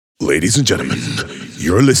Ladies and gentlemen,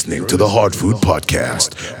 you're listening to the Hard Food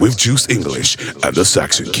Podcast with Juice English and the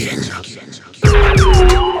Saxon King.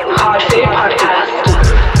 Hard Food Podcast.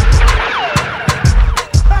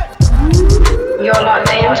 You're locked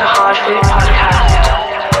into Hard Food Podcast.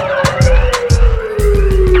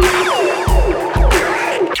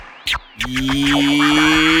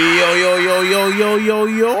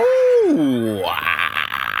 Yo.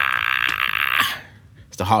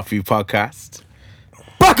 It's the Hard Food Podcast.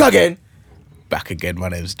 Back again. My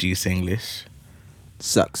name's Juice English.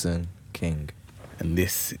 Saxon King. And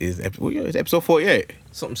this is episode 48.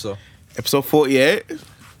 Something so. Episode 48.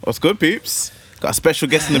 What's good, peeps? Got a special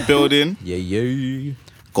guest in the building. Yeah.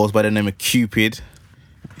 Goes by the name of Cupid,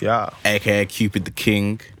 Yeah. aka Cupid the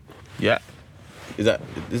King. Yeah. Is that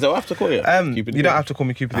what I have to call you? Cupid the You don't King? have to call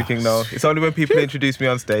me Cupid the King, no. It's only when people introduce me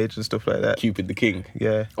on stage and stuff like that. Cupid the King.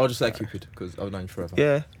 Yeah. I'll just say Cupid because I've known you forever.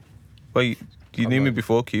 Yeah. Well, you knew me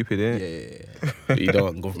before Cupid, innit? Yeah. But you don't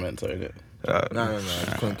want government, sorry, innit? No. I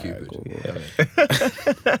just call him Cupid. Cool.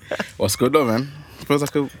 Yeah. What's good though, man? Feels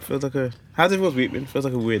like a. How's everyone's week been? Feels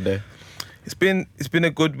like a weird day. It's been a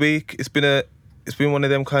good week. It's been one of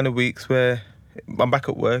them kind of weeks where I'm back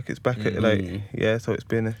at work. It's back at so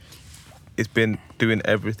it's been doing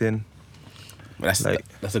everything. That's Like-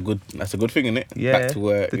 that's a good thing, isn't it? Yeah. Back to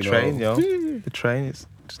work. The you train, know, The train is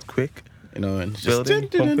just quick. You know, and just Building,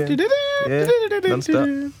 pumping. Yeah, non-stop.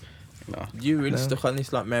 No. You really No. stuck on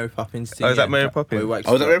this like Mary Poppins thing. Oh, is that yeah? Mary Poppins? Where he wakes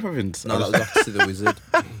Oh, was that up. Mary Poppins? No, that was off to see the wizard.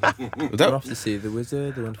 Was We're that? off to see the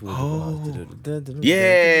wizard. The wonderful wizard. Oh.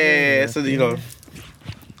 Yeah. So you know,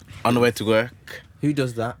 on the way to work, Who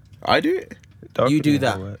does that? I do it. You do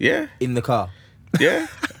that? Yeah. In the car. Yeah.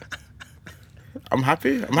 I'm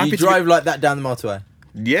happy. I'm happy. You to drive like that down the motorway.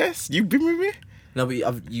 Yes, you've been with me. No, but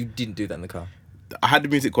you didn't do that in the car. I had the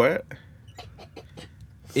music quiet.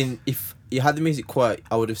 If you had the music quiet,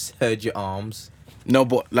 I would have heard your arms. No,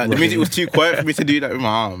 but like the music was too quiet for me to do that with my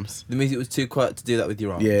arms. The music was too quiet to do that with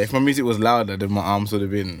your arms. Yeah, if my music was louder, then my arms would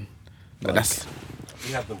have been. Like, that's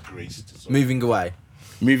You have them greased as well. Moving away.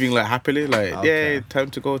 moving like happily. Like Okay. yeah,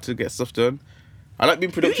 time to go to get stuff done. I like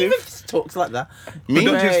being Who productive. even talks like that? Me?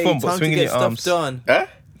 Productive's Hey, fun, but time swinging to get your stuff arms. done. Huh?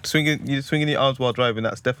 You're swinging your arms while driving.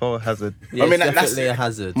 That's defo a hazard. Yeah, I mean, it's that's definitely a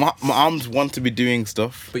hazard. My arms want to be doing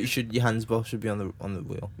stuff. But your hands both should be on the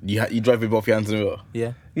wheel. You drive with both your hands in the wheel.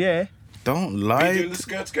 Yeah. Yeah. Don't Are you lie. doing the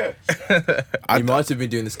skirt? You might have been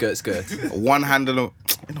doing the skirt. One hand on the.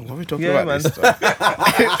 You know what are we talking Yeah, about? man. This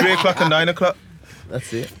stuff? 3 o'clock and 9 o'clock.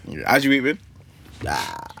 That's it. How's you eating?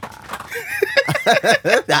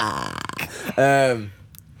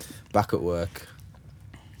 Back at work.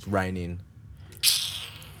 It's raining.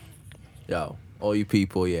 Yo, all you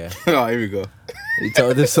people, yeah. Oh, here we go. You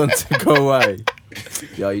told the sun to go away.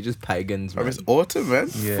 Yo, you just pagans, man. It's autumn, man.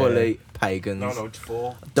 Yeah. Fully pagans. No, it's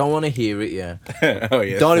 4. Don't want to hear it, yeah. Oh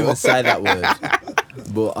yeah. Don't even say that word.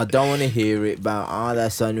 But I don't want to hear it about, the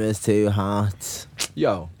sun was too hot.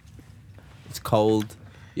 Yo, it's cold.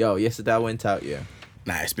 Yo, yesterday I went out, yeah.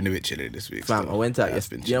 Nah, it's been a bit chilly this week. Fam, still. I went out Yeah, it's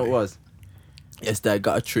yesterday. been You know what it chilly. was? Yesterday I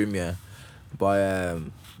got a trim, yeah, by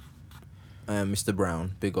Mr.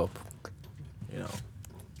 Brown. Big up. You know,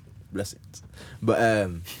 blessings. But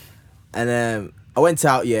I went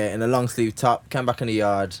out, yeah, in a long sleeve top. Came back in the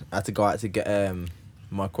yard. I had to go out to get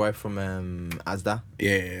microwave from Asda.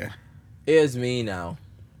 Yeah. Here's me now.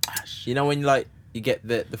 You know when you get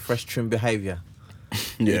the fresh trim behaviour.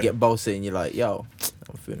 Yeah. You get bossy and you're like, yo,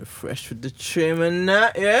 I'm feeling fresh with the trim and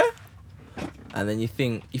that, yeah? And then you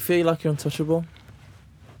feel like you're untouchable.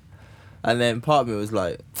 And then part of me was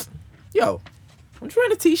like, yo, I'm just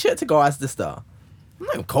wearing a t-shirt to go as the star. I'm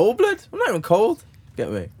not even cold, blood. I'm not even cold.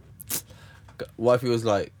 Get me? Wifey was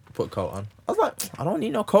like, put a coat on. I was like, I don't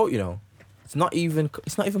need no coat, you know. It's not even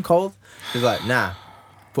cold. She's like, nah,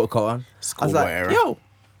 put a coat on. I was like, era. yo,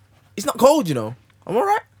 it's not cold, you know. I'm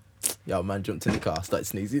alright. Yo, man jumped in the car, started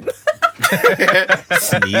sneezing.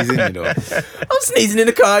 Sneezing, you know. I'm sneezing in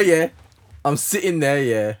the car, yeah. I'm sitting there,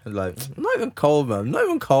 yeah. I'm like, I'm not even cold, man. I'm not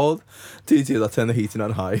even cold. 2 tears, I turn the heating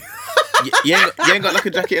on high. you ain't got like a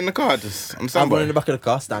jacket in the car, just I'm I'm standby. running in the back of the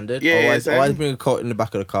car, standard. Yeah, always, same. always bring a coat in the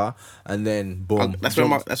back of the car, and then boom. That's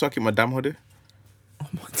why I keep my damn hoodie.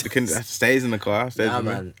 That stays in the car. Stays Nah, with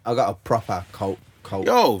me. man. I got a proper coat.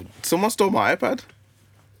 Yo, someone stole my iPad.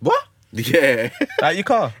 What? Yeah. At your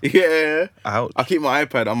car. Yeah. Ouch. I keep my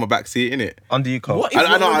iPad on my back seat, innit? Under your coat. What? I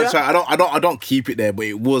What's know. wrong with I don't keep it there, but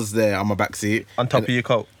it was there on my back seat. On top of your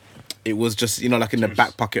coat. It was just like in the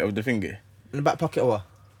back pocket of the finger. In the back pocket or what?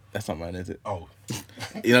 That's not mine, is it? Oh.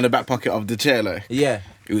 The back pocket of the chair, like Yeah.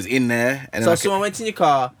 it was in there. And So then someone went in your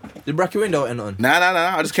car, they broke your window and on. Nah.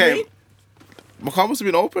 I just What you came. mean? My car must have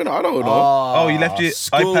been open. I don't know. Oh, you left your iPad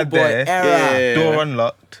schoolboy there. error. Yeah. Door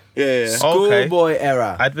unlocked. Yeah. Schoolboy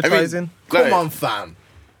error. Advertising. Like, Come on, fam.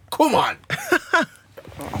 Come on.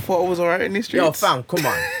 I thought I was alright in these streets. Yo, fam, come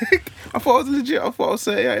on. I thought I was legit. I thought I was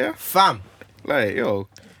saying, yeah. Fam. Like, yo,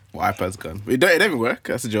 my iPad's gone. It didn't work.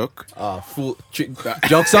 That's a joke. Full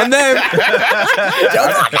jokes on them.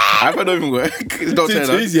 iPad don't even work. It don't turn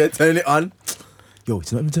on. Yeah, turn it on. Yo,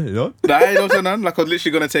 it's not even turning on. Nah, it don't turn on. Like, I was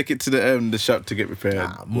literally gonna take it to the shop to get repaired.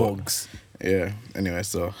 Mugs. Yeah. Anyway,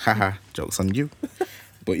 so haha, jokes on you.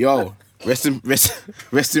 But yo, rest in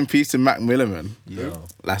peace to Mac Miller, man. Yo.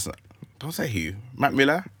 Last night. Don't say who. Mac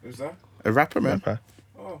Miller, Who's that? a rapper, man. Rapper.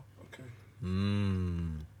 Oh, okay.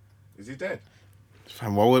 Is he dead?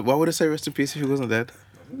 Fam, why would I say rest in peace if he wasn't dead?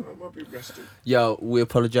 I might be rested. Yo, we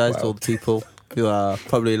apologise to all the people who are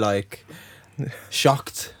probably like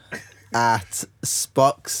shocked at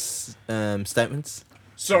Spock's statements.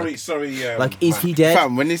 Sorry. Like, is he dead?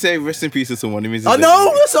 Fam, when you say rest in peace to someone, it means Oh he's no,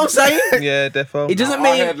 dead. that's what I'm saying. Yeah, defo. It doesn't I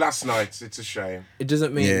mean heard last night. It's a shame. it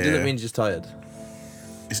doesn't mean he's just tired.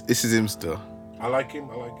 This is him still. I like him.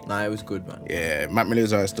 Nah, it was good, man. Yeah, Mac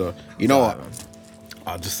Miller's alright still. You know what?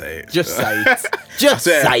 I'll just say it. Just say it. Just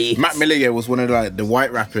So, say it. Mac Miller, yeah, was one of like the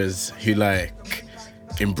white rappers who like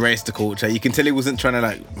embraced the culture. You can tell he wasn't trying to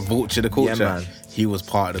like vulture the culture. man. He was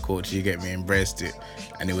part of the culture. You get me? Embraced it,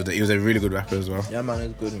 and he was a really good rapper as well. Yeah, man,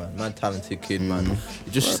 it's good, man. Man, talented kid, man.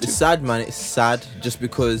 It's sad, man. It's sad just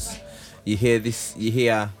because you hear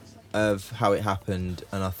of how it happened,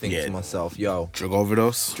 and I think Yeah. to myself, yo, Drug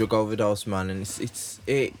overdose. drug overdose, man, and it's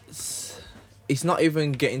not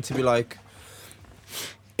even getting to be like,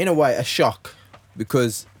 in a way, a shock,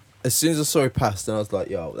 because as soon as I saw it passed, and I was like,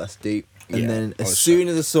 yo, that's deep. And Yeah, then I as was soon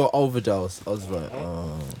as I saw overdose, I was like,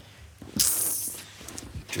 oh.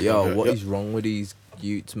 Yo, what is wrong with these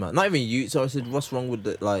youths, man? Not even youths. I said, what's wrong with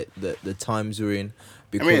the times we're in?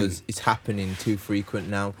 Because it's happening too frequent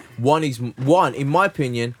now. One, in my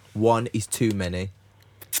opinion, one is too many.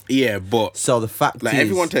 Yeah, but So the fact like is,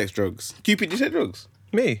 everyone takes drugs. Cupid, you take drugs?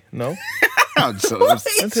 Me? No. I'm so- I don't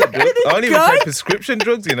take drugs. I don't even guy? take prescription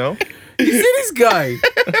drugs, you know. you see this guy?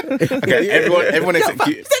 okay, everyone except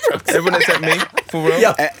Cupid. Everyone except me, for real.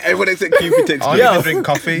 Yeah. Everyone except Cupid takes I drugs. don't even drink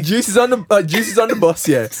coffee. Juice is on the bus,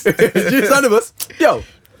 yeah. Juice on the bus. Yo,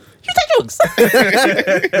 you take drugs.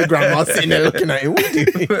 The grandma's sitting there looking at him. What are you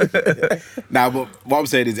doing? Nah, but what I'm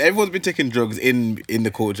saying is everyone's been taking drugs in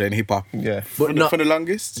the culture in hip hop. Yeah. For the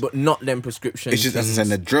longest. But not them prescriptions. It's just as I said,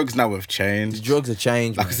 the drugs now have changed. drugs have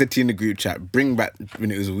changed. Like I Man. said to you in the group chat, bring back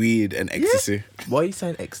when it was weed and ecstasy. Why are you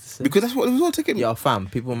saying ecstasy? Because that's what it was all taking. Yo, fam,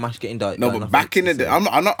 people mash getting died. No, but back in the day,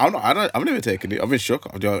 I've never taken it. I've been shook.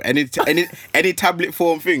 Any tablet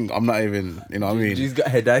form thing, I'm not even. You know what I mean? You've got a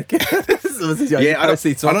headache. Yeah, I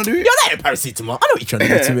don't do it. You're not a paracetamol. I know what you're trying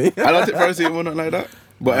to do to me. I don't take paracetamol, nothing like that.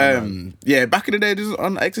 But yeah, back in the day, this was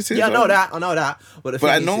on ecstasy. Yeah, I as know well. that. I know that. But the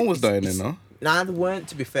But thing no is, one was dying then, no? Nah, there weren't.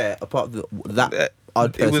 To be fair, apart from that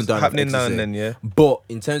odd It person was dying of happening now ecstasy. and then, yeah. But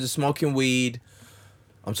in terms of smoking weed,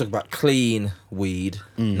 I'm talking about clean weed,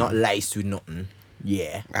 not laced with nothing.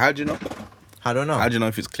 Yeah, How do you know? I don't know. How do you know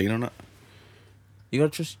if it's clean or not? You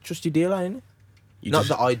gotta trust your dealer, innit? You Not just-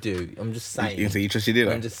 that I do. I'm just saying. You can say you trust your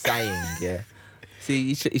dealer. I'm just saying, yeah.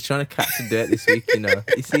 See, he's trying to catch the dirt this week, you know.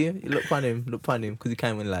 You see him? Look upon him, because he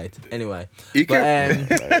came in late. Anyway. He But,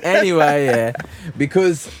 anyway, yeah.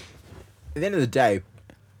 Because at the end of the day,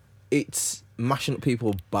 it's mashing up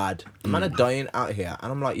people bad. Man are dying out here.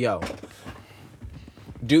 And I'm like, yo,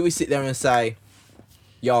 do we sit there and say,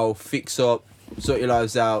 yo, fix up, sort your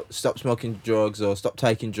lives out, stop smoking drugs or stop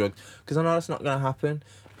taking drugs? Because I know that's not going to happen.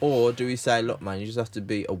 Or do we say, look, man, you just have to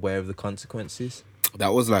be aware of the consequences?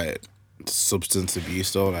 That was like substance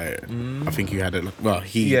abuse, though. Like I think you had it. Well,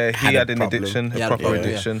 he Yeah, he had a an problem. addiction, He a had a proper problem,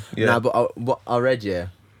 addiction. Yeah. Nah, but what I read, yeah,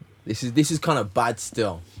 this is kind of bad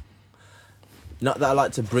still. Not that I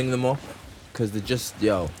like to bring them up, because they're just,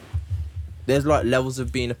 yo, there's like levels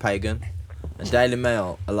of being a pagan, and Daily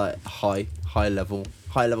Mail are like high level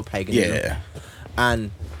paganism. Yeah. And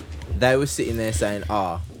they were sitting there saying,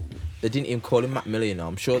 they didn't even call him Mac Miller, you know.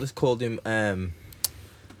 I'm sure they called him,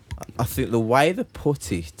 I think the way they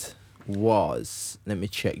put it was, let me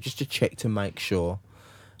check, just to check to make sure.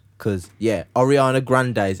 Because, yeah, Ariana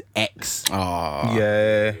Grande's ex. Oh.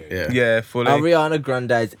 Yeah. Yeah. Yeah, fully. Ariana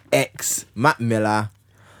Grande's ex, Mac Miller,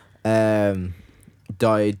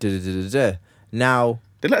 died. Now,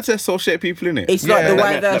 They like to associate people in it. it's like the Yeah,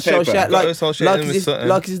 way they that paper. associate, Gotta associate them with something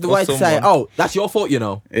like it's the or way to say, someone. that's your fault, you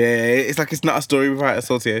know. Yeah, it's like it's not a story without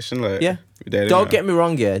association. Like Yeah. Daily Don't Mail. get me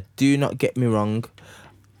wrong, yeah. Do not get me wrong.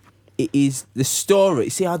 It is the story.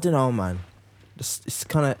 See, I don't know, man. It's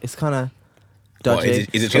kind of. dodgy.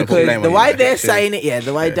 Is it trying to put because blame the on you, way like, they're yeah. saying it,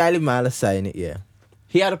 the way Daily Mail are saying it,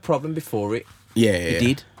 he had a problem before it. Yeah, He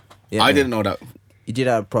did. Yeah, I mate. didn't know that. He did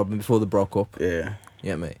have a problem before they broke up. Yeah.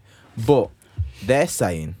 Yeah, mate. But they're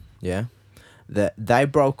saying, that they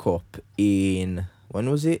broke up in, when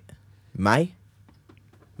was it? May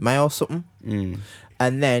or something.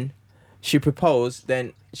 And then she proposed.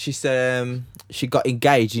 Then she said she got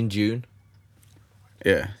engaged in June.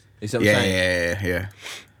 Yeah. You see what I'm saying? Yeah.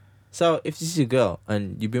 So if this is a girl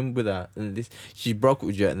and you've been with her and she broke up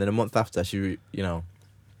with you, and then a month after she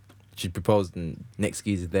proposed and next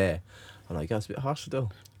geezer there, I'm like, that's a bit harsh though.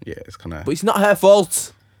 Yeah, it's kind of. But it's not her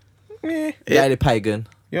fault. Yeah. Daily pagan.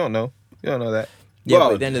 You don't know. You don't know that. Yeah, Well-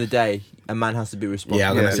 but at the end of the day, a man has to be responsible. Yeah,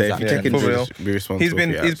 I'm gonna Yeah, say if you exactly. take it For real. to be responsible. He's been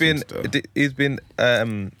for your he's been actions,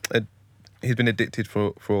 though. he's been addicted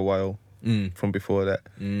for a while. Mm. From before that,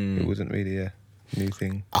 it wasn't really a new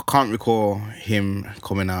thing. I can't recall him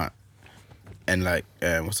coming out and like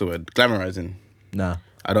what's the word, glamorizing. Nah,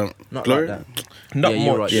 I don't. not Glory? like that. Not Yeah,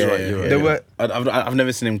 you're much. right, Yeah, you're right, yeah, you're yeah. right. There were I've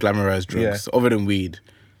never seen him glamorize drugs other than weed.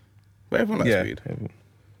 But everyone likes weed.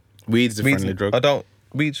 Weed's the friendly drug. I don't.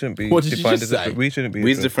 Weed shouldn't be What did you defined just as say? weed shouldn't be. a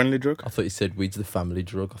Weed's the drug. friendly drug. I thought you said weed's the family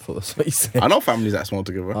drug. I thought that's what you said. I know families that smoke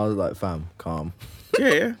together. I was like, fam, calm.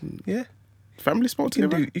 Yeah. Yeah, Family smoke you can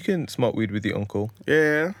together. do. You can smoke weed with your uncle.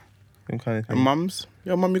 Yeah. And kind of And thing. mums.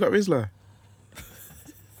 Yo, mum, you got Rizla.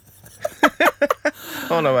 I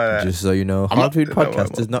don't know about that. Just so you know, I'm Hard not- Food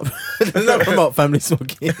Podcast does not promote family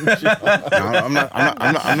smoking. No, I'm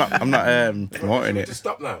not promoting To it.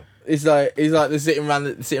 stop now. It's like they're sitting around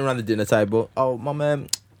the dinner table. Oh, mum,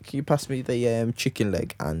 can you pass me the chicken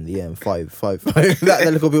leg and the five that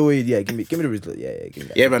little bit of weed? Yeah, give me the Rizla. Yeah, give me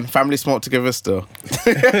that. Yeah, man. Family smoke together still.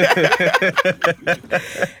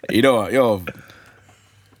 You know what, yo.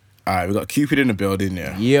 All right, we got Cupid in the building.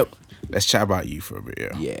 Yeah. Yep. Let's chat about you for a bit.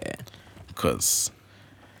 Yeah. Yeah. Because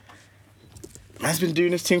man's been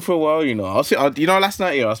doing this thing for a while, you know. Last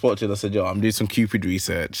night, I spoke to you and I said, yo, I'm doing some Cupid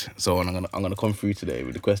research, so I'm gonna come through today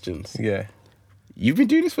with the questions. Yeah. You've been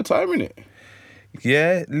doing this for time, innit?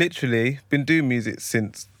 Yeah, literally been doing music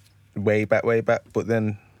since way back, but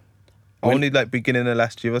then only like beginning of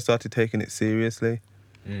last year I started taking it seriously.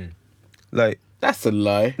 Like, That's a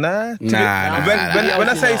lie. nah. Nah, nah, When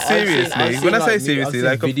I say seriously,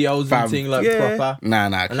 like videos fam, and things like yeah. proper. Nah,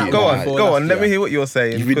 And that Cupid. go Before on, last let me year. hear what you're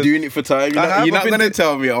saying. You've been 'cause- doing it for time. I have, You're I've not been gonna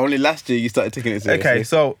tell me only last year you started taking it seriously. Okay,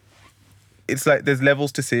 so it's like there's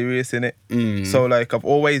levels to serious in it. So like I've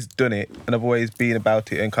always done it and I've always been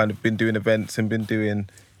about it and kind of been doing events and been doing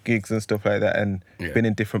gigs and stuff like that and Yeah. been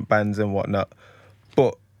in different bands and whatnot.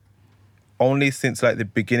 But only since like the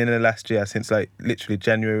beginning of last year, since like literally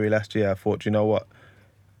January last year, I thought, you know what?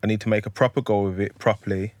 I need to make a proper go of it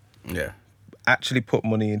properly. yeah, Actually put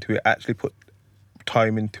money into it, actually put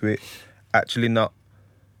time into it, actually not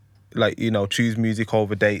like, you know, choose music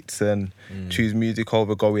over dates and choose music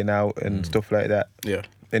over going out and stuff like that. yeah,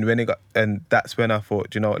 And that's when I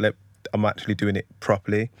thought, you know what, I'm actually doing it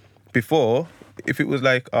properly. Before, if it was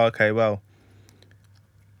like, oh, okay, well,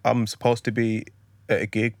 I'm supposed to be at a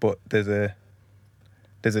gig, but there's a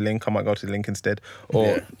link, I might go to the link instead. Or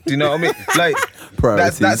Yeah. do you know what I mean? Like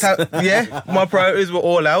that's how my priorities were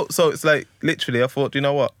all out. So it's like literally I thought, you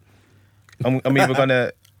know what? I'm either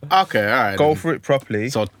gonna okay, all right. go then. for it properly.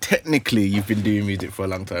 So technically, you've been doing music for a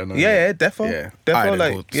long time now. yeah, defo. Yeah. Defo, Alright, then,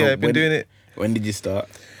 like cool. yeah, So I've been when- doing it. When did you start?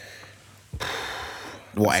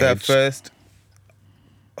 What So I age?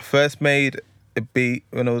 first made a beat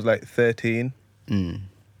when I was like 13, and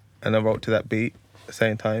I wrote to that beat at the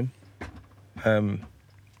same time.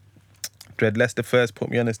 Dread Lester first put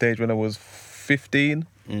me on the stage when I was 15,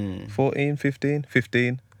 14,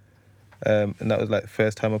 15. And that was like the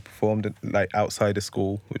first time I performed like outside of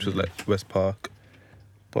school, which was like West Park.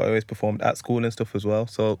 But I always performed at school and stuff as well.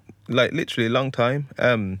 So like literally a long time.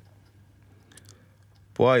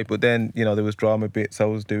 But then, you know, there was drama bits I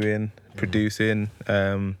was doing, producing,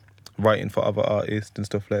 writing for other artists and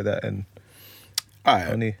stuff like that. And All right.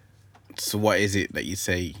 only So what is it that you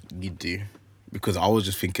say you do? Because I was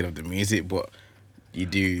just thinking of the music, but you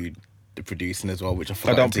do the producing as well, which I I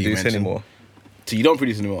forgot don't until you produce mentioned. anymore. So you don't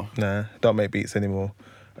produce anymore? Nah, don't make beats anymore.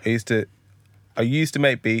 I used to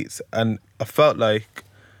make beats and I felt like,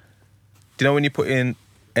 do you know when you put in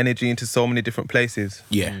energy into so many different places,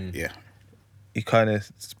 Yeah, yeah. you kind of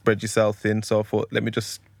spread yourself thin. So I thought,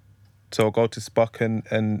 so I'll go to Spock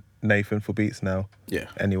and Nathan for beats now. Yeah.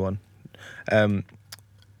 Anyone.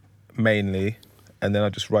 Mainly. And then I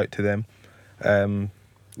just write to them.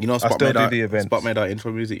 You know, I Spot still made do out, the events. Spot made out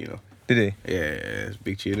intro music, you know? Did he? Yeah, it's a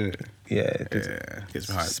big tune, isn't it? Yeah, it did. Yeah, gets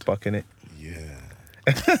me hyped. Spock in it. Yeah.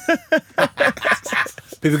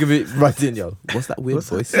 People can be right in, yo. What's that weird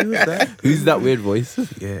voice? Who's that? Who's that weird voice?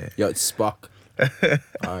 Yeah. Yo, it's Spock. All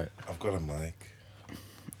right. I've got a mic.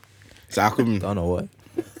 So I couldn't. Don't know why.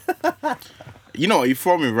 You know what? You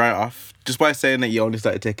throw me right off just by saying that you only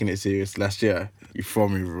started taking it serious last year. You throw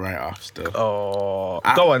me right off still. Oh,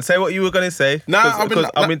 go on. Say what you were gonna say. Nah,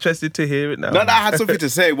 I'm interested to hear it now. Not that I had something to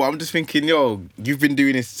say, but I'm just thinking, yo, you've been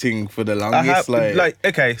doing this thing for the I longest. have,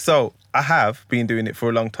 okay, so I have been doing it for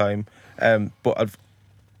a long time, but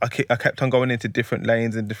I kept on going into different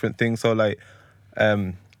lanes and different things. So like,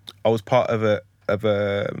 I was part of a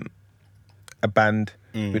band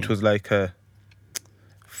which was like a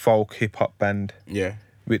folk hip hop band, yeah.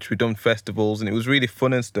 which we done festivals and it was really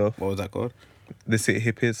fun and stuff. What was that called? The City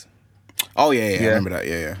Hippies. Oh yeah, I Yeah. remember that.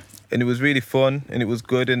 Yeah. And it was really fun and it was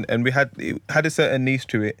good and it had a certain niche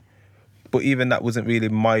to it, but even that wasn't really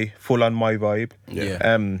my full on my vibe.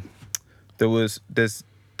 Yeah. There's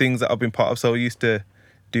things that I've been part of. So I used to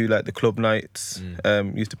do like the club nights,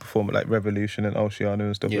 used to perform at like Revolution and Oceana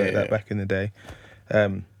and stuff like that back in the day,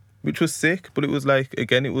 which was sick. But it was like,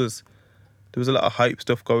 again, there was a lot of hype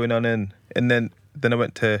stuff going on and then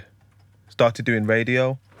I started doing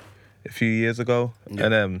radio a few years ago,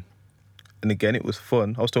 and again it was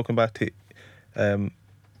fun. I was talking about it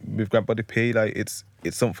with Grandbody P. Like it's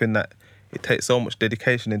something that it takes so much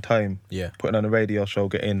dedication and time. Yeah. Putting on a radio show,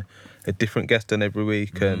 getting a different guest on every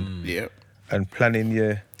week, and planning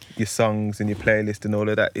your songs and your playlist and all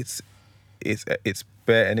of that. It's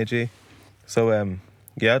bare energy. So I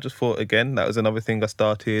just thought, again, that was another thing I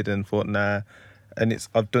started and thought, nah. And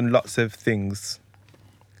I've done lots of things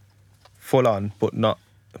full on, but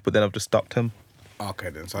then I've just stopped them. Okay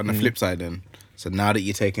then. So on the flip side then, so now that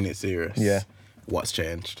you're taking it serious, Yeah. what's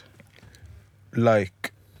changed?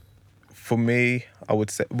 Like, for me, I would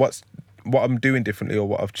say what I'm doing differently or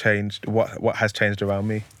what I've changed, what has changed around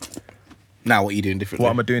me. Now what are you doing differently? What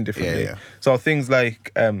am I doing differently? Yeah. So things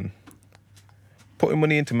like putting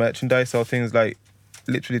money into merchandise. So things like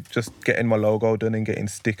literally just getting my logo done and getting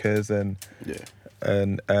stickers and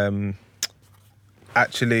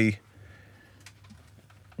actually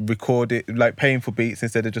record it, like paying for beats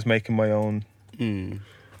instead of just making my own.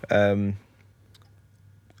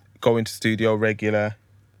 Going to studio regular,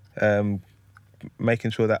 making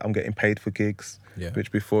sure that I'm getting paid for gigs. Yeah.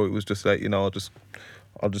 Which before it was just like,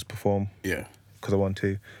 I'll just perform. Yeah. Because I want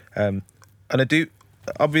to. And I do,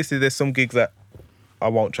 obviously there's some gigs that I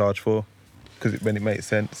won't charge for because when it makes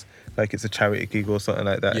sense, like it's a charity gig or something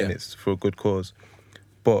like that, Yeah. and it's for a good cause.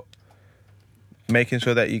 But making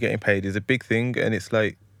sure that you're getting paid is a big thing, and it's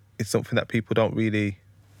like, it's something that people don't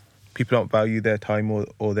value their time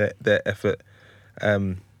or their effort.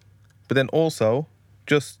 But then also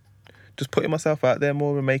just putting myself out there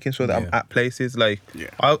more and making sure that I'm at places. Like,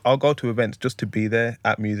 I'll go to events just to be there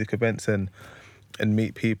at music events and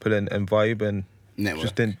meet people and vibe and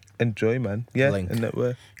Network. just enjoy, man. Yeah, Link. and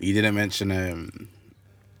network. You didn't mention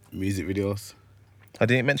music videos. I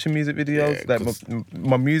didn't mention music videos. Yeah, Like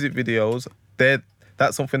my music videos,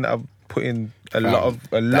 that's something that I've put in a lot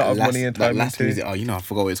of money and time last into. music. Oh, I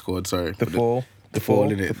forgot what it's called. Sorry. The Fall. The Fall,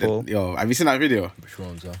 innit? The Fall. Yo, have you seen that video? Which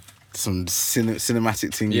ones are? Some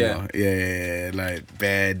cinematic thing. Yeah. Yeah. Like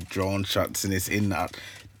bare drone shots, and it's in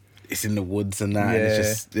the woods and that. And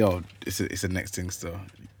it's just it's the next thing still.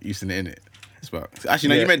 You seen it, innit? Spock. Actually,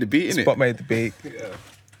 no, you made the beat, innit? Spock made the beat.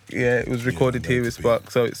 Yeah, it was recorded here with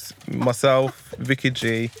Spock. So it's myself, Vicky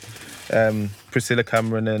G, Priscilla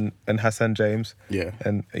Cameron and Hassan James. Yeah.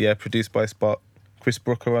 And produced by Spock. Chris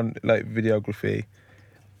Brooker on like videography.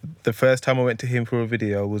 The first time I went to him for a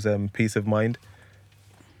video was Peace of Mind.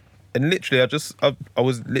 And literally, I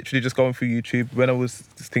was literally just going through YouTube when I was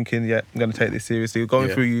just thinking, I'm going to take this seriously. Going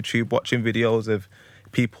through YouTube, watching videos of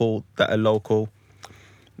people that are local.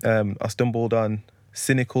 I stumbled on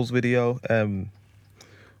Cynical's video.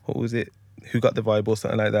 What was it? Who Got the Vibe or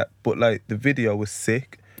something like that. But like the video was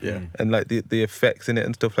sick. Yeah. And like the effects in it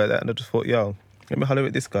and stuff like that. And I just thought, let me holler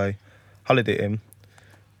at this guy. Hollered at him.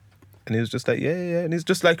 And he was just like, yeah. And he's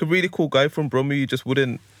just like a really cool guy from Brummy.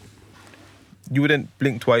 You wouldn't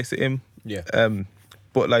blink twice at him. Yeah.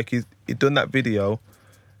 But like he'd done that video,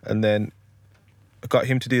 and then I got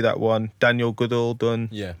him to do that one. Daniel Goodall done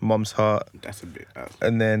Mom's Heart, That's a bit.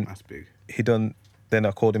 and then That's big. Then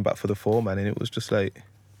I called him back for the 4 man, and it was just like,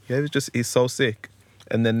 he's so sick.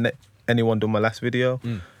 And then Anyone done my last video,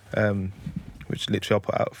 which literally I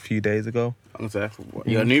put out a few days ago. I'm gonna say,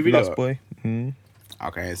 you got a new video? Lost Boy.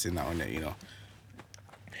 Okay, I ain't seen that one yet.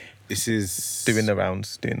 This is Doing the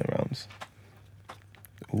rounds.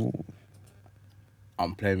 Ooh.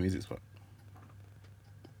 I'm playing music spot.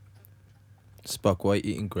 Spock, why you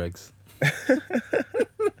eating Greg's?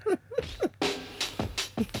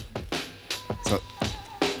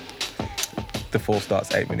 fall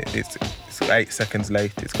starts 8 minutes. It's 8 seconds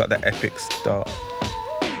late. It's got that epic start.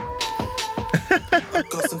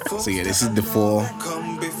 So yeah, this is the 4.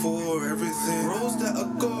 Come before everything. Roles that are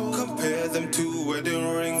gold, compare them to wedding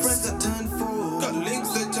rings. Friends that turn foes, got links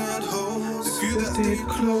that turn hoes. The few that stay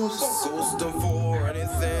close, got ghost them for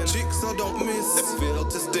anything. Chicks I don't miss, they fail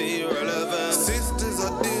to stay relevant. Sisters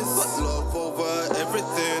are this, but love over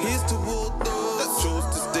everything. Here's to all those that chose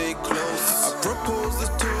to stay close. I propose this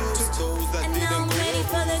toast to those that And didn't I'm go. ready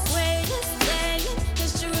for the greatest day in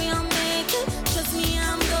history. I'll make it. Trust me,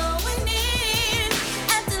 I'm going in.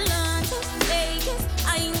 At the lunch of Vegas, I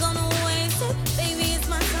ain't gonna waste it. Baby, it's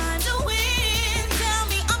my time to win. Tell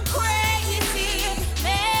me I'm crazy,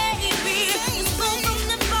 maybe. Just go from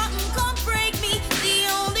the bottom, come break me. The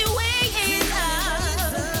only way is up.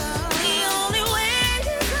 The only way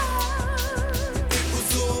is up. People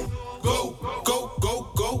so go, go, go,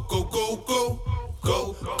 go, go, go, go, go.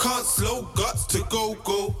 Can't slow, guts to go,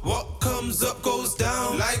 go. What comes up goes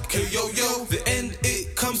down like a yo-yo. The end,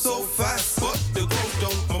 it comes so fast, but the growth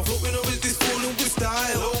don't. I'm floating over this falling with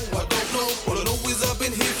style. Oh, I don't know. All I know is I've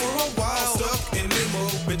been here for a while. Stuck in limbo.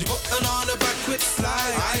 Benji button on a backward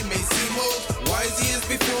slide. I may seem old, wise years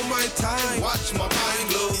before my time. Watch my mind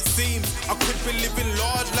glow. It seems I could be living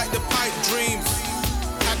large like the pipe dreams.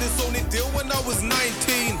 Had this only deal when I was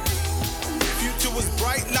 19. Future was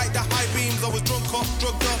bright like the high beams. I was drunk off,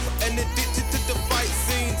 drugged up, and addicted to the fight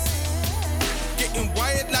scenes. Getting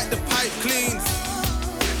wired like the pipe cleans.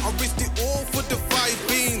 I risked it all for the 5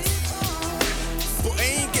 beans. But I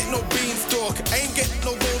ain't get no beanstalk. I ain't get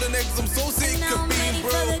no golden eggs. I'm so sick And of I'm being ready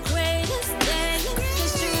for the broke. greatest day in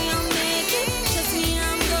history. I'll make it. Trust me,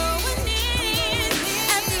 I'm going in.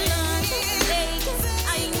 At the lunch of Vegas, I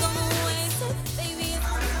ain't gonna waste it. Baby, it's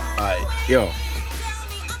Alright, yo,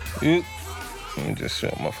 Let me just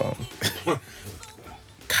shut my phone.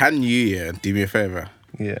 can you do me a favor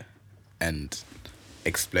Yeah. and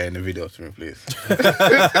explain the video to me, please?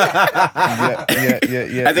 Yeah.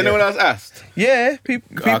 Has anyone else asked? Yeah,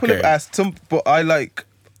 people Okay. have asked some, but I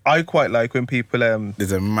quite like when people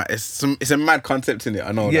There's it's a mad concept in it.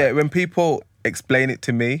 I know. yeah, that. when people explain it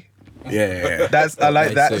to me. Yeah. I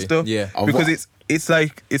like I that see. stuff. Yeah. Because it's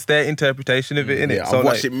like it's their interpretation of it, innit? Yeah, So I've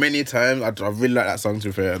watched like, it many times. I really like that song, to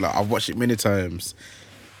be fair. Like, I've watched it many times,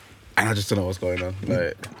 and I just don't know what's going on.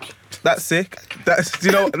 Like, that's sick. That's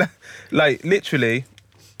like literally,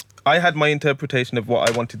 I had my interpretation of what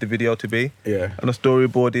I wanted the video to be. Yeah. And I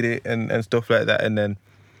storyboarded it and stuff like that, and then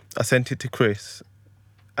I sent it to Chris,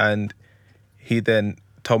 and he then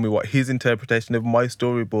told me what his interpretation of my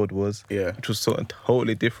storyboard was. Yeah. Which was something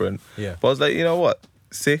totally different. Yeah. But I was like, you know what,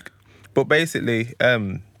 sick. But basically, I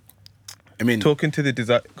mean, talking to the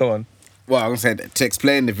design. Go on. well, I'm gonna say to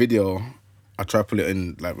explain the video, I try to put it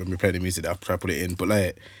in, like when we play the music, I try to put it in, but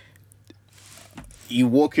like, you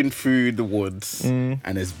walking through the woods and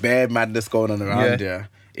there's bare madness going on around Yeah. you.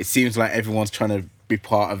 It seems like everyone's trying to be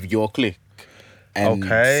part of your clique. And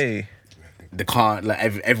Okay. they can't, like,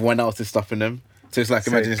 everyone else is stopping them. So it's like,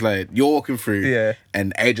 So- imagine it's like you're walking through, Yeah.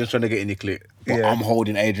 and Adrian's trying to get in your clique, but Yeah. I'm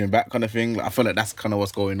holding Adrian back, kind of thing. Like, I feel like that's kind of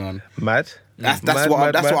what's going on. Mad. That's Mad, what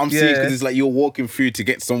mad, that's mad. what I'm seeing, Yeah. because it's like you're walking through to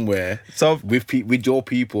get somewhere So- with your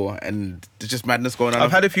people, and there's just madness going on.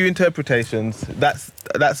 I've had a few interpretations. That's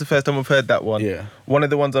the first time I've heard that one. Yeah. One of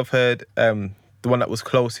the ones I've heard, the one that was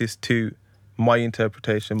closest to my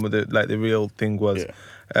interpretation, with the real thing was,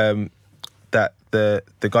 that the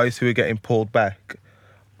guys who are getting pulled back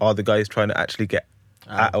are the guys trying to actually get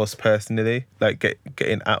at us personally, like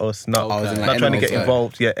getting at us, not Oh, as in, like, not trying to get enemies, like-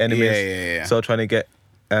 involved. Yeah, enemies. Yeah. So trying to get,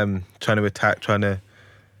 trying to attack, trying to.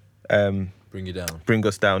 Bring you down. Bring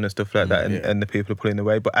us down and stuff like that, and the people are pulling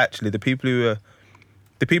away. But actually, the people who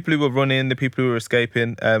were running, the people who were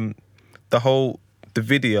escaping, the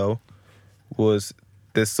video was,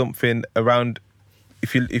 there's something around.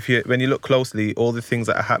 If you when you look closely, all the things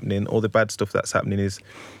that are happening, all the bad stuff that's happening is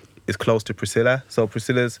close to Priscilla. So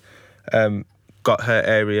Priscilla's got her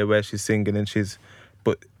area where she's singing, and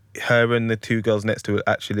but her and the two girls next to her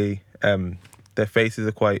actually, their faces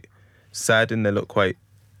are quite sad and they look quite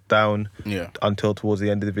down. Yeah. Until towards the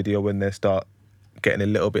end of the video, when they start getting a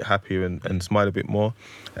little bit happier and smile a bit more.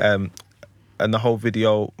 And the whole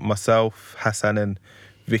video, myself, Hassan and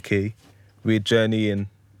Vicky, we're journeying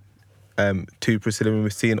to Priscilla, and we're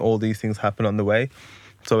seeing all these things happen on the way.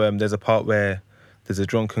 So there's a part where there's a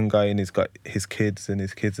drunken guy and he's got his kids, and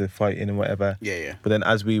his kids are fighting and whatever. Yeah. But then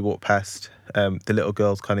as we walk past, the little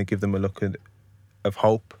girls kind of give them a look of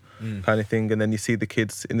hope, kind of thing. And then you see the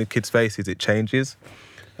kids, in the kids' faces, it changes.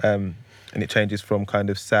 And it changes from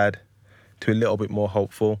kind of sad to a little bit more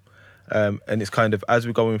hopeful. And it's kind of, as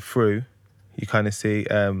we're going through, you kind of see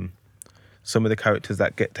some of the characters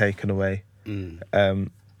that get taken away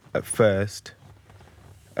at first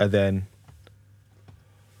are then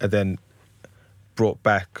brought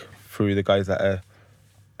back through the guys that are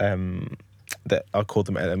that I call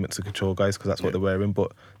them Elements of Control guys because that's what they're wearing,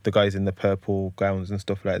 but the guys in the purple gowns and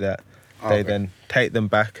stuff like that, they then take them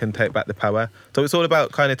back and take back the power. So it's all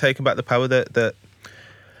about kind of taking back the power that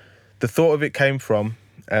the thought of it came from.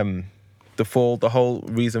 The fall, the whole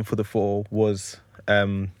reason for the fall was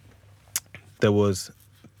there was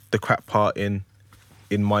the crap part in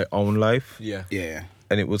my own life. Yeah. Yeah.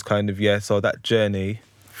 And it was kind of, so that journey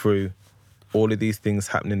through all of these things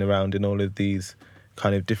happening around and all of these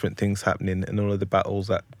kind of different things happening and all of the battles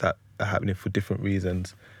that are happening for different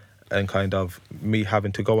reasons and kind of me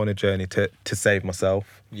having to go on a journey to save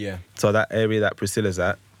myself. Yeah. So that area that Priscilla's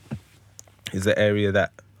at is the area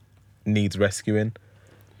that needs rescuing.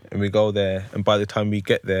 And we go there, and by the time we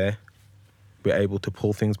get there, we're able to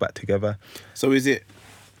pull things back together. So is it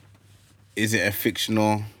a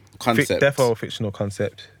fictional concept? Defo a fictional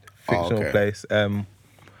concept, fictional place.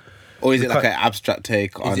 Or is it like an abstract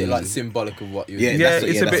take on? Is it like symbolic of what you?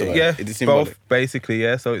 It's a bit. Yeah, it is symbolic. Both basically.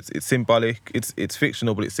 Yeah, so it's symbolic. It's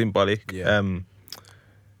fictional, but it's symbolic. Yeah.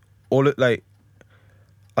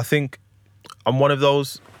 I think I'm one of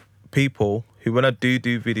those people who, when I do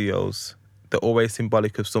videos, they're always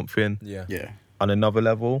symbolic of something. Yeah. Yeah. On another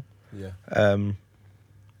level. Yeah. And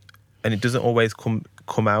it doesn't always come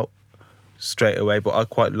out straight away, but I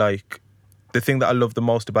quite like the thing that I love the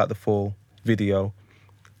most about the Fall video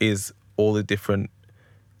is all the different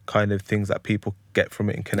kind of things that people get from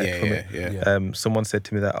it and connect from it. Yeah. Someone said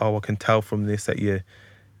to me that, I can tell from this that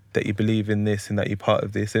you believe in this and that you're part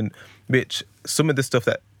of this, and which some of the stuff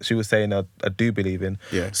that she was saying I do believe in.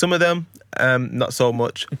 Yeah. Some of them not so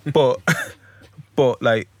much, but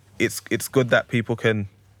like it's good that people can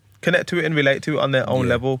connect to it and relate to it on their own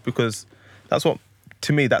level, because that's what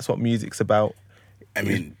music's about. I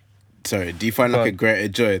mean, sorry, do you find like a greater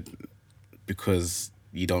joy because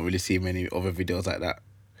you don't really see many other videos like that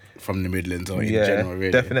from the Midlands or in general,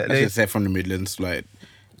 really? Definitely. I should say from the Midlands, like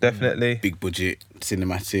definitely big budget,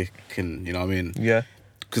 cinematic, and you know what I mean? Yeah.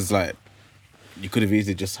 Because like you could have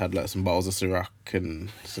easily just had like some bottles of Ciroc and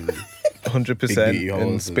some 100%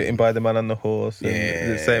 and spitting by the man on the horse.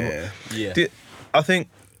 And the same. Yeah. I think,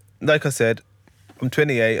 like I said, I'm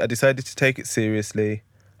 28. I decided to take it seriously.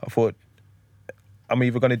 I thought I'm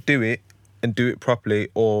either going to do it and do it properly,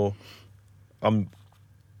 or I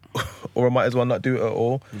might as well not do it at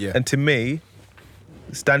all. Yeah. And to me,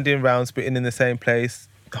 standing around, spitting in the same place,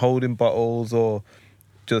 holding bottles, or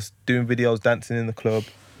just doing videos, dancing in the club,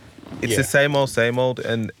 it's the same old.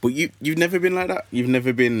 And but you've never been like that. You've never,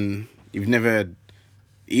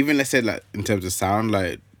 even let's say like in terms of sound,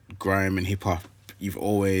 like grime and hip hop. You've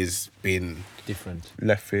always been different.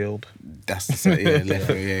 Left field. That's left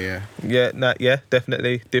field. Yeah,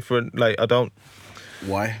 definitely different. Like I don't.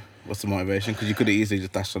 Why? What's the motivation? Because you could have easily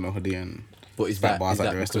just dashed on a hoodie and. But is that that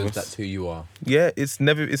the rest of because us? that's who you are? Yeah, it's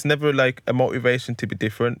never like a motivation to be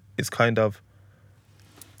different. It's kind of.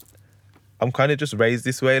 I'm kind of just raised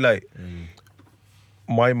this way. Like,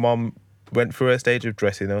 my mom went through a stage of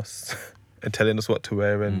dressing us and telling us what to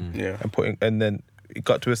wear and and then it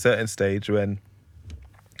got to a certain stage when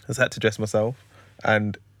I just had to dress myself,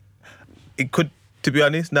 and it could, to be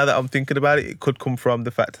honest, now that I'm thinking about it, it could come from the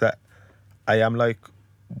fact that I am like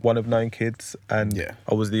one of 9 kids, and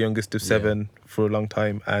I was the youngest of 7 for a long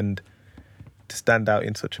time, and to stand out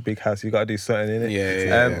in such a big house, you got to do something in it.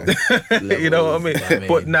 You know what I mean?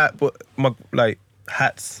 But my like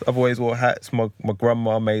hats, I've always wore hats. My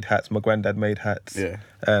grandma made hats. My granddad made hats.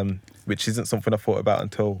 Which isn't something I thought about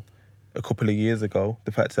until a couple of years ago.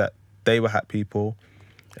 The fact that they were hat people.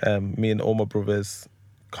 Me and all my brothers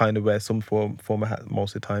kind of wear some form of hat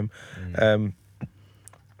most of the time.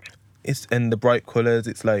 It's in the bright colours.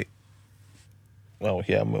 It's like, well,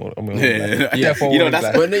 yeah, I'm all black. You know,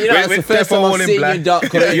 that's the first time I've seen you in dark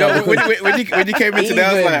colours. When you came in today,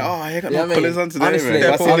 I was like, oh, I ain't got no colours on today. Honestly,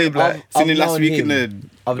 Seen him last week in the.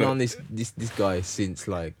 I've known this guy since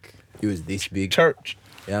like he was this big. Church.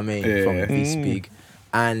 You know what I mean? From this big.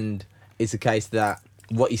 And it's a case that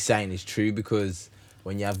what he's saying is true, because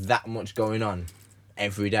when you have that much going on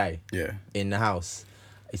every day in the house,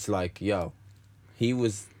 it's like, yo, it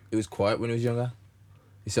was quiet when he was younger.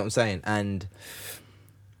 You see what I'm saying? And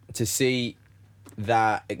to see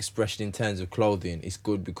that expression in terms of clothing is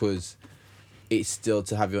good, because it's still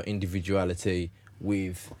to have your individuality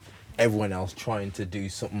with everyone else trying to do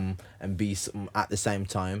something and be something at the same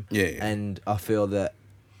time. And I feel that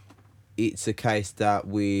it's a case that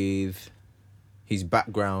with his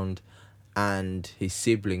background and his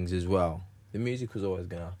siblings as well, The music was always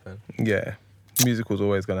gonna happen. Yeah, music was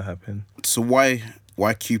always gonna happen. So why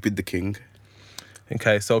Cupid the King?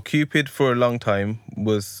 Okay, so Cupid for a long time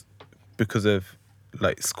was because of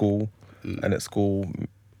like school, and at school,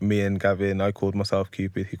 me and Gavin, I called myself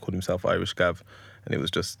Cupid, he called himself Irish Gav, and it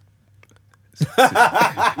was just. Look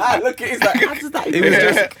at his like. How does that? It was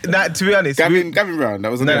just that. To be honest, Gavin Brown.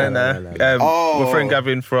 That was No. Oh. My friend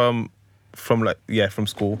Gavin from from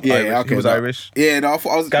school. Yeah, Irish. okay. He was no. Irish. Yeah, no, I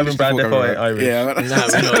thought I was Gavin Brown literally definitely thought Irish. Yeah, No,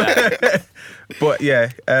 we know that. But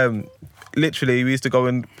yeah, literally, we used to go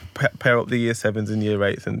and pair up the year 7s and year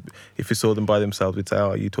 8s, and if we saw them by themselves, we'd say,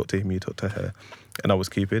 "Oh, you talk to him, you talk to her," and I was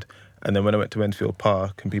Cupid. And then when I went to Enfield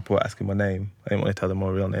Park and people were asking my name, I didn't want to tell them my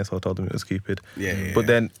real name, so I told them it was Cupid. Yeah. But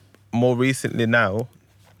then more recently now,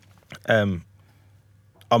 I'm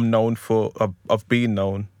known for, I've been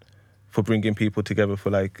known for bringing people together for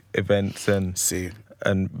like events and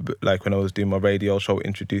like when I was doing my radio show,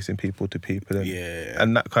 introducing people to people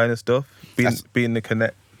and that kind of stuff. Being the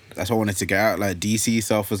connect. That's what I wanted to get out. Like, do you see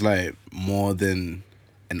yourself as like more than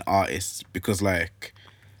an artist? Because like,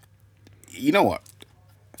 you know what?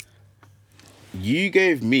 You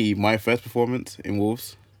gave me my first performance in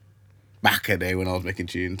Wolves back in the day when I was making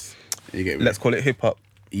tunes. You get me? Let's call it hip hop.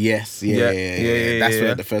 Yes, yeah. That's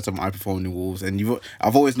where the first time I performed in Wolves, and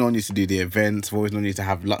I've always known you to do the events. I've always known you to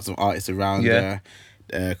have lots of artists around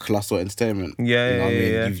Colossal Entertainment. Yeah, you know what I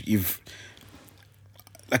mean? yeah. You've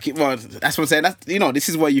like well, that's what I'm saying. That's this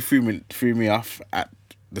is why you threw me off at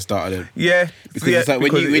the start of the because it's like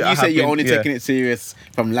when you say you're only taking it serious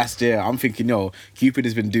from last year, I'm thinking, Cupid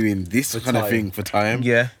has been doing this kind of thing for time.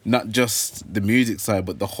 Yeah, not just the music side,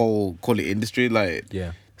 but the whole industry, like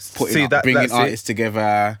bringing artists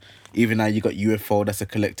together. Even now you got UFO, that's a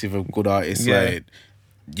collective of good artists. Like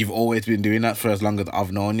you've always been doing that for as long as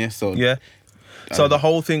I've known you. So so the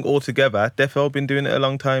whole thing altogether, definitely been doing it a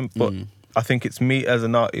long time, but I think it's me as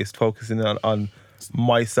an artist focusing on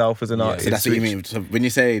myself as an artist. So that's what you mean. So when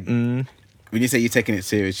you say you're taking it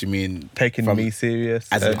serious, you mean taking me serious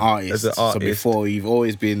as an artist. As an artist. So before you've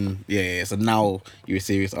always been So now you're a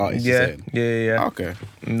serious artist. Yeah. Okay.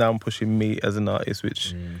 Now I'm pushing me as an artist,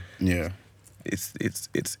 which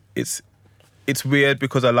it's weird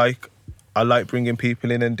because I like bringing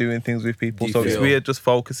people in and doing things with people. So it's weird just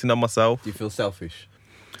focusing on myself. Do you feel selfish?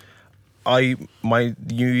 My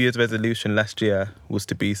New Year's resolution last year was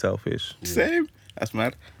to be selfish. Same. That's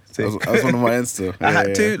mad. That was one of my ends too. I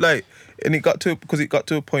had to and it got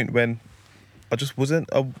to a point when I just wasn't.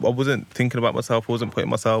 I wasn't thinking about myself. I wasn't putting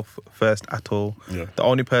myself first at all. Yeah. The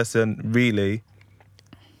only person really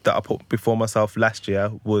that I put before myself last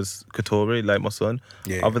year was Katori, like my son.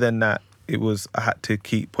 Yeah. Other than that, I had to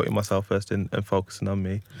keep putting myself first and focusing on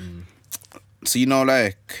me. So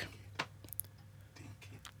like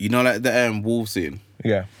the Wolves scene.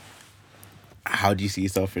 Yeah. How do you see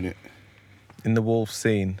yourself in it? In the Wolves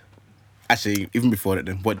scene. Actually, even before that,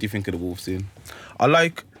 then, what do you think of the Wolves scene? I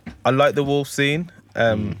like the Wolves scene.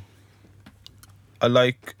 I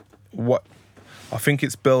like what I think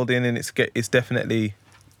it's building, and it's definitely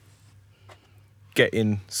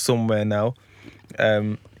getting somewhere now.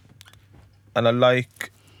 And I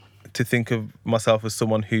like to think of myself as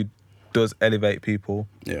someone who does elevate people.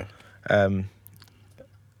 Yeah. And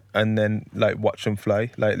then like watch them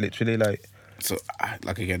fly, like literally, like. So,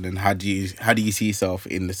 like again, then how do you see yourself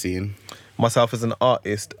in the scene? Myself as an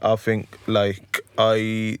artist, I think like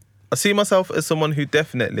I see myself as someone who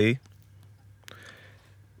definitely,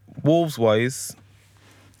 Wolves wise,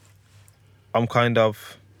 I'm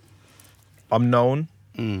known.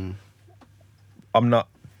 I'm not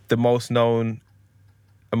the most known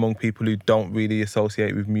among people who don't really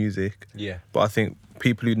associate with music. Yeah. But I think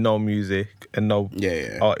people who know music and know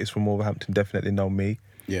artists from Wolverhampton definitely know me.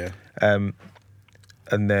 Yeah.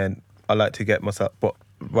 And then I like to get myself, but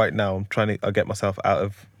right now I'm trying to get myself out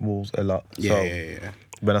of Wolves a lot.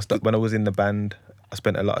 When I was in the band, I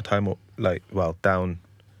spent a lot of time down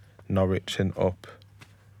Norwich and up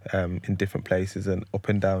in different places and up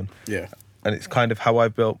and down. Yeah. And it's kind of how I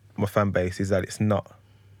built my fan base, is that it's not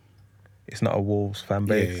a Wolves fan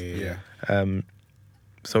base. Yeah.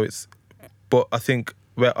 But I think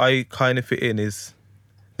where I kind of fit in is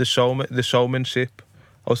the showmanship.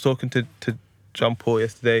 I was talking to John Paul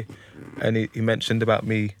yesterday, and he mentioned about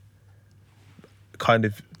me kind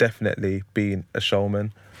of definitely being a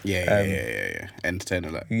showman. Yeah.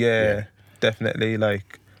 Entertainer, like. Yeah, definitely.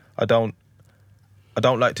 Like, I don't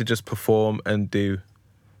like to just perform and do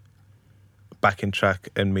backing track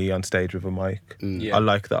and me on stage with a mic. I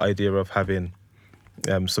like the idea of having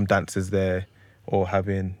some dancers there, or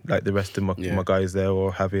having like the rest of my guys there,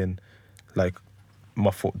 or having like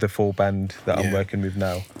the full band that I'm working with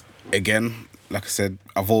now. again, like I said,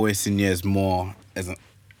 I've always seen you as more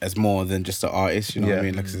as more than just an artist. You know what I Yeah.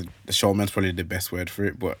 mean? Like I said, the showman's probably the best word for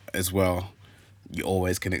it, but as well, you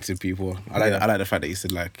always connect with people. I like the fact that you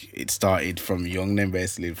said like it started from young, then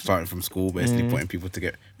basically starting from school, basically putting people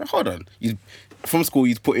together. Well, hold on, from school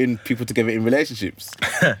you putting people together in relationships.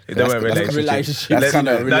 It don't work That's relationship. That's kind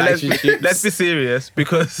of Now let's be serious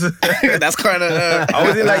because that's kind of. I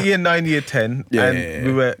was in like year 9, year 10, Yeah,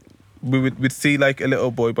 and yeah. we'd see like a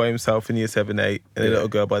little boy by himself in year 7, 8, and a little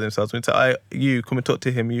girl by themselves. We'd say, you come and talk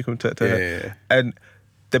to him, you come and talk to her, Yeah. and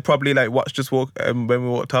they probably like watched us walk. And when we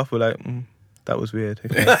walked off, we're like, that was weird.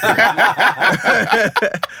 Okay.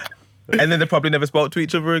 And then they probably never spoke to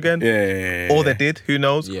each other again. Yeah. Or they did, who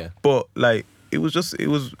knows? Yeah. But like, I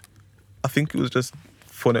think it was just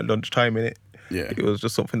fun at lunchtime, innit? Yeah. It was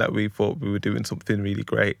just something that we thought we were doing something really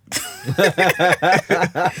great.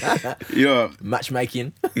 Yeah.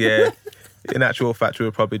 Matchmaking. Yeah. In actual fact, we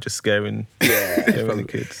were probably just scaring the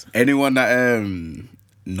kids. Anyone that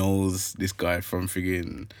knows this guy from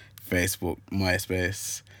friggin' Facebook,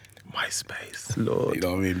 MySpace, Lord. you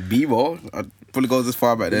know what I mean? Bebo, I probably goes as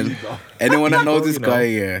far back then. Anyone that knows this you know.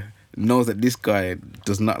 guy, knows that this guy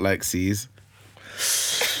does not like C's.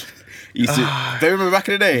 He used to, do you remember back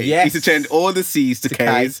in the day? Yes. He used to change all the C's to To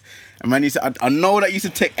K's. And man, I know that used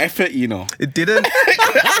to take effort, you know. It didn't.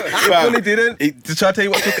 It really didn't. To try to tell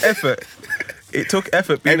you what took effort. It took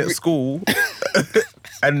effort being at school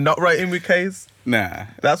and not writing with K's. Nah.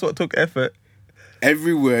 That's what took effort.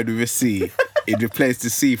 Every word with a C, it replaced the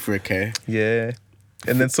C for a K. Yeah.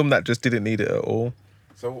 And then some that just didn't need it at all.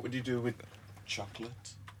 So what would you do with chocolate?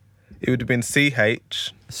 It would have been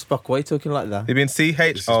CH. Spock, why are you talking like that? It would have been This is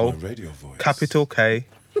my CHO, radio voice. capital K,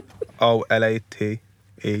 OLATE.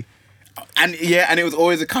 And it was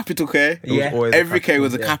always a capital K. It was Yeah. always a Every K capital.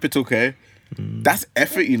 was a capital K. That's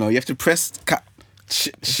effort, you know. You have to press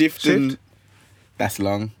shift and that's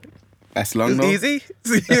long. That's long, though. It's easy.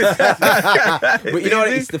 But you know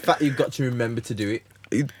what? It's the fact you've got to remember to do it.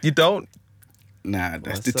 You don't. Nah, that's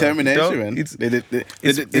What's up? determination, Don't- man. it's- The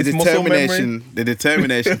it's muscle determination, the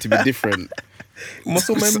determination to be different.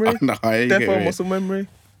 Muscle memory. No, I get Defo it. muscle memory.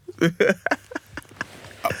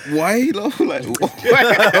 Why, though? Like, why?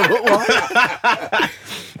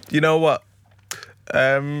 You know what?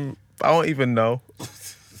 I don't even know.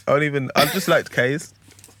 I just liked K's.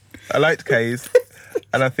 I liked K's.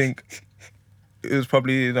 And I think it was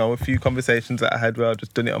probably, a few conversations that I had where I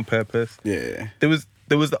just done it on purpose. Yeah. There was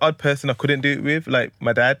the odd person I couldn't do it with, like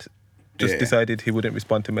my dad just Yeah. decided he wouldn't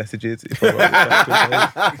respond to messages if I wrote with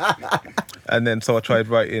capital K's. And then so I tried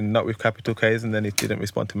writing not with capital K's and then he didn't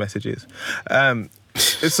respond to messages.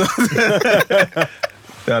 So then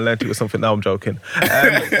I learned it was something. Now I'm joking.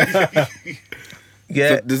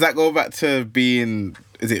 Yeah. So does that go back to being?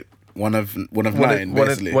 Is it one of nine?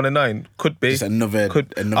 Basically, One of 9 could be. just another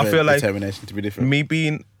I feel like determination to be different.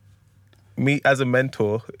 me as a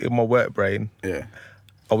mentor in my work brain, Yeah.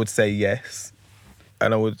 I would say yes,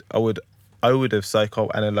 and I would have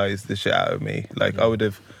psychoanalyzed the shit out of me. Like I would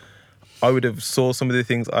have saw some of the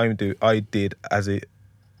things I did as a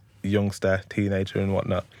youngster, teenager, and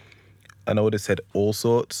whatnot, and I would have said all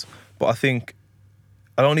sorts. But I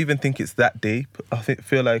don't even think it's that deep.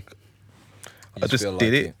 Feel like I just just feel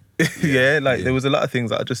did like it. Yeah, there was a lot of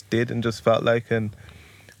things that I just did and just felt like and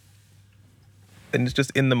it's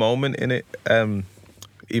just in the moment, innit?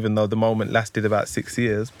 Even though the moment lasted about 6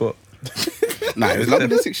 years, but Nah, it was longer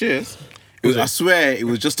than 6 years. It was, I swear, it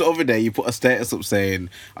was just the other day you put a status up saying,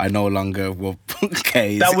 I no longer will put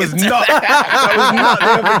K's. that was not the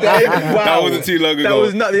other day. Wow. That wasn't too long ago. That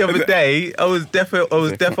was not the other day. I was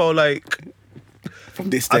defo like From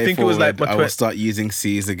this day I think it was forward, like my I will start using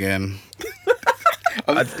C's again.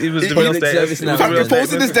 it was the real Public status. service It was the now. real I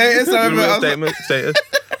posted the status. It was I the real remember. status.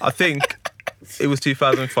 I think it was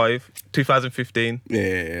 2005, 2015.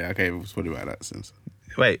 Yeah, okay, it was probably about that since.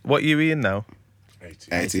 Wait, what year are we in now?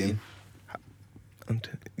 18.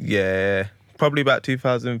 Yeah, probably about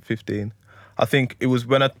 2015. I think it was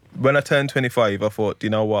when I turned 25. I thought, do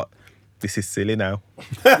you know what? This is silly now.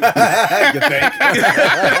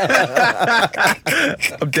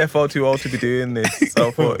 I'm defo too old to be doing this. So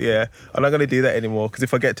I thought, yeah, I'm not going to do that anymore because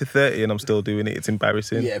if I get to 30 and I'm still doing it, it's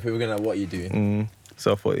embarrassing. Yeah, people are gonna know what you're doing.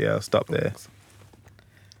 So I thought, yeah, I'll stop there.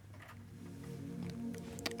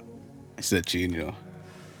 It's a tune, you know.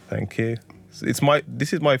 Thank you.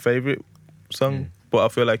 This is my favourite song, but I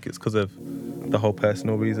feel like it's because of the whole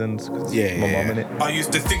personal reasons. 'Cause Yeah, my yeah, mum in it. I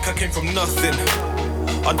used to think I came from nothing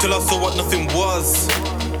until I saw what nothing was.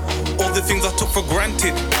 All the things I took for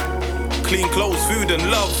granted. Clean clothes, food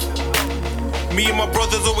and love. Me and my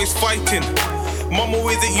brothers always fighting. Mum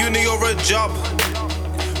always at uni or a job.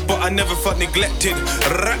 but I never felt neglected.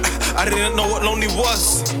 I didn't know what lonely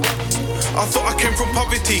was. I thought I came from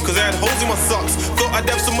poverty, cause I had holes in my socks. Thought I'd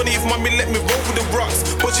have some money if mommy let me roll with the rocks.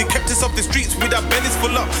 But she kept us off the streets with our bellies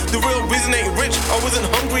full up. The real reason ain't rich, I wasn't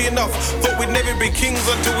hungry enough. Thought we'd never be kings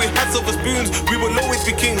until we had silver spoons. We will always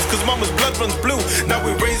be kings, cause mama's blood runs blue. Now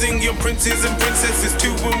we're raising young princes and princesses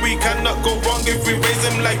too. When we cannot go wrong if we raise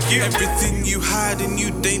them like you. Everything you had and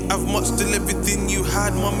you didn't have much, till everything you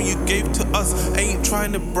had, mama, you gave to us. Ain't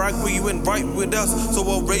trying to brag, but you went right with us. So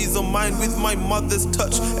I'll raise a mind with my mother's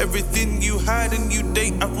touch. Everything you had and you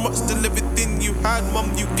didn't have much, till everything you had,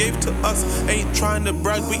 mum, you gave to us. Ain't trying to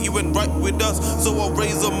brag, but you went right with us. So I'll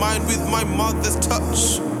raise a mind with my mother's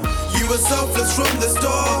touch. You were selfless from the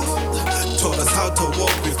start, taught us how to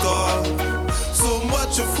walk with God. So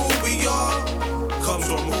much of who we are comes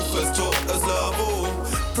from who first taught us love.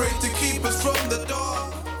 Oh, pray to keep us from the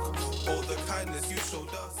dark. All the kindness you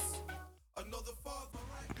showed us. Another father.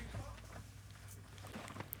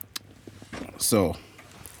 So,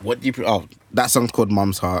 what do you? Oh, that song's called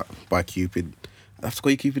 "Mum's Heart" by Cupid. I have to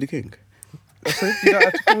call you Cupid the King. You don't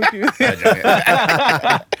have to call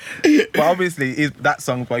you. But obviously, is that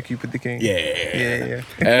song by Cupid the King? Yeah.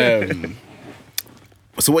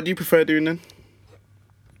 So, what do you prefer doing then?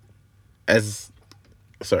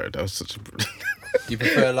 Sorry, that was such a. Do you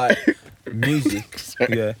prefer like music?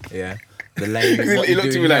 Yeah. Yeah. The lane of what He you're looked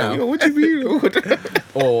at doing me now? like, "Yo, what do you mean?"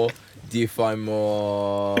 Or do you find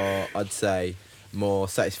more, I'd say, more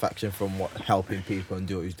satisfaction from helping people and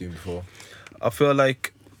do what you was doing before? I feel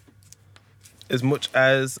like as much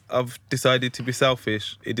as I've decided to be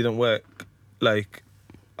selfish, it didn't work. Like,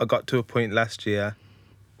 I got to a point last year,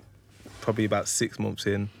 probably about 6 months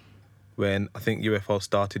in, when I think UFO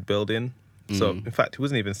started building. So, in fact, it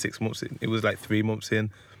wasn't even 6 months in. It was like 3 months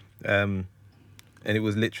in. And it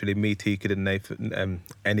was literally me, Tika, and Nathan,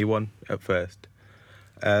 anyone at first.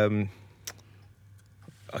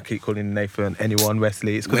 I keep calling Nathan anyone,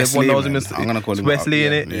 Wesley. It's because everyone knows him as I'm gonna call him Wesley,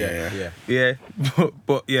 up, innit? Yeah.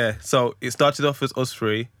 But yeah, so it started off as us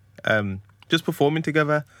three, just performing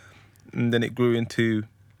together, and then it grew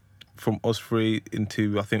from us three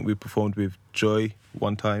into, I think we performed with Joy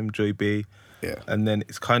one time, Joy B, and then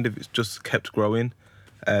it's just kept growing,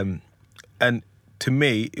 and to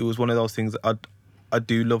me it was one of those things that I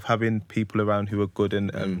do love having people around who are good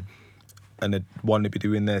and want to be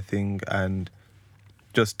doing their thing, and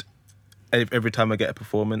just every time I get a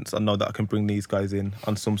performance, I know that I can bring these guys in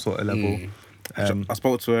on some sort of level. I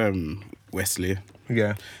spoke to Wesley.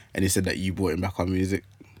 Yeah, and he said that you brought him back on music.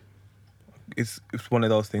 It's one of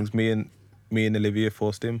those things. Me and Olivia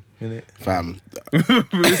forced him, innit? Fam, We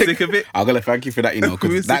were sick of it. I'm gonna thank you for that, you know, We were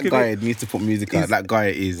because that sick of guy it. needs to put music out. That guy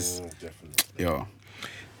is, yo.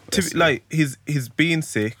 He's been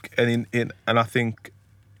sick, and and I think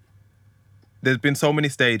there's been so many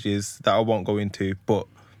stages that I won't go into, but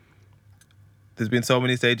there's been so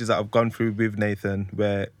many stages that I've gone through with Nathan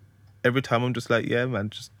where every time I'm just like, yeah,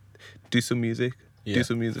 man, just do some music. Do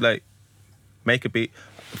some music, like make a beat.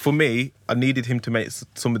 For me, I needed him to make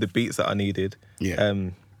some of the beats that I needed.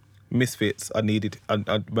 Yeah. Misfits, I needed.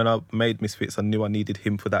 When I made Misfits, I knew I needed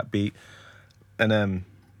him for that beat, and I'm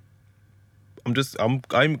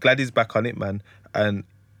glad he's back on it, man. And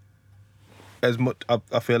as much,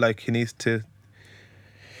 I feel like he needs to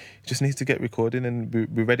get recording, and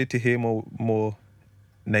we're ready to hear more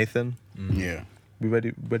Nathan. Yeah.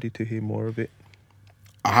 We're ready to hear more of it.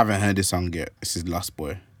 I haven't heard this song yet. This is Lost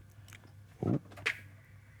Boy.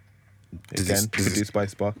 Again, produced by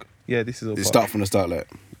Spark. Yeah, this is all. Does it start from the start, like?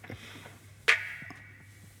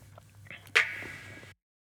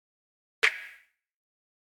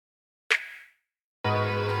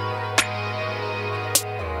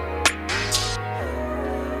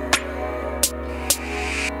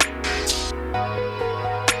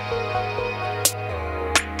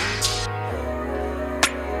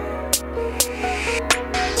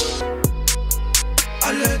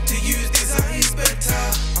 I learned to use these eyes better.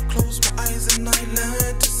 I close my eyes and I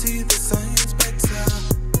learn to see the signs better.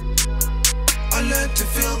 I learned to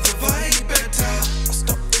feel the vibe better. I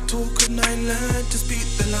stopped the talk and I learned to speak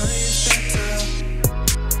the lines better.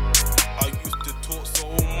 I used to talk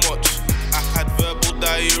so much. I had verbal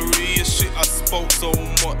diarrhea, shit, I spoke so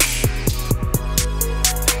much.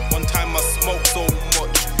 One time I smoked so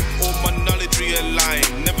much. All my knowledge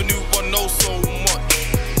realigned. Never knew one knows so much.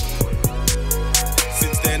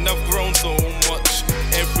 Since then I've grown so much.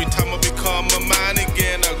 Every time I become a man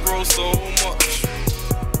again, I grow so much.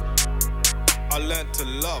 I learned to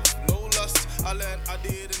love, no lust. I learned I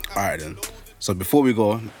didn't. Alright then. So before we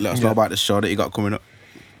go, let us know about the show that you got coming up.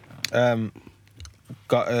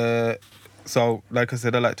 So like I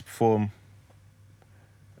said, I like to perform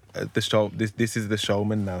the show. This is the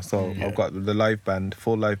showman now. So I've got the live band,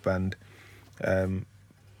 full live band,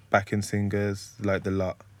 backing singers like the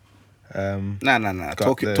lot. Nah. got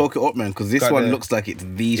Talk it up, man, because this got one the- looks like it's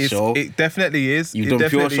the show. It definitely is. You've It done pure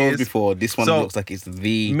definitely shows is. before. This one So, looks like it's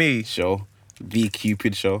the me. show, the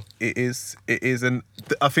Cupid show. It is, and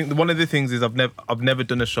I think one of the things is I've never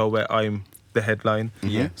done a show where I'm the headline.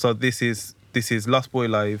 Yeah. So this is Lost Boy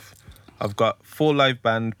Live. I've got full live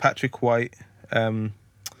band: Patrick White,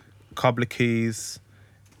 Cobbler Keys,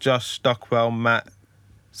 Josh Stockwell, Matt,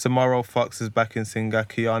 Samaro Fox is backing singer,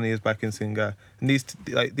 Kiani is backing singer, and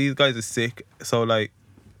these guys are sick. So like,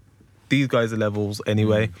 these guys are levels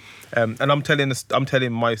anyway. And I'm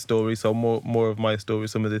telling my story. So more of my story.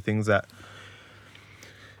 Some of the things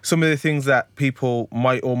that people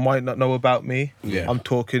might or might not know about me. Yeah. I'm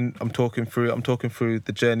talking through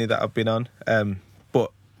the journey that I've been on.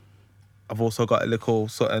 But I've also got a little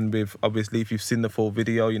something with, obviously, if you've seen the full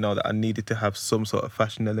video, you know that I needed to have some sort of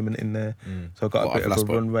fashion element in there. So I've got What, a bit of a Last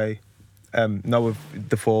Boy? runway. No, with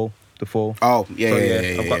the fall. Oh, yeah, So,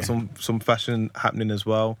 yeah. I've got some fashion happening as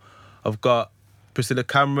well. I've got Priscilla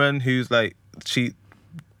Cameron, who's like, she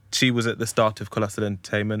was at the start of Colossal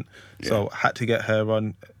Entertainment, so I had to get her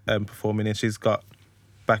on performing, and she's got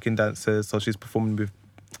backing dancers, so she's performing with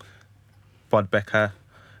Bod Becker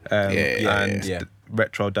and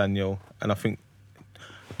Retro Daniel, and I think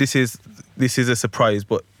this is a surprise,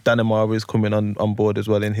 but Dan Amara is coming on board as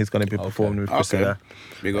well, and he's going to be performing with Priscilla.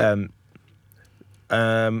 Big up.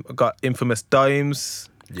 I got Infamous Dimes.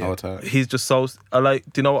 How tight. He's just so do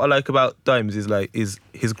you know what I like about Dimes is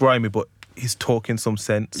he's grimy, but he's talking some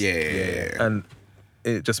sense. Yeah. And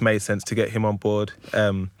it just made sense to get him on board.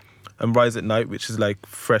 And Rise at Night, which is like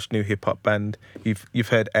fresh new hip hop band. You've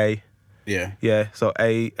heard A. Yeah. Yeah, so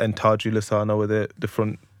A and Taju Lasano were the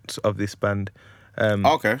front of this band.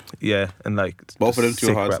 Okay. Yeah, and like Both of them just too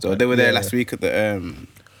sick hard rap still. band. They were there Yeah, last week at the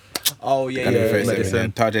Oh yeah, kind of yeah. first Medicine.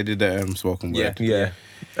 event. Tajay did the spoken word. Yeah.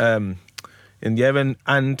 And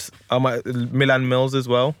I'm at Milan Mills as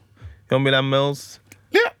well. You know Milan Mills?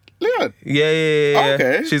 Yeah. Yeah.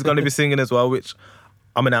 Okay. She's going to be singing as well, which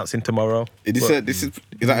I'm announcing tomorrow. Is But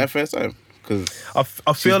that her first time? Because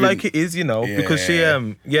I feel been- like it is, you know, because she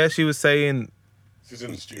she was saying, She's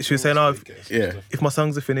in the studio. she was saying, yeah. if my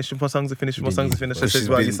songs are finished, I said, she's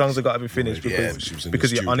well, your been- songs have got to be finished Yeah.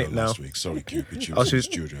 because you're on it now. Last week. Sorry, Cupid. She Oh, was she in was-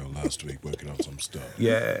 the studio last week working on some stuff.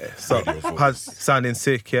 Yeah, so Radio voice. has sounding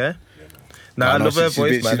sick, yeah. Now I know love her she's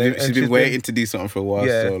voice, been, man. She's and been waiting to do something for a while.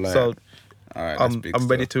 Yeah, So like, so all right, that's I'm big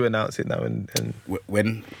ready stuff. to announce it now. And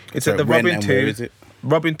When? it's Sorry, at the when Robin and 2. Where is it?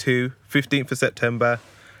 Robin 2, 15th of September.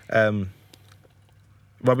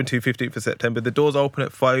 Robin 2, 15th of September. The doors open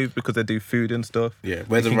at 5 because they do food and stuff. Yeah,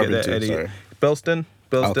 where's You the can get Robin there 2? early. Sorry. Belston,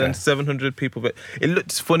 Okay. 700 people. But it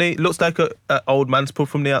looks funny. It looks like a old man's pub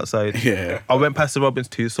from the outside. Yeah. I went past the Robin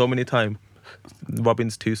 2 so many times.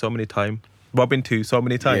 Robin 2 so many times.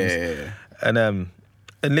 Yeah. And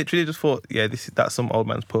literally just thought, yeah, that's some old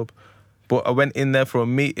man's pub. But I went in there for a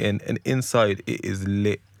meeting, and inside it is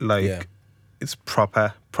lit. Like, it's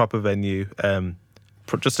proper venue.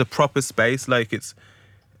 Just a proper space. Like, it's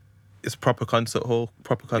proper concert hall,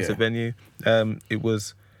 proper concert venue. It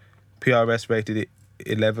was PRS rated it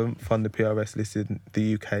 11th on the PRS list in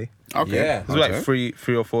the UK. Okay. Yeah. It was like 3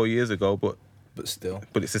 or 4 years ago, but still.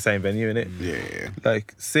 it's the same venue, innit? Yeah.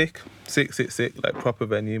 Like, sick, like proper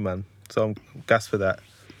venue, man. So I'm gassed for that.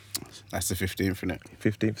 That's the 15th, isn't it?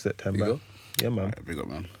 15th September. Big up. Yeah, man. Right, big up,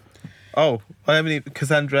 man. Oh, I haven't even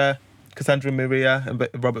Cassandra Miria and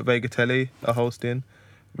Robert Vegatelli are hosting.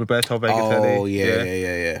 Roberto Vegatelli. Oh,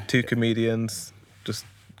 yeah. 2 comedians. Just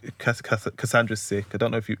Cassandra's sick. I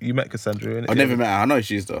don't know if you met Cassandra. Innit? I never met her. I know who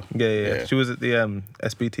she is though. Yeah. She was at the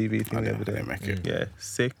SBTV thing the other day. didn't make it. Yeah,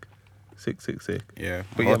 sick. Yeah.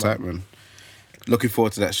 But Hold yeah, tight, man. Looking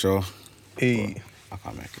forward to that show. Hey. I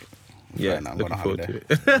can't make it. Yeah, I'm looking going forward on to it.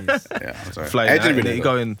 Yeah, I'm sorry. Flying Adrian out, really innit? though.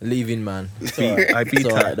 Going. Leaving, man. It's I beat It's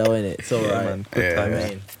her. alright though, innit? It's Yeah, alright. man. Good Yeah, time. yeah.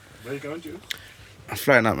 Man. Where you going, Jules? I'm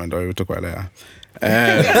flying out, man. Though we'll talk about it later.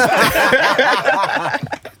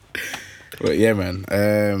 But yeah, man.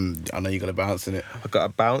 I know you're gonna bounce in it. I got a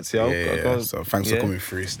bounce, yo. Yeah, Gotta go. So thanks for coming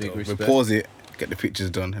through. Still. We'll respect. pause it, get the pictures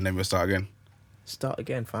done, and then we'll start again. Start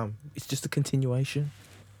again, fam. It's just a continuation.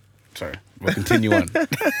 Sorry, we'll continue on. I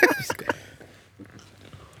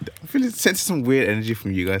feel it's sensing some weird energy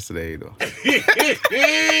from you guys today, though.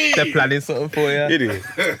 They're planning something for you. It is.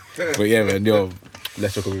 But yeah, man. Yo,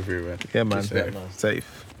 let's talk coming through, man. Yeah, man. Respect, man.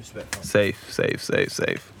 Safe. Respect, fam.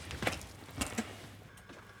 Safe.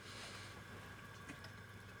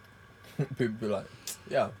 People be like,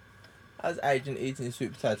 yo, how's Agent eating his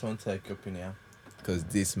sweet potato and take up in here? Because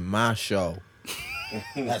this my show.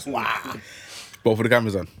 That's wow. Both of the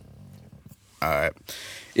cameras on. Alright.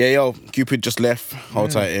 Yeah, yo, Cupid just left.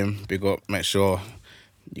 Hold tight in. Big up. Make sure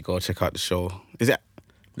you go check out the show. Is it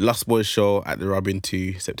Lost Boys show at the Robin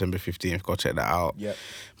 2, September 15th? Go check that out. Yep.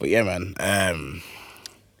 But yeah, man.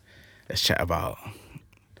 Let's chat about.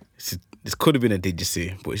 This could have been a Did You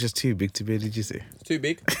See, but it's just too big to be a Did You See. It's too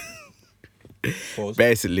big. Pause.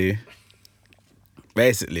 Basically.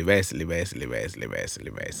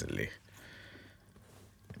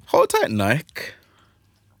 Hold tight, Nike.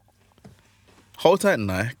 Hold tight,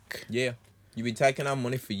 Nike. Yeah. You've been taking our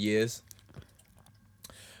money for years.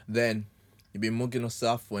 Then you've been mugging us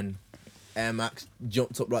off when Air Max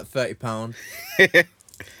jumped up like £30.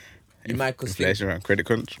 You make us think. Inflation around credit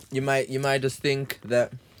crunch. You made us think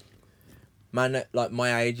that, man, like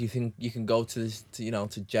my age, you think you can go to this, to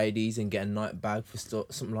JD's and get a night bag for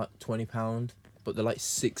something like £20, but they're like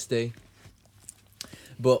 60.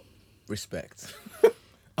 But respect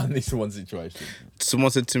on this one situation. Someone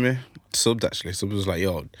said to me, Subbed actually, Subbed was like,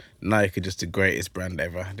 yo, Nike are just the greatest brand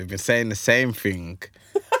ever. They've been saying the same thing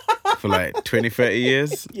for like 20, 30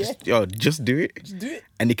 years. Yeah. Just do it. Just do it.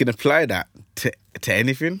 And you can apply that to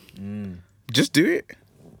anything. Just do it.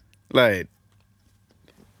 Like,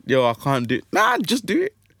 yo, I can't do it. Nah, just do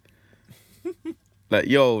it. Like,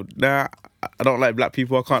 yo, nah, I don't like black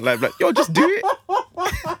people. I can't like black. Yo, just do it.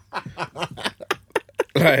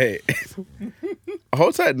 Like,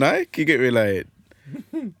 hold tight, Nike. You get me? Like,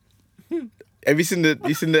 have you seen the?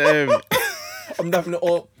 I'm thinking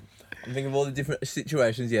of all the different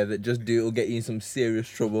situations, that just do it will get you in some serious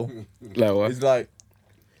trouble. Like what? It's like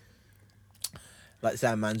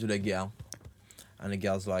say a man's with a girl, and the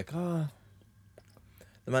girl's like, the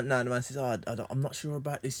man says, I'm not sure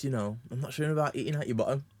about this, I'm not sure about eating at your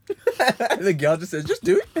bottom. And the girl just says, just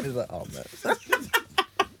do it. And he's like, oh, man.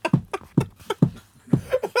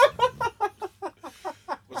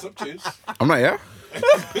 What's up, Juice? I'm not, yeah?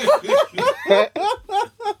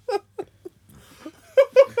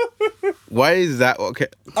 Why is that? Okay.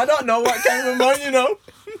 I don't know what came to mind, You know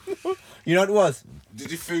what it was? Did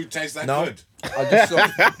your food taste that No. good?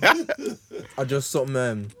 I just saw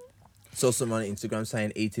something on Instagram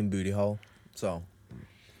saying eating booty hole. So,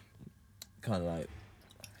 kind of like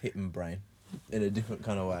hit my brain in a different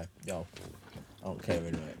kind of way. Yo, I don't care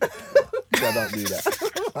anyway. So I don't do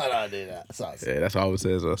that. I don't do that. So, Yeah, that's what I would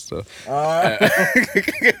say as well. So. alright.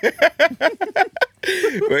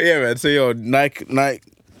 But yeah, man. So yo, Nike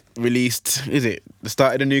released. Is it the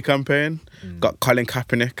start of the new campaign? Got Colin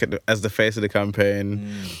Kaepernick as the face of the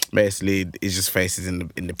campaign. Basically, it's just faces in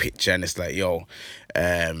the picture, and it's like, yo,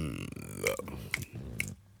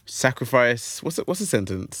 sacrifice. What's the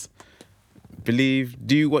sentence?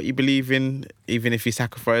 Do what you believe in, even if you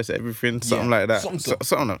sacrifice everything. Something like that.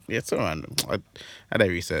 Something. Yeah, something random. I had a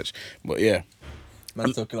research, but yeah.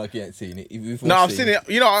 Man's talking like you ain't seen it. No, I've seen it.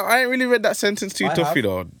 I ain't really read that sentence too tough,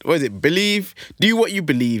 What is it? Do what you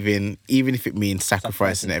believe in, even if it means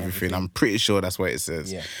sacrificing everything. I'm pretty sure that's what it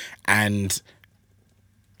says. Yeah. And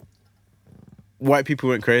white people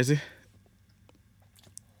went crazy.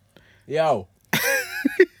 Yo.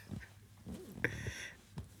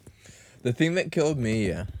 The thing that killed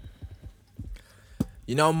me,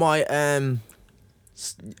 my have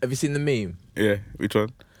you seen the meme? Yeah, which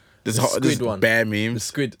one? There's squid one. Bear The memes.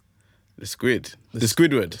 squid. The Squidward.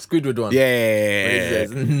 Squidward one. Yeah. Where it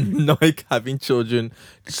says, Nike having children,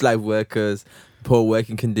 slave workers, poor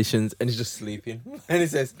working conditions, and he's just sleeping. And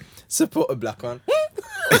it says, support a black one.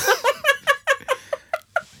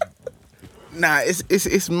 Nah,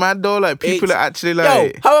 it's mad though. Like people are actually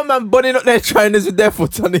like, yo, how a man bunning up their trainers with their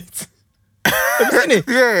foot on it? Have you seen it?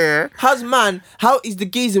 yeah. How is the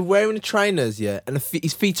geezer wearing the trainers, and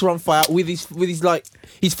his feet are on fire with his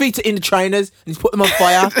feet are in the trainers and he's put them on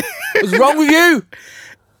fire? What's wrong with you?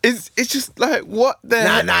 It's just like, what the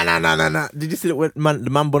Nah. Did you see the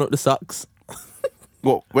man bun up the socks?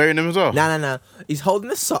 What, wearing them as well? Nah. He's holding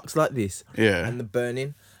the socks like this. Yeah. And they're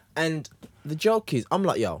burning. And the joke is, I'm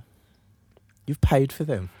like, yo, you've paid for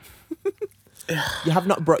them. You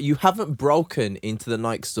haven't broken into the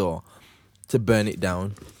Nike store to burn it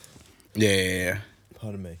down. Yeah.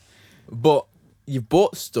 Pardon me. But you've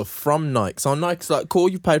bought stuff from Nike. So Nike's like, cool,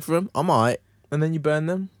 you paid for them. I'm alright. And then you burn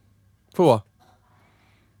them. For what?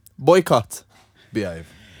 Boycott. Behave.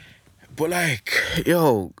 But like,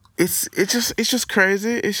 yo, it's just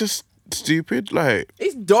crazy. It's just stupid. Like,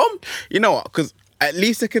 It's dumb. you know what? Because at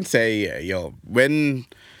least I can say, yo, when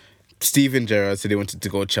Steven Gerrard said he wanted to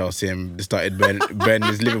go Chelsea and they started burning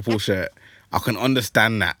his Liverpool shirt, I can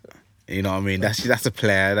understand that. You know what I mean? That's a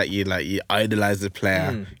player that you idolize the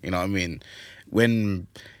player. You know what I mean? When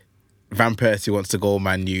Van Persie wants to go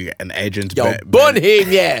Man U, and Adrian's Yo, bun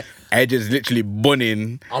him, yeah. Adrian's literally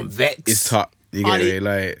bunning I'm vexed. his top. You get me?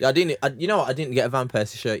 Like, I didn't. You know what? I didn't get a Van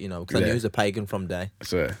Persie shirt, you know, because I knew Yeah. he was a pagan from day.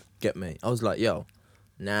 so Get me? I was like, yo,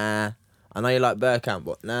 nah. I know you like Bergkamp,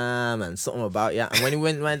 but nah, man, something about you. And when he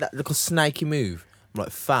went that little snaky move, I'm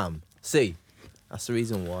like, fam, see, that's the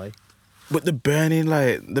reason why. but the burning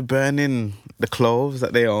the clothes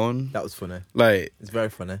that they own, That was funny. like, It's very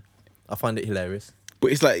funny. I find it hilarious.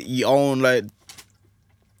 but it's like you own like,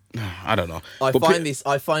 I don't know. I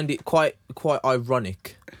But find it quite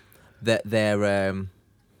ironic that they're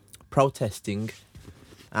protesting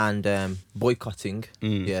and boycotting,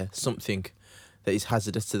 something that is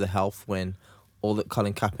hazardous to the health when all that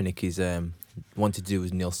Colin Kaepernick is wanted to do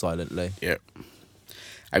was kneel silently. Yeah.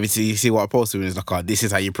 I mean, you see what I posted, and it's like, oh, this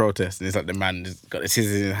is how you protest. And it's like the man has got the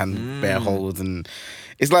scissors in his hand, bare holes. And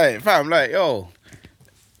it's like, fam, like, yo,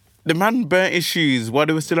 the man burnt his shoes while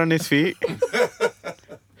they were still on his feet.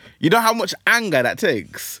 You know how much anger that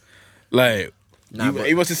takes? Like,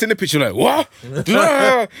 he must have seen the picture like, what?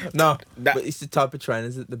 No, but it's the type of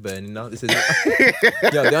trainers that they're burning now. This is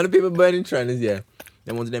yo, the only people burning trainers, yeah.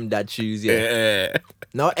 They're one of them dad shoes, yeah. Yeah.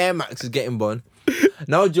 No Air Max is getting bun.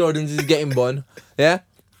 No Jordans is getting bun. Yeah.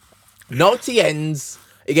 No TNs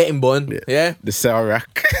are getting bun. Yeah. The Sarac.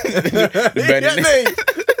 You get me?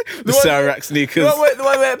 The Sarac sneakers. The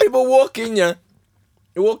way where people walk in, yeah.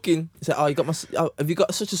 You walk in, you say, oh, you got my, have you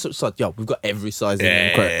got such and such size? Yo, we've got every size in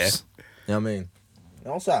them crepes. You know what I mean?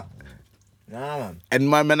 No, sir. Nah, man. And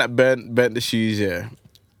my man that burnt the shoes, yeah.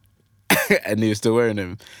 And he was still wearing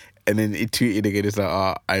them. And then he tweeted again, it's like,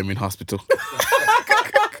 oh, I'm in hospital.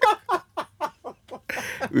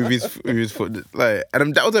 with his foot, like,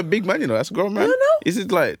 and that was a big man, you know. That's a grown man. I know. This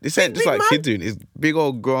is like, this ain't just big like man. kids doing. It's big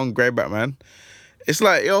old grown greyback man. It's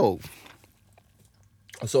like, yo,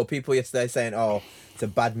 I saw people yesterday saying, oh, it's a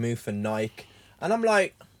bad move for Nike. And I'm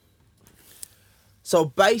like, so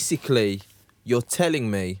basically, you're telling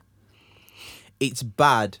me it's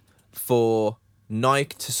bad for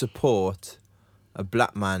Nike to support a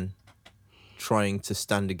black man trying to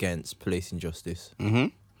stand against police injustice. Mm-hmm.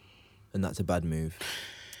 And that's a bad move.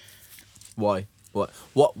 Why?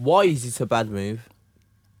 Why is it a bad move?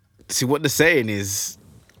 see what they're saying is.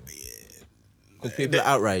 Because people are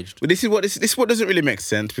outraged. But this is what doesn't really make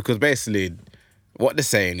sense, because basically what they're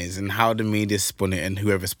saying is, and how the media spun it and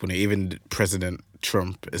whoever spun it, even President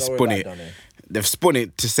Trump has Don't spun worry it. about it. They've spun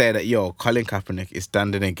it to say that, yo, Colin Kaepernick is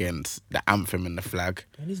standing against the anthem and the flag.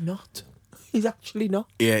 And he's not. He's actually not.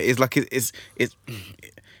 Yeah, it's like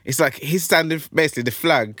it's like he's standing. Basically, the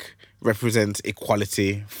flag represents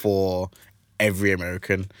equality for every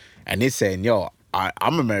American, and he's saying, yo,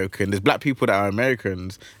 I'm American. There's black people that are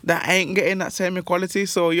Americans that ain't getting that same equality.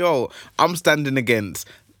 So, yo, I'm standing against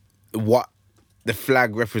what the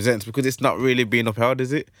flag represents, because it's not really being upheld,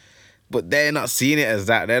 is it? But they're not seeing it as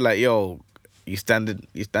that. They're like, yo, you're standing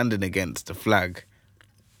against the flag.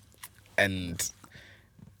 And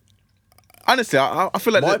honestly, I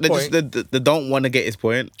feel like they don't want to get his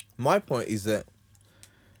point. My point is that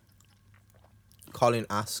Colin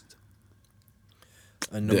asked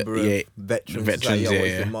a number of veterans to say,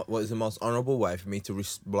 yo, what is the most honourable way for me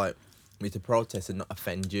to protest and not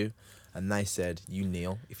offend you? And they said, you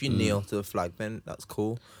kneel. If you kneel to the flag, then that's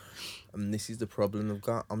cool. And this is the problem I've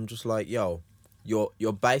got. I'm just like, yo,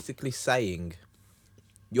 you're basically saying,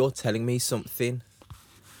 you're telling me something,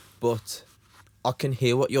 but I can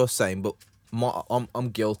hear what you're saying, but I'm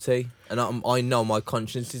guilty, and I know my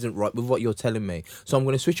conscience isn't right with what you're telling me. So I'm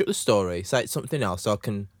going to switch up the story, say it's something else, so I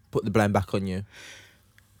can put the blame back on you.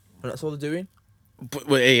 And that's all they're doing. But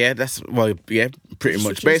yeah, pretty much.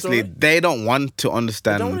 Switching Basically, story. they don't want to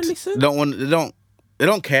understand. They don't wanna listen. They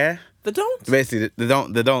don't care. They don't. Basically, they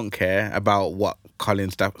don't care about what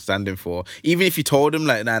Colin's standing for. Even if you told them,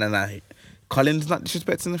 like, nah, Colin's not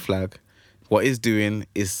disrespecting the flag. What he's doing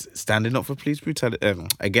is standing up for police brutality,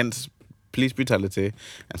 against police brutality,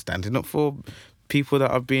 and standing up for people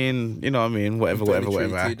that are being, you know what I mean, whatever.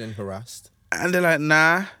 Treated and harassed. And they're like,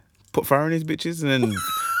 nah, put fire on these bitches, and then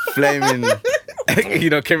flaming, you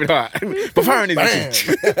know, Kevin Hart, put fire on these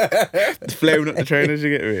bitches. Flaming up the trainers,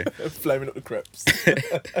 you get me? Flaming up the crepes.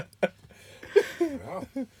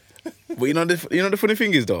 But you know the funny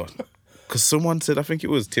thing is, though, because someone said, I think it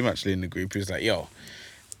was Tim actually in the group, he was like, yo,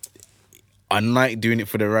 are Nike doing it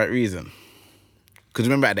for the right reason? Because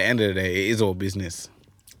remember, at the end of the day, it is all business.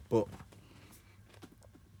 But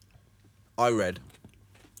I read,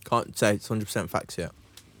 can't say it's 100% facts yet.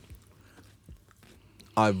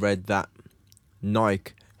 I read that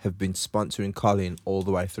Nike have been sponsoring Colin all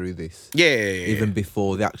the way through this. Yeah. Even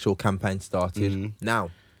before the actual campaign started. Mm-hmm.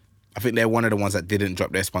 Now, I think they're one of the ones that didn't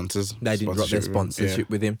drop their sponsors. They didn't drop their with him. sponsorship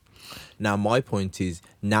with him. Now, my point is,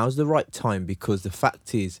 now's the right time because the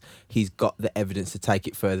fact is he's got the evidence to take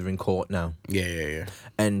it further in court now. Yeah.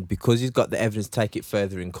 And because he's got the evidence to take it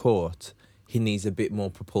further in court, he needs a bit more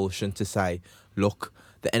propulsion to say, look,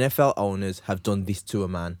 the NFL owners have done this to a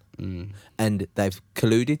man. And they've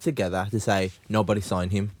colluded together to say, nobody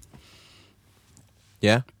sign him.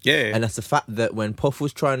 Yeah? Yeah. And that's the fact that when Puff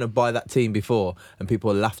was trying to buy that team before and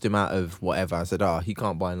people laughed him out of whatever, I said, he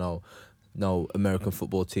can't buy no American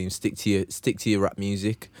football team. Stick to your rap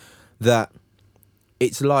music. That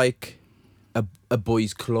it's like a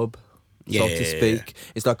boys' club, so to speak.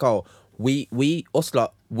 It's like, we're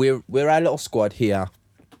our little squad here.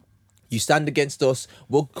 You stand against us,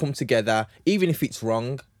 we'll come together, even if it's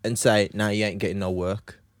wrong, and say, nah, you ain't getting no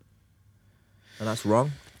work. And that's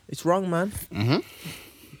wrong. It's wrong, man.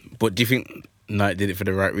 But do you think Nike did it for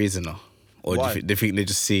the right reason, or Why? do you think they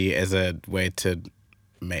just see it as a way to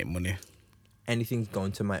make money? Anything's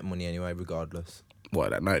going to make money anyway, regardless. What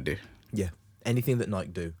that Nike do? Yeah. Anything that Nike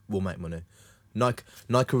do will make money. Nike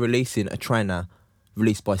are releasing a trainer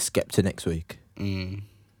released by Skepta next week.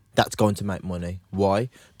 That's going to make money. Why?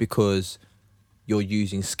 Because you're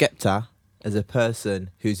using Skepta as a person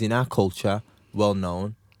who's in our culture, well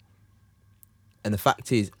known. And the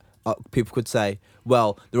fact is, people could say,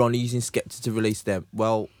 well, they're only using Skepta to release them.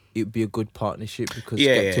 Well, it would be a good partnership because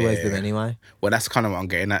Skepta wears them anyway. Well, that's kind of what I'm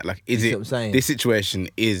getting at. Like, is You see it what I'm saying? this situation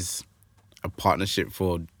is a partnership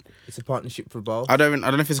for? It's a partnership for both. I don't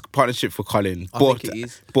know if it's a partnership for Colin, I but think it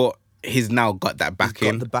is. But he's now got that He's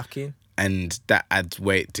backing, got the backing. and that adds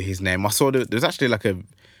weight to his name. I saw there's actually like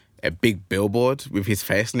a big billboard with his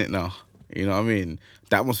face in it now. You know what I mean?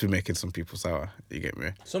 That must be making some people sour. You get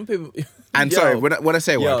me? Some people... And Yo, sorry, when I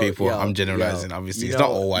say white yo, people, yo, I'm generalizing. yo. Obviously, You it's know-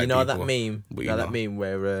 not all white people. You know that meme? but You know that meme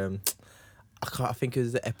where... I think it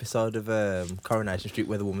was the episode of Coronation Street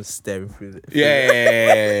where the woman's staring through the...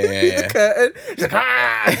 Yeah. curtain. She's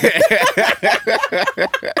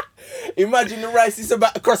like, Imagine the racists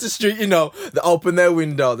about across the street, you know, they open their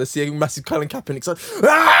window, they see a massive Colin Kaepernick, so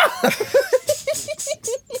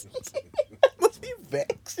must be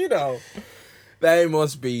vexed, you know. They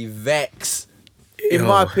must be vexed. In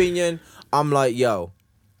my opinion, I'm like, yo,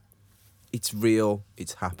 it's real,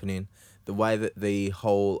 it's happening. The way that the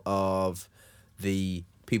whole of the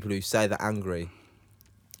people who say they're angry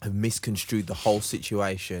have misconstrued the whole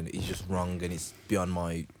situation is just wrong, and it's beyond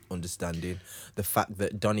my understanding. The fact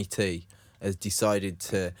that Donny T has decided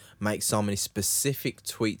to make so many specific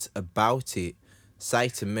tweets about it say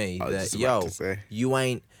to me I was that, just about yo, to say. you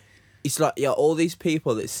ain't... It's like, yeah, all these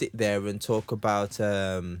people that sit there and talk about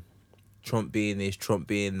Trump being this, Trump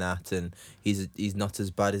being that, and he's not as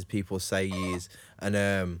bad as people say he is,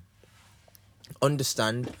 and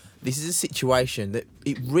understand this is a situation that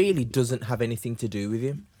it really doesn't have anything to do with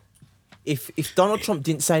him. If Donald Trump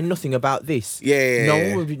didn't say nothing about this,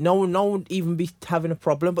 no one would even be having a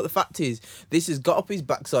problem. But the fact is, this has got up his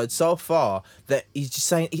backside so far that he's just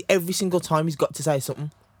saying every single time he's got to say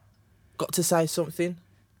something. Got to say something.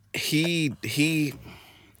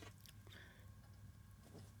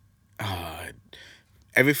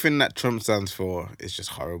 Everything that Trump stands for is just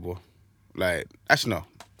horrible. Like, actually, no.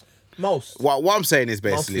 Most. What I'm saying is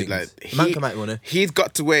basically, like, things. Man can make money. He's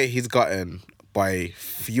got to where he's gotten by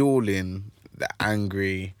fueling the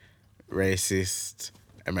angry, racist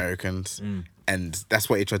Americans. And that's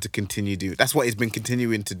what he tried to continue to do. That's what he's been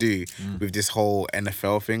continuing to do with this whole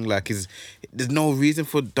NFL thing. Like, there's no reason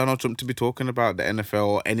for Donald Trump to be talking about the NFL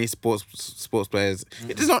or any sports players.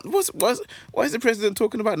 It does not. Why is the president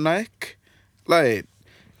talking about Nike? Like,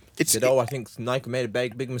 it's... I think Nike made a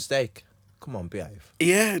big mistake. Come on, behave.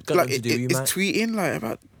 Yeah, Got like nothing to do with you, it's mate. tweeting like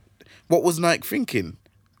about what was Nike thinking,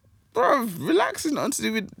 bro. Relax, it's nothing to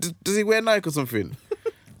do with. Does he wear Nike or something?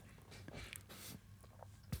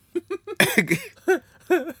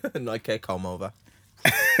 Nike come over.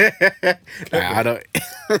 I don't.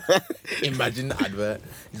 Imagine the advert.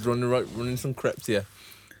 He's running some crepes here.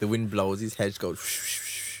 The wind blows, his head goes.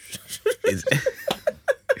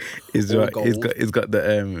 He's All right. gold. He's got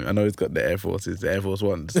the I know he's got the Air Forces, the Air Force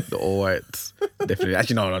Ones, the all whites. Definitely.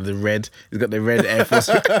 Actually, no, the red. He's got the red Air Force.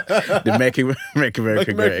 The Make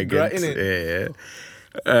America Great Again. innit?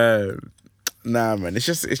 Yeah. Nah, man. It's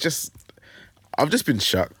just. I've just been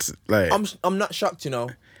shocked. Like, I'm not shocked, you know.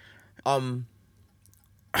 I'm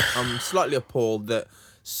slightly appalled that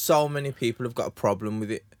so many people have got a problem with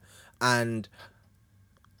it, and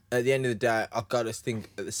at the end of the day, I've got to think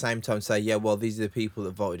at the same time, say, yeah, well, these are the people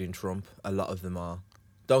that voted in Trump. A lot of them are.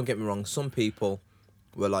 Don't get me wrong. Some people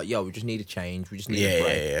were like, yo, we just need a change. We just need a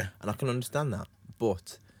break. Yeah. And I can understand that.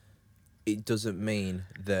 But it doesn't mean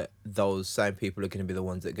that those same people are going to be the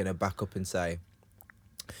ones that are going to back up and say,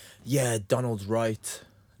 yeah, Donald's right,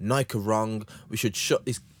 Nike are wrong, we should shut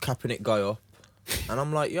this Kaepernick guy up. And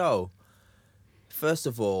I'm like, yo, first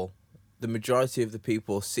of all, the majority of the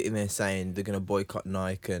people sitting there saying they're going to boycott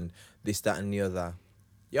Nike and this, that and the other,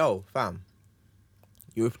 yo, fam,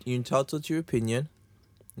 you're entitled to your opinion,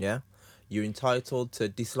 yeah? You're entitled to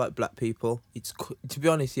dislike black people. To be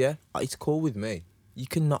honest, yeah, it's cool with me. You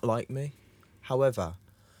can not like me. However,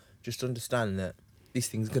 just understand that this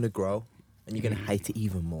thing's going to grow and you're going to hate it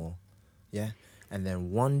even more, yeah? And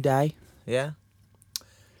then one day, yeah,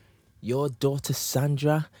 your daughter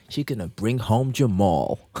Sandra, she's going to bring home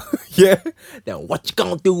Jamal. Yeah? Then what you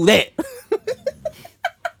going to do then?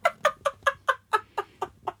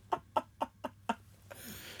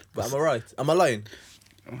 But am I right? Am I lying?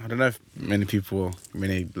 I don't know if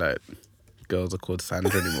many like girls are called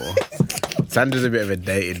Sandra anymore. Sandra's a bit of a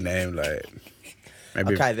dated name, like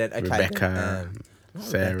maybe Rebecca,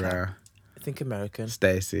 Sarah. Rebecca. I think American.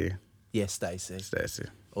 Stacey. Yeah, Stacey.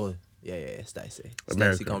 Oh, yeah, Stacey.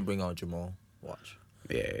 Stacey gonna bring on Jamal. Watch.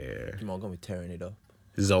 Yeah. Jamal gonna be tearing it up.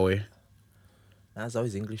 Zoe. Nah,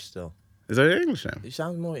 Zoe's English still. Is that English name? It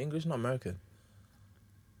sounds more English, not American.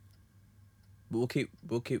 But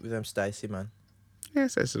we'll keep with them Stacey, man. Yeah,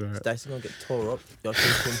 Stacey's alright. Stacey gonna get tore up. Y'all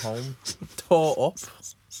can come home. Tore up. Do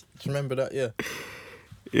you remember that? Yeah.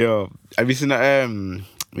 Yo, have you seen that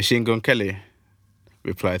Machine Gun Kelly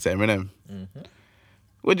reply to Eminem? Mm-hmm.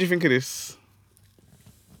 What do you think of this?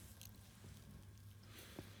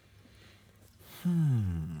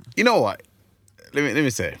 You know what? Let me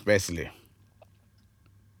say, basically.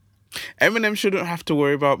 Eminem shouldn't have to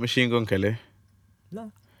worry about Machine Gun Kelly.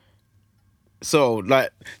 No. So,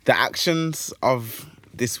 like, the actions of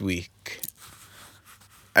this week.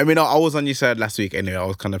 I mean, I was on your side last week anyway. I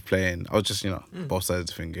was kind of playing. I was just, both sides of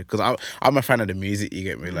the finger. Because I'm a fan of the music, you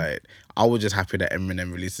get me? Like, I was just happy that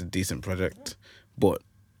Eminem released a decent project. But,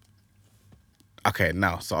 okay,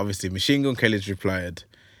 now, so obviously Machine Gun Kelly's replied.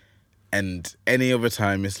 And any other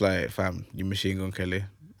time, it's like, fam, you Machine Gun Kelly.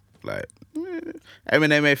 Like,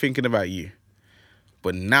 Eminem ain't thinking about you.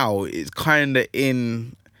 But now, it's kind of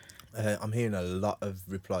in... I'm hearing a lot of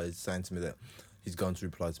replies saying to me that he's going to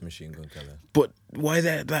reply to Machine Gun Kelly. But why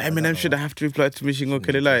that? Like, Eminem should have to reply to Machine Gun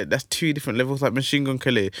Kelly. Like, that's two different levels. Like, Machine Gun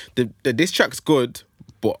Kelly, the diss track's good,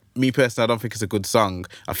 but me personally, I don't think it's a good song.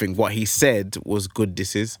 I think what he said was good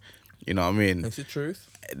disses. You know what I mean? It's the truth.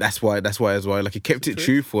 That's why as well. Like, he kept it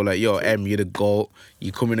truthful. Like, yo, M, you're the GOAT.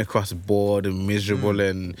 You coming across bored and miserable,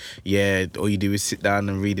 and yeah, all you do is sit down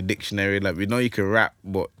and read the dictionary. Like, we know you can rap,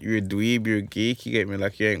 but you're a dweeb, you're a geek. You get me?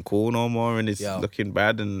 Like, you ain't cool no more, and it's looking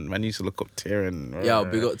bad. And man used to look up to her and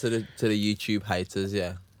big up to the YouTube haters.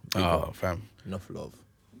 Yeah. Big up. Fam. Enough love.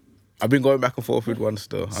 I've been going back and forth with one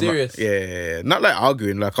still. Serious? Yeah. Not like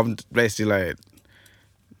arguing. Like, I'm basically like,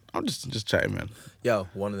 I'm just chatting, man. Yo,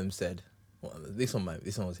 one of them said, this one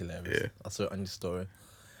was hilarious. Yeah. I saw it on your story.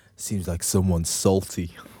 Seems like someone's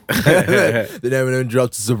salty. Then Eminem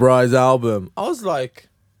dropped a surprise album. I was like,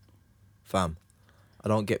 fam, I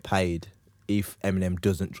don't get paid if Eminem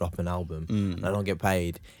doesn't drop an album. And I don't get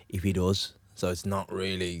paid if he does. So it's not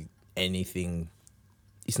really anything.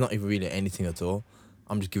 It's not even really anything at all.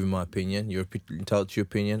 I'm just giving my opinion. You're entitled to your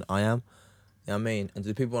opinion. I am. You know what I mean? And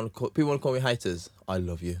do people want to call me haters? I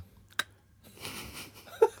love you.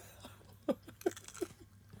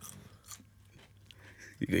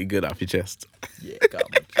 You got good off your chest. Yeah, got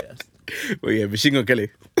my chest. Well, yeah, Machine Gun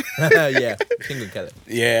Kelly. Yeah, Machine Gun Kelly.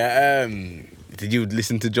 Yeah. Did you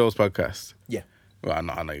listen to Joel's podcast? Yeah. Well,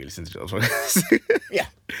 I know you listen to Joel's podcast. Yeah.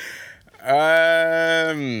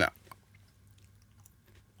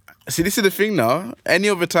 See, this is the thing now. Any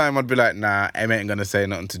other time, I'd be like, nah, M ain't gonna say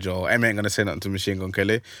nothing to Joel. M ain't gonna say nothing to Machine Gun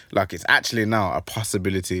Kelly. Like, it's actually now a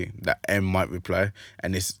possibility that M might reply,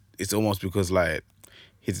 and it's almost because like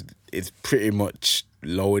it's pretty much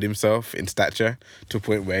lowered himself in stature to a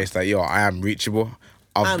point where it's like, yo, I am reachable.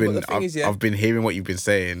 I've been hearing what you've been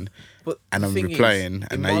saying, and I'm replying,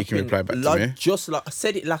 and now you can reply back to me. Just like I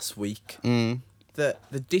said it last week, that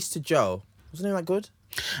the diss to Joe wasn't it that good?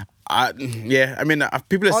 Yeah, I mean,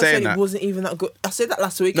 people are saying that it wasn't even that good. I said that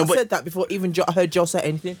last week. I said that before even I heard Joe say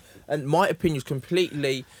anything, and my opinion is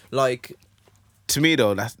completely like. To me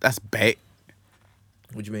though, that's bait.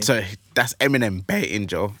 What do you mean? So that's Eminem baiting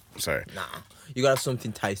Joe. Sorry. Nah, you gotta have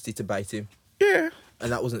something tasty to bait him. Yeah.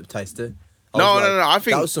 And that wasn't tasty. No. I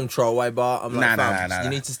think that was some throwaway bar. I'm like, nah. You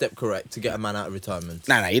need to step correct to get a man out of retirement.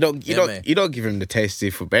 Nah. You don't give him the tasty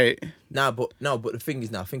for bait. But the thing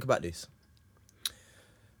is now, think about this.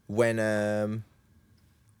 When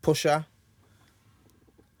Pusha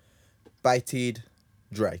baited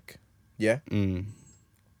Drake, Yeah. Mm.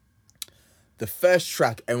 The first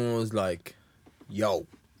track, everyone was like, "Yo,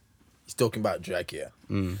 he's talking about Drake here."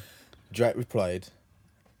 Drake replied,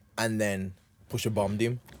 and then Pusha bombed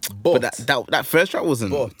him. But that first track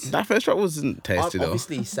wasn't. But- that first track wasn't tasty though.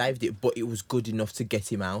 Obviously, he saved it, but it was good enough to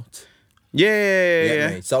get him out. Yeah. You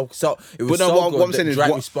get me? So it was But no, so what good I'm saying that is Drake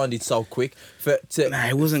what- responded so quick. Nah,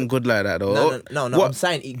 it wasn't good like that though. No. What- I'm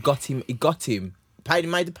saying it got him. Made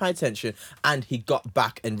him pay attention, and he got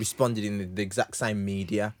back and responded in the exact same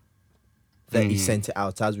media that he sent it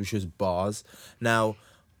out as, which was bars. Now,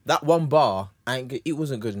 that one bar, it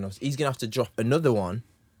wasn't good enough. He's gonna have to drop another one.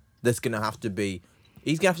 That's gonna have to be.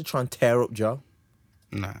 He's gonna have to try and tear up Joe.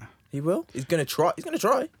 Nah. He will. He's gonna try. He's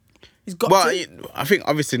got Well, to. I think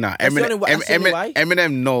obviously now That's the only way- that's the only way.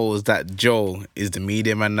 Eminem knows that Joe is the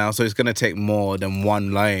media man now, so it's gonna take more than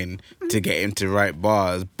one line to get him to write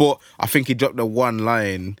bars. But I think he dropped the one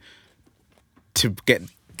line to get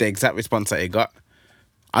the exact response that he got.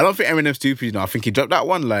 I don't think Eminem's stupid, you know. I think he dropped that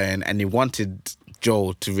one line and he wanted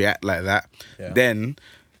Joe to react like that. Yeah. Then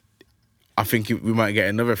I think we might get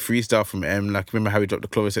another freestyle from M. Like, remember how he dropped the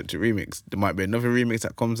Chloroceptic remix? There might be another remix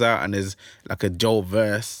that comes out and there's like a Joe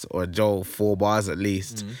verse or a Joe 4 bars at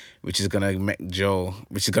least, which is gonna make Joe,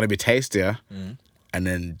 which is gonna be tastier. And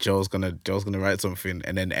then Joe's gonna write something,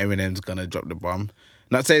 and then Eminem's gonna drop the bomb.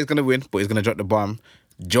 Not say he's gonna win, but he's gonna drop the bomb.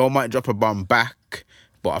 Joe might drop a bomb back,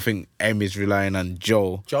 but I think M is relying on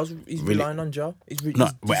Joe. He's relying on Joe.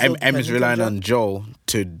 But M is relying on Joe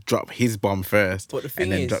to drop his bomb first, But the thing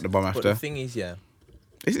and then is, drop the bomb after. But the thing is, yeah,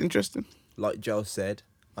 It's interesting. like Joe said,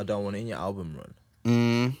 I don't want it in your album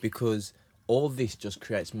run. Because all this just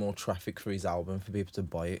creates more traffic for his album for people to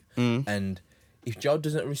buy it. And if Joe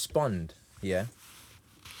doesn't respond, yeah,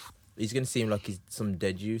 he's gonna seem like he's some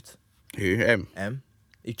dead youth. Who? M.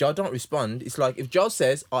 If Joe don't respond, it's like if Joe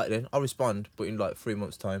says, "Alright then, I'll respond," but in like 3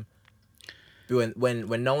 months' time. But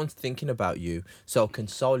when no one's thinking about you, so can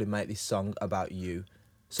solely make this song about you.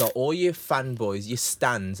 So all your fanboys, your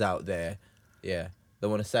stans out there, yeah, they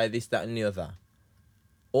want to say this, that, and the other.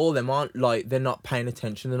 All of them aren't like, they're not paying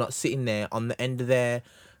attention. They're not sitting there on the end of their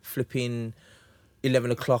flipping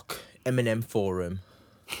 11 o'clock Eminem forum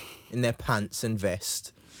in their pants and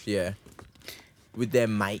vest, yeah, with their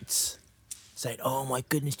mates. Saying, "Oh my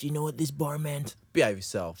goodness, do you know what this bar meant?" Behave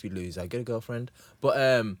yourself, you loser. Get a girlfriend. But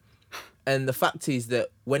and the fact is that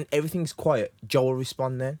when everything's quiet, Joe will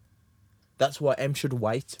respond then. That's why M should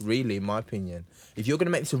wait, really, in my opinion. If you're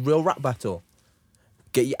gonna make this a real rap battle,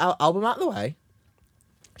 get your album out of the way.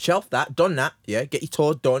 Shelf that, done that, yeah. Get your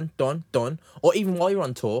tour done. Or even while you're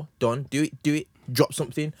on tour, done. Do it. Drop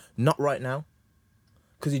something. Not right now.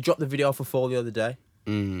 Because he dropped the video for Fall the other day.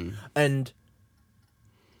 And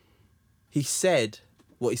he said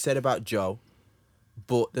what he said about Joe,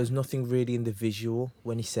 but there's nothing really in the visual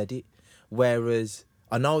when he said it. Whereas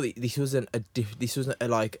I know that it's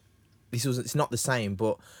not the same.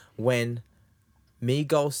 But when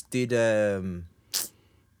Migos did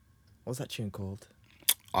what's that tune called?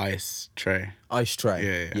 Ice Tray. Ice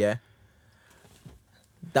Tray. Yeah.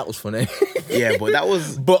 That was funny. Yeah, but that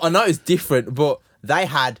was. But I know it's different. But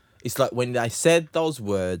it's like when they said those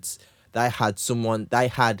words, they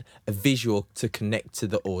had a visual to connect to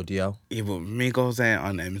the audio. Yeah, but Migos ain't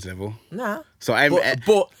on M's level. Nah. So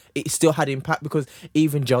but it still had impact because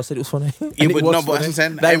even Joe said it was funny. Yeah, And but it was no, but funny. that's what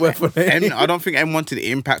I'm saying. They were funny. I don't think M wanted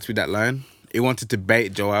impact with that line. He wanted to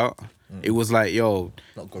bait Joe out. It was like, yo,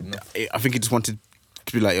 Not good enough. I think he just wanted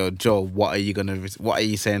to be like, yo, Joe, what are you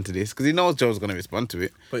saying to this? Because he knows Joe's gonna respond to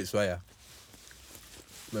it. Put it this way, yeah.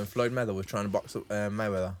 When Floyd Mayweather was trying to box up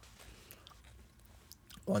Mayweather,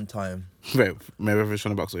 one time, Wait, Mayweather's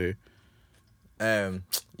trying to box with you.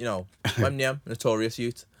 you know, Eminem, notorious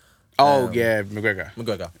youth. Yeah,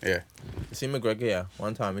 McGregor. Yeah. You see McGregor, yeah.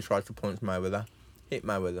 One time he tried to punch Mayweather, hit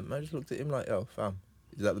Mayweather. Man just looked at him like, "Yo, fam,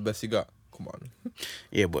 is that the best you got? Come on,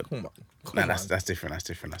 Yeah, but come on, nah, on. that's different. That's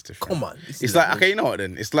different. Come on." This It's is like, levels. okay, you know what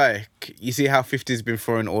then? It's like, you see how 50's been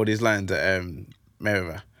throwing all these lines at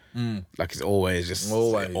Mayweather? Like, it's always just...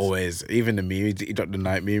 Always. Even the meme, he dropped the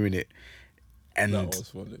night meme in it. And That was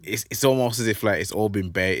funny. it's almost as if, like, it's all been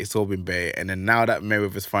bait. And then now that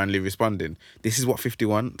Mayweather's finally responding, this is what 50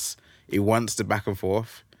 wants. He wants the back and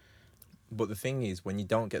forth. But the thing is, when you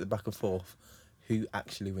don't get the back and forth, who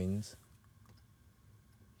actually wins?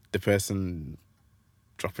 The person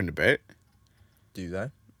dropping the bait. Do they?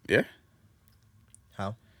 Yeah.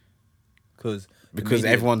 How? Because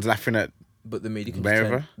everyone's laughing at... But the media can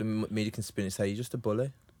Mayweather? the media can spin it and say you're just a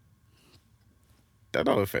bully. That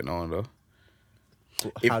don't affect no one, though.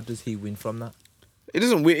 But If- how does he win from that? It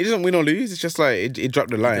doesn't win or lose. It's just like, he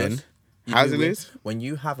dropped the line. He How's do it win. lose? When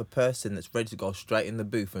you have a person that's ready to go straight in the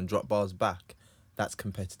booth and drop bars back, that's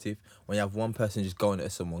competitive. When you have one person just going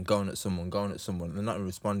at someone, and they're not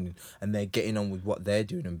responding, and they're getting on with what they're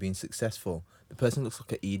doing and being successful, the person looks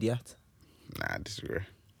like an idiot. Nah, I disagree.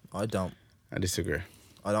 I don't.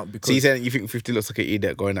 Because So you saying you think 50 looks like an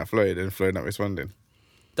idiot going at Floyd and Floyd not responding?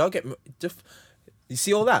 don't get me. You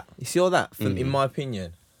see all that? From, in my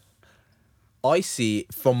opinion, I see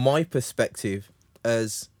it from my perspective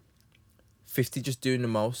as 50 just doing the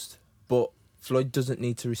most, but Floyd doesn't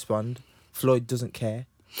need to respond. Floyd doesn't care.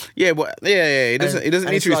 Yeah, but he doesn't And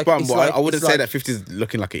need it's to like- respond. it's But like- I wouldn't it's say like- that 50's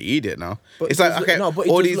looking like an idiot now. But It's it like does okay, look, no, but it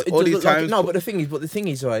all does these look- it all does these look like- times. no, but the thing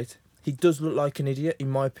is, right? He does look like an idiot, in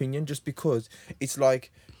my opinion, just because it's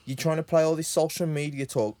like you're trying to play all this social media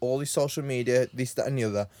talk, all this social media, this, that, and the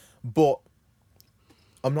other. But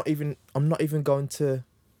I'm not even going to.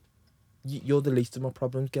 You're the least of my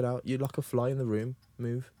problems. Get out. You're like a fly in the room.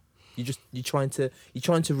 Move. You're trying to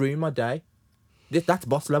ruin my day. That's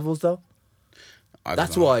boss levels, though. I don't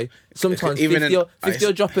That's know. why sometimes Even 50 in-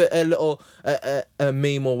 will drop a little a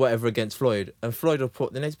meme or whatever against Floyd, and Floyd will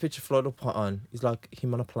put the next picture Floyd will put on is like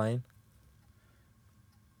him on a plane.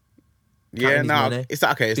 Yeah, counting his no, money. it's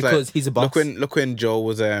like, okay. It's Because like, he's a boss. Look when Joe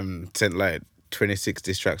was sent like 26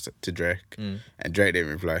 diss tracks to Drake, and Drake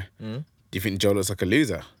didn't reply. Do you think Joe looks like a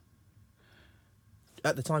loser?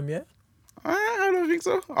 At the time, yeah. I don't think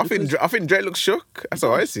so. I think Drake looks shook. That's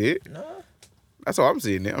how I see it. No. That's how I'm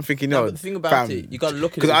seeing it. I'm thinking, No, no. but the thing about it, you gotta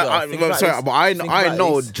look at it. Because as well. Think about sorry, this. but I Think about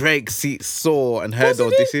know this. Drake saw and heard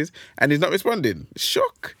those disses, and he's not responding.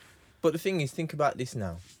 Shock. But the thing is, think about this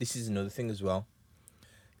now. This is another thing as well.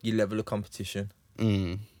 Your level of competition.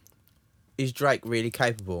 Is Drake really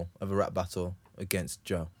capable of a rap battle against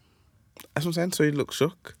Joe? That's what I'm saying. So he looks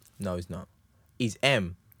shook. No, he's not. Is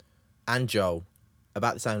M and Joe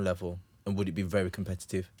about the same level, and would it be very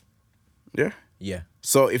competitive? Yeah. Yeah.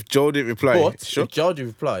 So if Joe didn't reply, But shook. if Joe did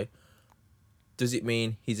reply, does it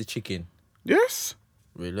mean he's a chicken? Yes.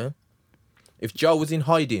 Really? If Joe was in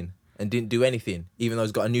hiding and didn't do anything, even though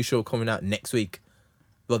he's got a new show coming out next week,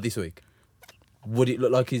 well, this week, would it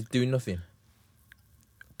look like he's doing nothing?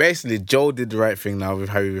 Basically, Joe did the right thing now with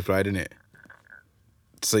how he replied, didn't it?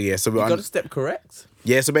 So yeah, so You got to step correct.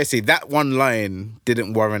 yeah, so basically that one line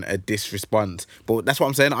didn't warrant a diss response. But that's what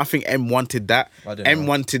I'm saying. I think M wanted that. I don't M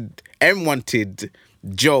know. wanted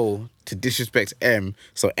Joe to disrespect M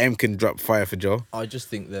so M can drop fire for Joe. I just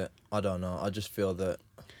think that, I don't know, I just feel that,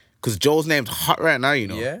 Because Joe's name's hot right now, you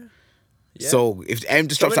know. yeah. So if M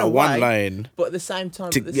just So drops in a that one way, line, But at the same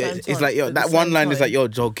time, it's like, yo, that one line is like, yo,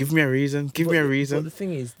 Joe, give me a reason. Give me a But reason. the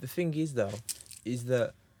thing is though, is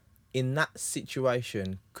that in that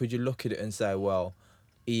situation, could you look at it and say, well,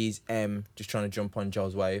 is M just trying to jump on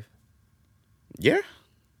Joe's wave? Yeah.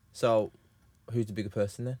 So, who's the bigger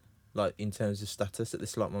person then? Like, in terms of status at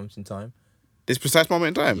this like moment in time? This precise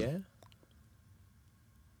moment in time. Yeah?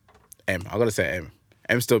 M. I gotta say M.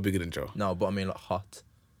 M's still bigger than Joe. No, but I mean like hot.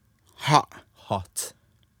 Hot.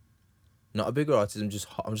 Not a bigger artist, I'm just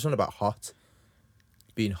hot. I'm just on about hot.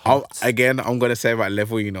 Being I'm hot. gonna say about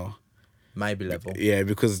level, you know. Maybe level. Yeah,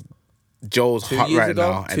 because Joe's 2 hot years right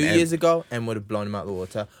ago, now. two years ago, M would have blown him out of the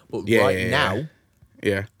water. But Yeah, right yeah, now,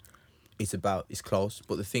 Yeah. it's close.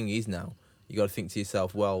 But the thing is now, you got to think to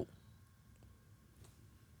yourself, well,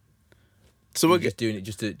 So you're we're just doing it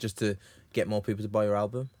just to get more people to buy your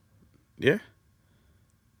album. yeah.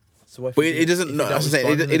 So what if But you it doesn't. if you No, don't that's what I'm saying.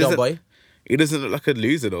 respond and they don't buy? It doesn't look like a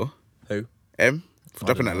loser though. Who? M for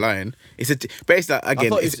dropping don't that line. It's a basically I again.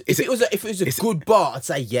 thought It's, if it was a it's- good bar, I'd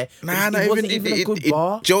say yeah. But Nah, it not wasn't even a good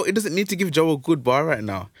bar. Joe, it doesn't need to give Joe a good bar right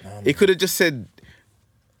now. He could have just said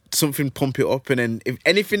something, pump it up, and then if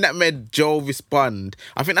anything that made Joe respond,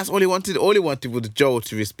 I think that's all he wanted. All he wanted was Joe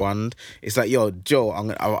to respond. It's like, yo, Joe,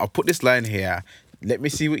 I'll put this line here. Let me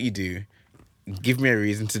see what you do. Give me a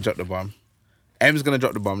reason to drop the bomb. M's gonna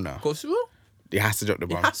drop the bomb now. Of course he will. He has to drop the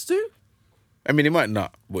He bomb. has to. I mean, he might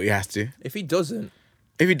not, but he has to. If he doesn't,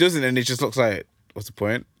 If he doesn't, then it just looks like, what's the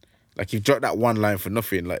point? Like you've dropped that one line for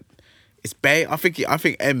nothing. Like it's bait. I think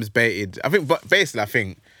M's baited. But basically, I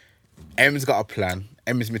think M's got a plan.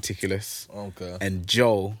 M is meticulous, okay. and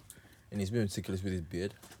Joe And he's been ridiculous with his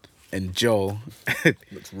beard.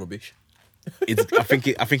 Looks rubbish. I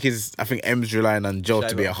think M's relying on Joe to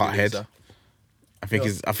Shave be it a off your hothead. loser.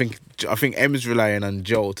 I think M's relying on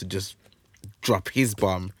Joe to just drop his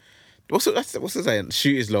bomb. What's it saying?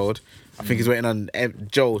 Shoot his load. I think he's waiting on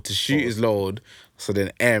Joe to shoot his load, so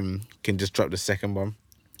then M can just drop the second bomb.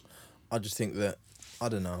 I just think that, I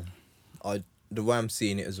don't know. The way I'm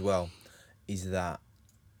seeing it as well is that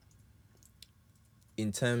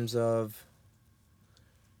in terms of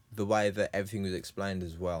the way that everything was explained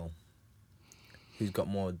as well, Who's got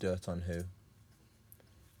more dirt on who?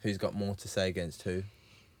 Who's got more to say against who?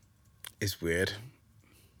 It's weird.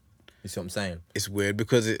 You see what I'm saying? It's weird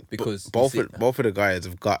because Because both you see- both of the guys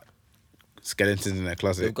have got skeletons in their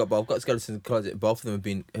closet. They've got skeletons in the closet. Both of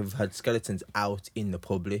them have had skeletons out in the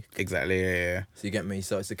public. Exactly. Yeah. So you get me?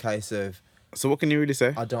 So it's a case of So what can you really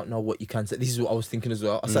say? I don't know what you can say. This is what I was thinking as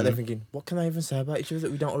well. I sat there thinking, what can I even say about each other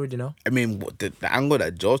that we don't already know? I mean, the angle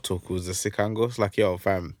that Joe took was a sick angle. It's like, yo,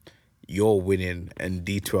 fam, you're winning, and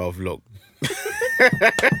D12 look.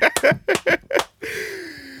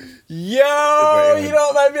 Yo, you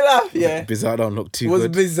know what made me laugh? Yeah. Bizarre don't look too It was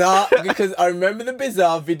good. bizarre because I remember the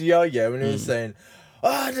bizarre video, yeah, when he was saying, oh,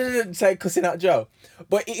 I didn't say cussing out Joe.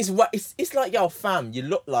 But it's like, yo, fam, you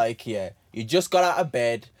look like, yeah, you just got out of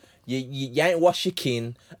bed, you ain't washed your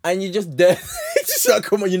kin, and you just there. It's just like,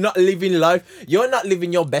 come on, you're not living life. You're not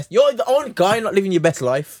living your best. You're the only guy not living your best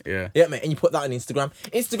life. Yeah. Yeah, man. And you put that on Instagram.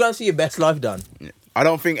 Instagram, see your best life done. I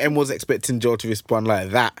don't think M was expecting Joe to respond like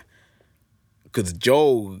that. Because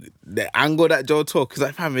Joe, the angle that Joe took, because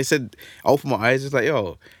like, fam, he said, I opened my eyes, it's like,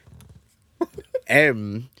 yo,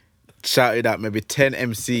 M shouted out maybe 10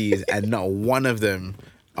 MCs and not one of them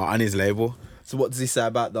are on his label. So what does he say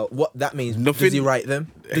about that? What that means? Nothing. Does he write them?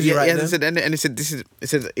 Does he write them? He said, and he said,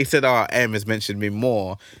 he said, M has mentioned me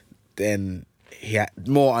more than he had,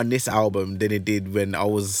 more on this album than he did when I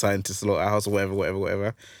was signed to Slaughterhouse or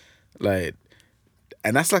whatever. Like,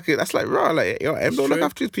 and that's like raw. Like, yo, M don't look true.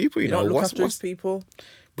 after his people. You You know don't look what's after his people.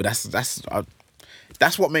 But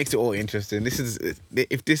that's what makes it all interesting. This is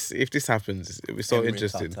if this happens, it'll be so Emery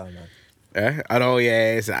interesting. Tata, man. Yeah, I know.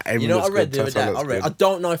 Yeah, it's, You know what I read the other day? I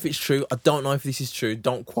don't know if it's true. I don't know if this is true.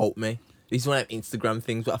 Don't quote me. These are one of them Instagram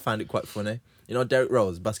things, but I found it quite funny. You know Derrick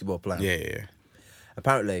Rose, basketball player? Yeah.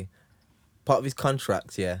 Apparently, part of his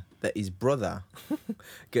contract, yeah, that his brother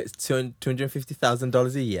gets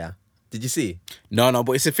 $250,000 a year. Did you see? No,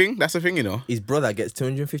 but it's a thing. That's a thing, you know. His brother gets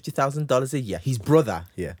 $250,000 a year. His brother,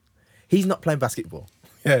 yeah. He's not playing basketball.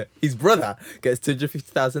 Yeah. His brother gets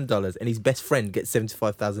 $250,000 and his best friend gets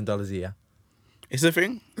 $75,000 a year. It's a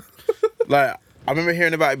thing. Like, I remember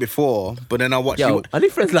hearing about it before, but then I watched. Yo, I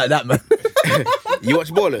need friends like that, man. You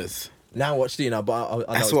watch Ballers? Now I watched it, you know, but I know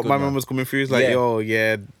That's it's what good, my man. mum was coming through. It's like, Yeah. yo,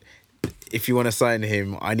 yeah, if you want to sign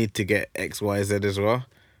him, I need to get X, Y, Z as well.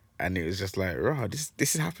 And it was just like, raw,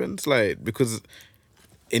 this happens. Like, because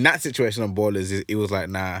in that situation on Ballers, it was like,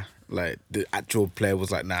 nah. Like, the actual player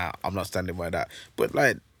was like, nah, I'm not standing by that. But,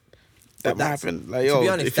 like, that might that's- happen. Like, to yo, be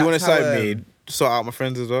honest, if you want to that's sign how, me, sort out my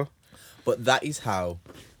friends as well. But that is how,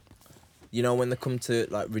 you know, when they come to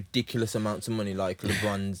like ridiculous amounts of money, like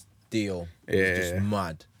LeBron's deal, is just Yeah.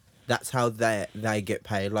 mad. That's how they get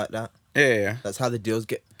paid like that. Yeah. That's how the deals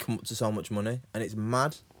come up to so much money, and it's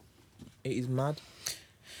mad. It is mad.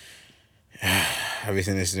 Have you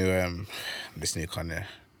seen this new Kanye?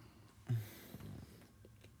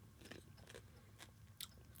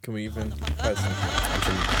 Can we even? Press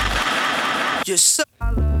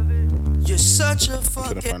You're such a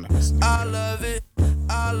fucking. find that. I love it.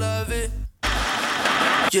 I love it.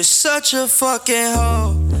 You're such a fucking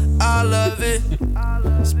hoe. I love it.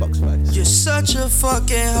 Spock's face. You're such a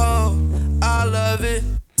fucking hoe. I love it.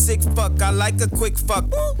 Sick fuck. I like a quick fuck.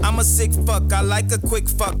 I'm a sick fuck. I like a quick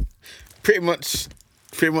fuck. Pretty much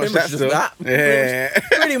Pretty much that's just though. that. Yeah.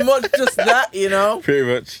 Pretty much just that, you know. Pretty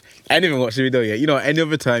much. I didn't even watch the video yet. You know, any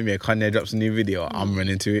other time, yeah, Kanye drops a new video, I'm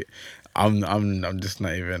running to it. I'm just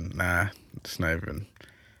not even. Nah, just not even.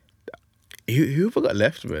 Who have I got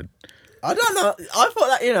left, man? I don't know. I thought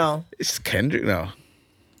that, you know. It's Kendrick now.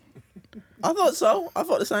 I thought so. I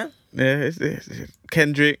thought the same. Yeah, it's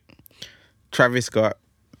Kendrick, Travis Scott,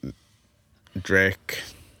 Drake.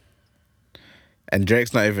 And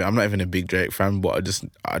Drake's not even. I'm not even a big Drake fan, but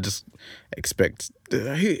I just expect.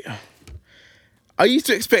 I used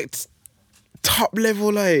to expect top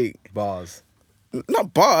level, like, Bars.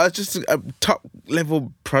 not bars, just a top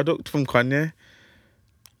level product from Kanye.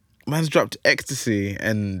 Man's dropped Ecstasy,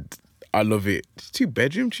 and I love it. Just 2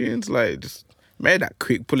 bedroom tunes, like, just made that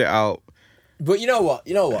quick, pull it out. But you know what?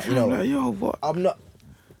 I'm like, yo, what? I'm not.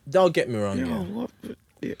 Don't get me wrong. Yo, Yeah. what?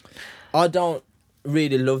 Yeah. I don't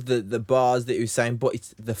really love the bars that he was saying, but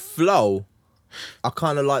it's the flow. I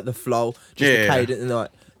kind of like the flow, just Yeah. the cadence and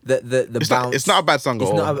like the It's bounce. not, it's not a bad song at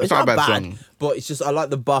all. It's not a bad song. but it's just I like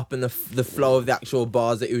the bop and the flow of the actual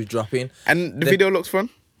bars that he was dropping. And the The- video looks fun.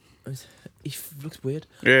 It looks weird.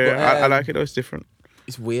 Yeah, But, I like it though. It's different.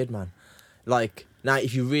 It's weird, man. Like now,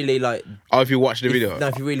 if you really like, Oh, if you watch the video. now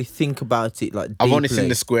if you really think about it, like I've only deeply- seen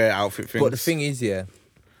the square outfit thing. But the thing is, yeah,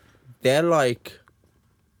 they're like,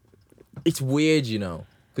 it's weird, you know,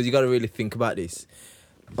 because you got to really think about this.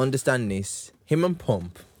 Understand this. Him and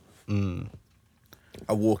Pump,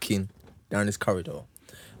 are walking down this corridor,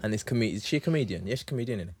 and this comedian. Is she a comedian? Yeah, she's a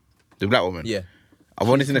comedian, isn't it? The black woman. Yeah. I've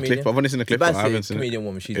only She's seen a clip. comedian. I've only seen a clip. But I Basically, haven't a seen comedian it.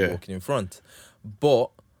 woman. She's Yeah. walking in front, but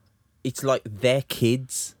it's like their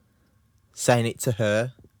kids saying it to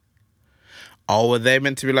her, Oh, were they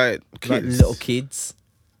meant to be like kids? like little kids,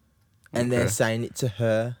 and they're Okay. saying it to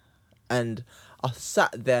her. And I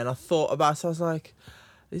sat there and I thought about it. I was like,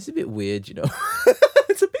 this is a bit weird, you know.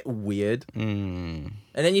 It's a bit weird. Mm.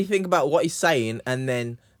 And then you think about what he's saying, and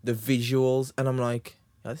then the visuals, and I'm like,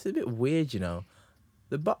 oh, this is a bit weird, you know.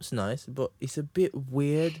 The bop's nice, but it's a bit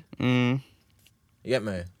weird. Mm. You get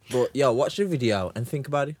me? But yo, watch the video and think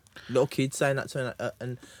about it. Little kid saying that to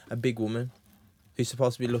a big woman who's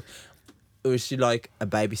supposed to be or is she like a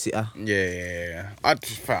babysitter? Yeah. I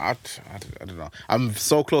don't know. I'm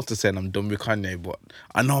so close to saying I'm done with Kanye, but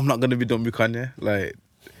I know I'm not gonna be done with Kanye. Like,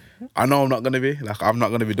 I know I'm not gonna be. Like, I'm not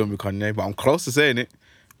gonna be done with Kanye, but I'm close to saying it.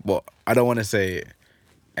 But I don't want to say it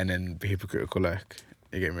and then be hypocritical. Like,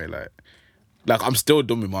 you get me? Like I'm still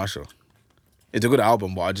done with Marshall. It's a good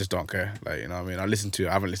album, but I just don't care. Like, you know what I mean? I listened to it.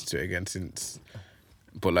 I haven't listened to it again since.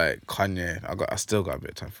 But like Kanye, I still got a bit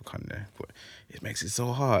of time for Kanye, but it makes it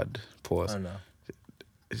so hard. Pause. I know.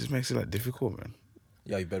 It just makes it like difficult, man.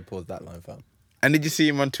 Yo, you better pause that line, fam. And did you see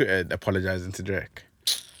him on Twitter apologizing to Drake?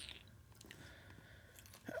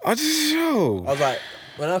 I just I yo. was like,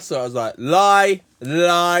 when I saw it, I was like, lie,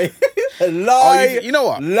 lie. You know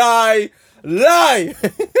what? Lie.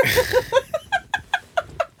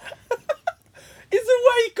 It's the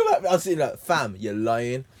way you come at me. I was sitting like, fam, you're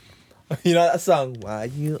lying. You know that song? Why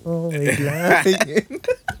you always lying?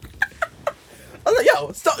 I was like,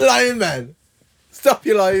 yo, stop lying, man. Stop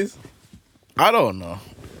your lies. I don't know.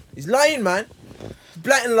 He's lying, man.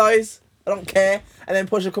 Blatant lies. I don't care. And then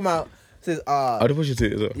Pusha come out, says, I do push it to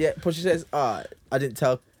it as well. yeah, Pusha says, I didn't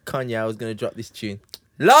tell Kanye I was going to drop this tune.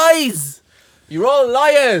 Lies! You're all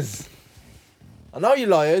liars. I know you're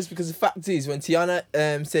liars because the fact is, when Tiana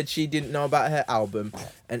said she didn't know about her album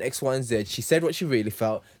and X, Y, and Z, she said what she really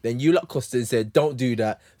felt. Then you lot cussed her and said, don't do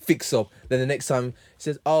that, fix up. Then the next time, she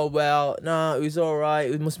says, oh, well, no, it was all right.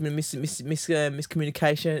 It must have been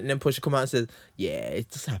miscommunication. And then Pusha come out and says, yeah,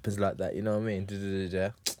 it just happens like that, you know what I mean? Da-da-da-da.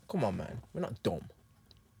 Come on, man. We're not dumb.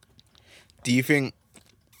 Do you think?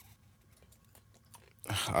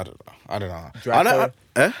 I don't know. Draco.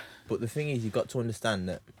 Eh? But the thing is, you've got to understand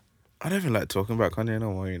that I don't even like talking about Kanye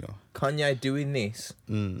no more. You know. Kanye doing this,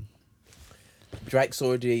 Drake's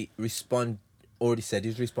already said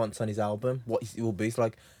his response on his album. What it will be is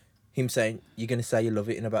like him saying, "You're gonna say you love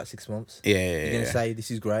it in about 6 months. You're gonna say this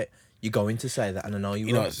is great. You're going to say that, and I know you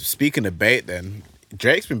will." know, speaking of bait, then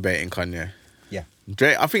Drake's been baiting Kanye. Yeah.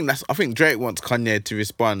 Drake. I think Drake wants Kanye to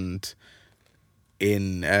respond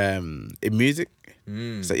in music.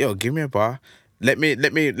 So yo, give me a bar. Let me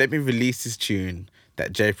release this tune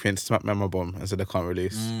that Jay Prince smacked me on my bum and said I can't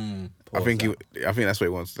release. I think that's what he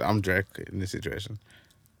wants. I'm Drake in this situation.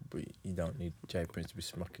 But you don't need Jay Prince to be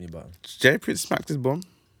smacking your button. Jay Prince smacked his bum.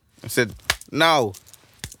 I said, no,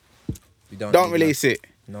 We don't don't need release that. it.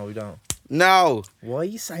 No, we don't. No. Why are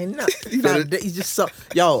you saying that? Fam, that is just so.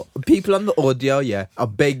 Yo, people on the audio, yeah. I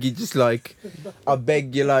beg you, just like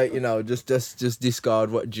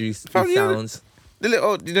discard what Juice Fam, you know- sounds. The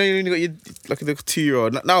little, you only got your like a little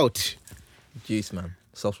 2-year-old. No, Juice, man.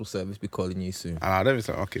 Social service be calling you soon. I don't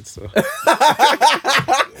even like my kids so.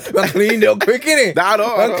 Man, clean it up quick, innit? Nah, I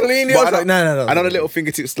know. Man, clean it up. No. I know the little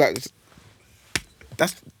fingertips like.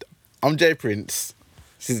 I'm Jay Prince.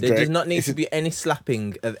 This is There Drake. does not need This to is- be any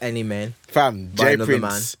slapping of any man. Fam, by Jay another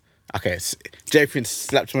Prince. Okay, Jay Prince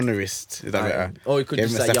slapped him on the wrist. Is that better? Or you could Gave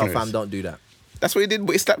just him a say, slap yo, on the fam, wrist. don't do that. That's what he did,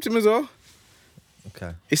 but he slapped him as well.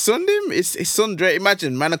 Okay. He sunned him. His son Drake.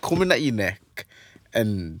 Imagine, man, are coming at your neck,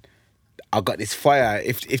 and I got this fire.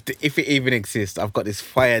 If it even exists, I've got this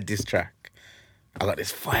fire diss track. I got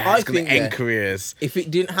this fire. I It's gonna think, end yeah. careers. If it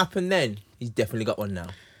didn't happen then, he's definitely got one now.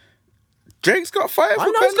 Drake's got fire. For I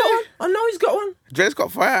know he's got Kanye. one. I know he's got one. Drake's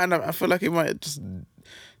got fire, and I feel like he might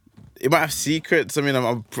have secrets. I mean,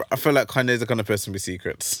 I feel like Kanye's the kind of person with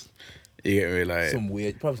secrets. You get me, like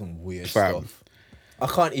Probably some weird Fam. stuff. I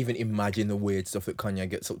can't even imagine the weird stuff that Kanye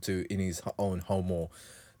gets up to in his own home or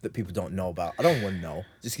that people don't know about. I don't want to know.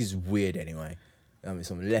 Just 'cause it's weird anyway. I mean,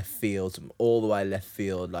 some left field, some all the way left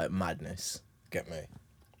field, like madness. Get me?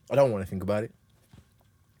 I don't want to think about it.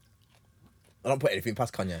 I don't put anything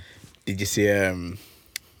past Kanye. Did you see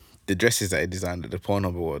the dresses that he designed at the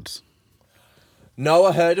Pornhub Awards? No,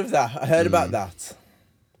 I heard of that. I heard about that.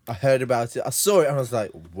 I heard about it. I saw it and I was like,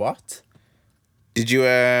 what? Did you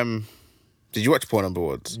watch Pornhub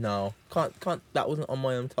Awards? No, can't. That wasn't on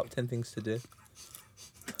my top 10 things to do.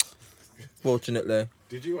 Fortunately,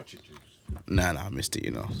 Did you watch it, Juice? Nah, I missed it,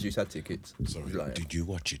 you know. Juice had tickets. Sorry, He's lying. did you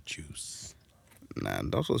watch it, Juice? Nah,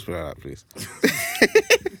 don't talk to me like that, please.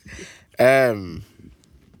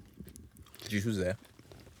 Juice was there.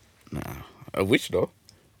 Nah. Which though?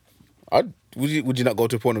 Would you not go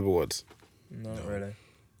to Porn Awards? Not really.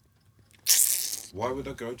 Why would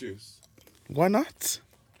I go, Juice? Why not?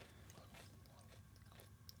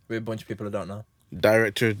 We're a bunch of people I don't know.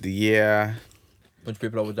 Director of the year. Bunch of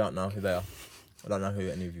people I don't know who they are. I don't know who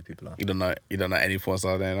any of you people are. You don't know any porn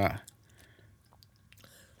stars there, nah.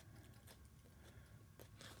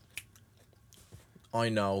 I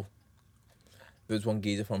know there was one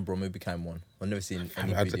geezer from Brum who became one. I've never seen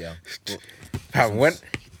any video. But Fam,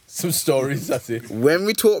 some stories, that's it. when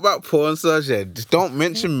we talk about porn stars, yeah, just don't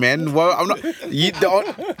mention men. Well, I'm not.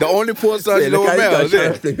 The only porn stars you know are male, is trying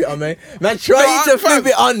to it? flip it on me. Man, try to flip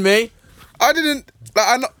it on me. I didn't.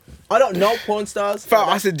 Like, I don't know porn stars. Fam,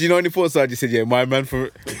 I said, do you know any porn stars? You said, yeah, my man for.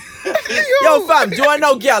 Yo, fam, do I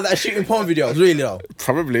know girls that are shooting porn videos? Really, though?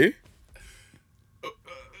 Probably.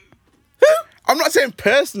 I'm not saying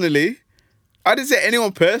personally. I didn't say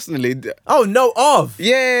anyone personally. Oh, no, of.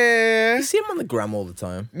 Yeah. You see him on the gram all the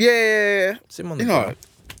time. Yeah. See him on the You know, gram.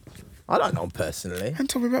 I don't know him personally. I'm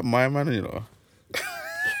talking about my man, you know.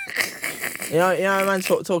 You know, man,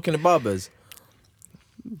 talking to barbers.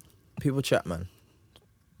 People chat, man.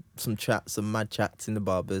 Some mad chats in the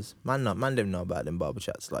barbers. Man don't know about them barber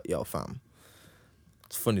chats. Like, yo, fam.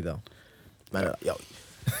 It's funny though. Man, like, yo,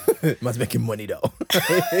 man's making money though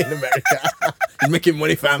in America. He's making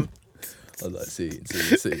money, fam. I was like,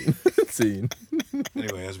 scene.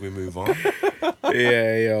 Anyway, as we move on.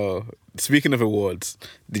 Yeah, yo. Speaking of awards,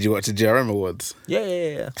 did you watch the JRM Awards?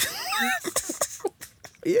 Yeah.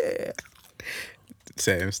 Yeah.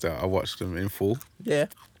 Same stuff. I watched them in full. Yeah.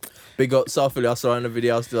 Big up Softly, I saw her in the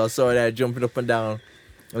video still. I saw her there jumping up and down.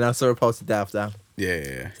 And I saw her posted after.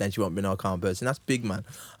 Yeah. Saying she won't be no calm person. That's big, man.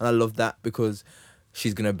 And I love that because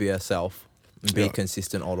she's going to be herself and be Yeah.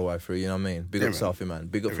 consistent all the way through. You know what I mean? Big Yeah, up man. Sophie, man.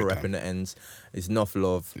 Big up Every for time. repping the ends. It's enough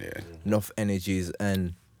love, Yeah. enough energies,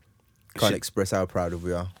 and can't express how proud of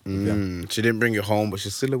we are. Yeah. She didn't bring it home, but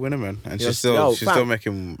she's still a winner, man. And Yes. she's still Yo, she's fam. still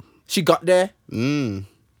making. She got there.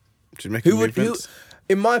 She's making Who, movements.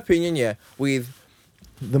 in my opinion, yeah, with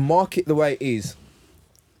the market the way it is,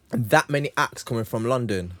 and that many acts coming from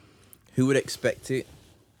London, who would expect it?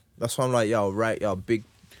 That's why I'm like, yo, big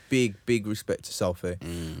respect to Sophie.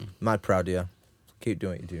 Mad proud of you. Keep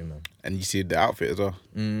doing what you're doing, man. And you see the outfit as well.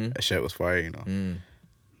 That shirt was fire, you know.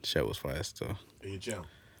 The shirt was fire still. Are you gel?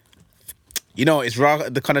 You know, it's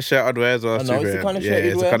the kind of shirt I'd wear as well. I know, it's the kind of shirt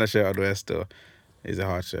you'd it's wear. the kind of shirt I'd wear still. It's a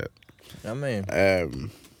hard shirt. I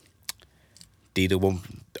mean, D-Double.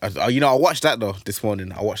 You know, I watched that though this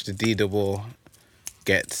morning. I watched the D-Double,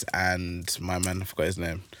 Gets, and my man, I forgot his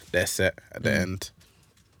name. Their set at the end.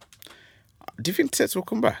 Do you think sets will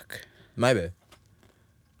come back? maybe.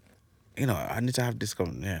 You know, I need to have this I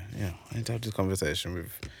need to have this conversation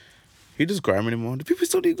with. Who does grime anymore? Do people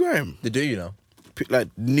still do grime? They do, you know. Like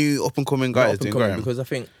new up and coming Not guys up doing and coming, grime. because I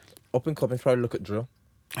think up and coming probably look at drill.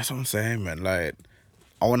 That's what I'm saying, man. Like,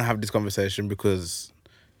 I want to have this conversation because,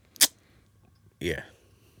 yeah.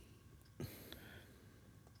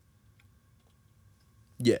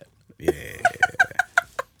 Yeah.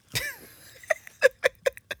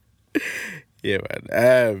 Yeah,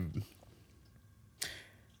 man.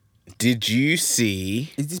 Did you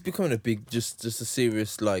see? Is this becoming a big, just a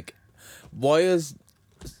serious, like, why has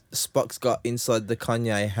Spock's got inside the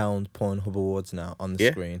Kanye Hound Pornhub Awards now on the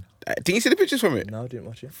Yeah. screen? Didn't you see the pictures from it? No, I didn't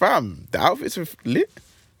watch it. Fam, the outfits are lit.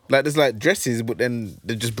 Like, there's like dresses, but then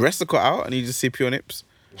they're just breasts are cut out and you just see pure nips.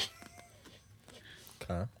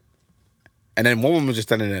 Okay. And then one woman was just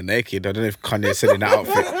standing there naked. I don't know if Kanye's selling that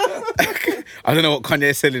outfit. I don't know what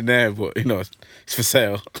Kanye's selling there, but, you know, it's for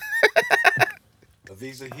sale.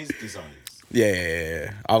 These are his designs.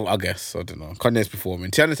 Yeah. I guess. I don't know. Kanye's performing.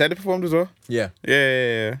 Tiana Taylor performed as well. Yeah.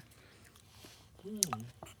 Yeah.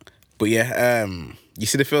 But yeah, you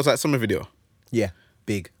see the Feels Like Summer video? Yeah.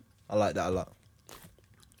 Big. I like that a lot.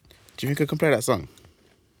 Do you think I can play that song?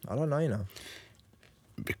 I don't know, you know.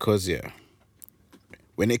 Because, yeah,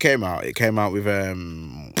 when it came out with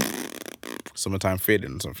Summertime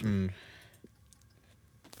Feeling or something.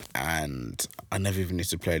 And I never even used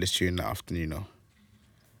to play this tune that often, you know.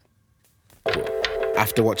 But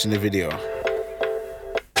after watching the video,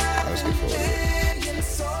 I was good for it.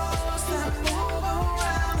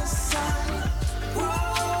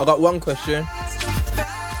 I got one question.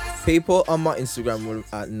 People on my Instagram will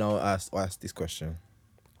ask this question.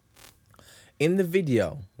 In the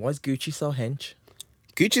video, why is Gucci so hench?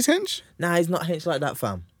 Gucci's hench? Nah, he's not hench like that,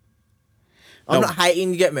 fam. I'm No. not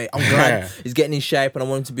hating, you get me? I'm glad he's getting in shape and I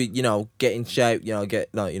want him to be, you know, get in shape, you know, get,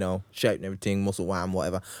 like, you know, shape and everything, muscle wham,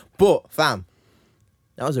 whatever. But, fam,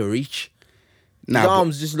 that was a reach. His Nah,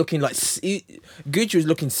 arms just looking like, Gucci was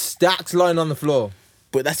looking stacked lying on the floor.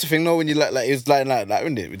 but that's the thing, though, when you like he was lying like that,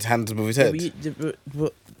 wasn't it? With his hands above his head.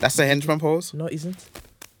 But That's the henchman pose. no, it isn't.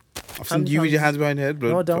 I've seen you with your hands behind your head,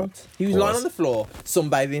 bro. No, I don't. He was lying on the floor,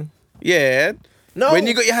 sunbathing. Yeah. No. When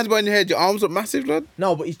you got your hands behind your head, your arms look massive, blood.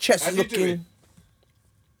 No, but his chest How is do you do looking.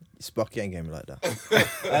 Spocky ain't getting me like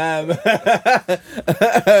that.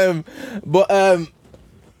 But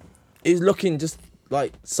he's looking just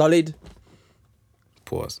like solid.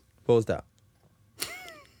 Pause. What was that? You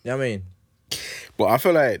know what I mean? But I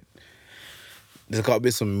feel like there's got to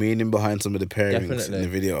be some meaning behind some of the pairings in Definitely. the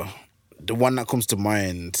video. The one that comes to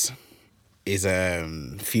mind is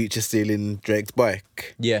Future stealing Drake's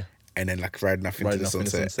bike. Yeah. And then like riding off into Riding the off into the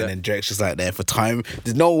sunset. sunset. And then Drake's just like there for time.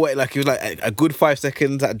 There's no way, like, it was like a good 5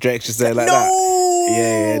 seconds that Drake's just there like No! that.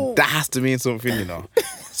 Yeah, that has to mean something, you know.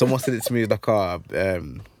 Someone said it to me, like,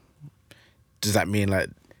 does that mean like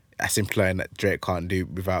that's implying that Drake can't do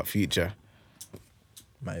without Future?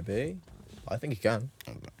 Maybe. I think he can.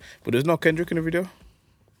 But there's no Kendrick in the video.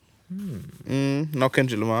 No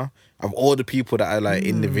Kendrick Lamar. Of all the people that are like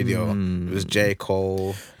in the video, it was J.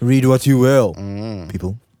 Cole. Read what you will,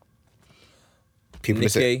 people. People that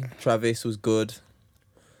say, Nicki, Travis was good.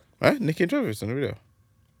 right? Nicki and Travis in the video.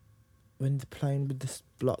 When they're playing with the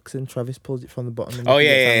blocks and Travis pulls it from the bottom. And Oh Nicki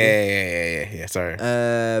yeah, gets angry. yeah.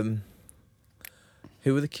 Sorry.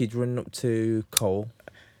 Who were the kids running up to Cole?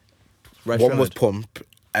 Ray One was Shremmerd. Pump,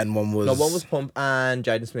 and one was No, one was Pump and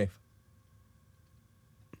Jaden Smith.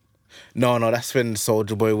 no. That's when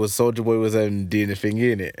Soldier Boy was doing the thing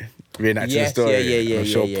in it, reenacting the Yes, story. yeah, I'm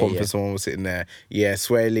sure yeah, Pump yeah. and someone was sitting there. Yeah,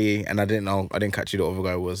 Sway Lee, and I didn't catch who the other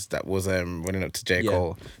guy was. That was running up to J. Yeah.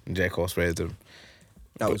 Cole, and J. Cole sways him.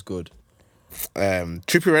 That was good.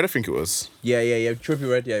 Trippie Redd, I think it was. Yeah. Trippie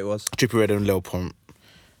Redd, yeah, it was. Trippie Redd and Lil Pump.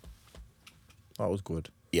 That was good.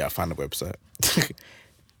 Yeah, I found the website.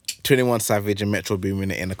 21 Savage and Metro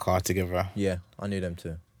Boomin in a car together. Yeah, I knew them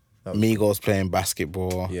too. That was Migos playing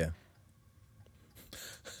basketball. Yeah.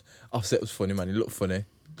 Offset was funny, man. He looked funny.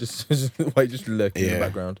 Just why just lurking in Yeah. the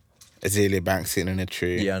background. Azalea Banks sitting in a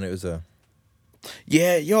tree. Yeah, and it was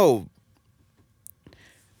Yeah, yo.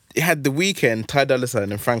 It had The Weeknd, Ty Dolla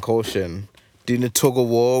 $ign and Frank Ocean doing a tug of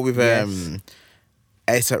war with Yes.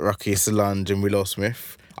 A$AP Rocky, Solange and Willow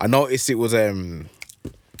Smith. I noticed it was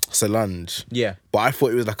Solange. yeah. But I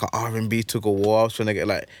thought it was like an R&B tug of war. I was trying to get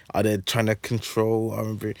like, are they trying to control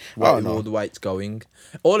R&B? I Right, don't know. all the way it's going.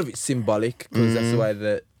 All of it's symbolic because that's the way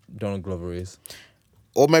that Donald Glover is.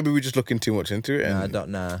 Or maybe we're just looking too much into it. And Nah, I don't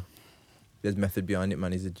know. There's method behind it,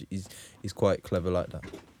 man. He's quite clever like that.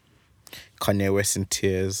 Kanye West in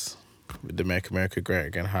tears with the Make America Great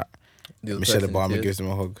Again hat. The other Michelle person in Obama tears, gives him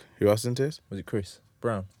a hug. Who else in tears? Was it Chris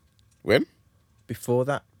Brown? When? Before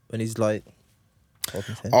that, when he's like holding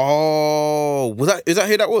his head. Oh, is that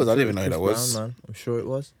who that was? I didn't even know who Chris that was. Brown, man. I'm sure it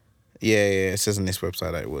was. Yeah, it says on this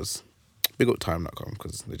website that it was. Big up time.com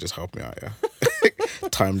because they just helped me out, yeah. Who are the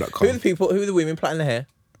Time.com. people? Who are the women plaiting their hair?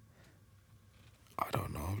 I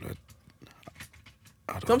don't know. blood.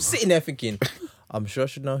 I don't I'm know. sitting there thinking, I'm sure I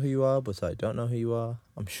should know who you are, but I don't know who you are.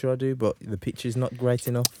 I'm sure I do, but the picture's not great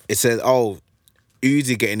enough. It says,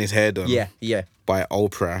 Uzi getting his hair done Yeah. by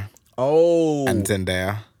Oprah Oh. and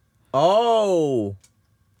Zendaya. Oh.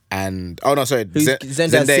 And, no, sorry. Who's-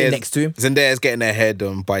 Zendaya's sitting next to him? Zendaya's getting her hair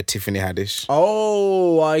done by Tiffany Haddish.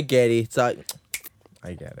 Oh, I get it. It's like,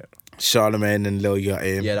 I get it. Charlamagne and Lil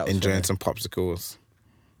Yachty Yeah, that was enjoying funny. some popsicles.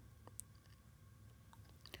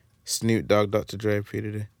 Snoop Dogg, Dr. Dre, P.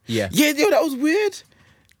 Diddy. Yeah. Yeah, yo, that was weird.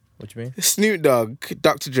 What do you mean? Snoop Dogg,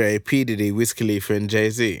 Dr. Dre, P. Diddy, Wiz Khalifa and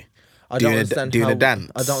Jay-Z. I Doing don't a- understand doing a how,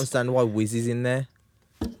 dance. I don't understand why Wiz is in there.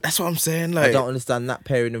 That's what I'm saying. I Like, don't understand that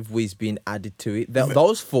pairing of Wiz being added to it.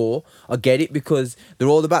 Those four, I get it because they're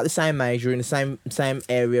all about the same age, you're in the same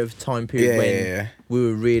area of time period when Yeah. we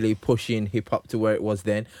were really pushing hip hop to where it was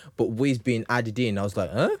then. But Wiz being added in, I was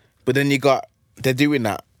like, huh? but then they're doing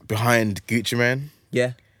that behind Gucci Mane.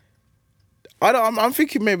 Yeah, I'm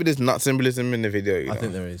thinking maybe there's not symbolism in the video. You know? I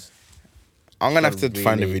think there is. I'm gonna have to Really-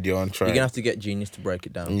 find the video and try. You're gonna have to get Genius to break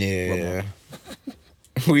it down. Yeah.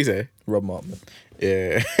 What you say? Rob Martman.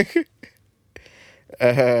 Yeah.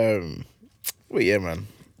 Well, yeah, man.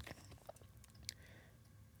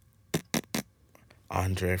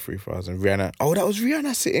 Andre 3000, Rihanna. Oh, that was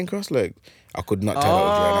Rihanna sitting cross-legged. I could not tell that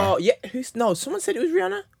was Oh, Rihanna. yeah. No, someone said it was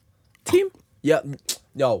Rihanna. Tim? Yeah.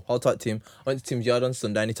 Yo, hold tight, Tim. I went to Tim's yard on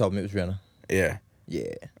Sunday and he told me it was Rihanna. Yeah.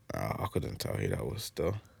 Yeah. I couldn't tell who that was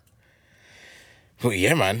still. But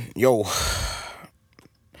yeah, man. Yo.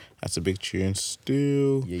 That's a big tune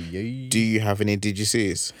still. Yeah. Do you have any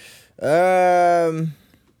DGCs?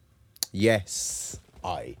 Yes,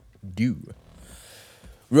 I do.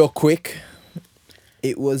 Real quick,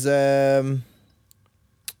 it was you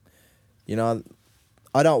know,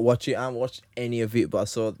 I don't watch it. I haven't watched any of it, but I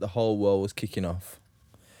saw the whole world was kicking off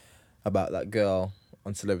about that girl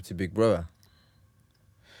on Celebrity Big Brother.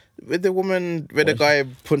 With the woman, where the guy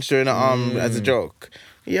punched her in the arm as a joke.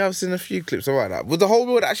 Yeah, I've seen a few clips about that. Was the whole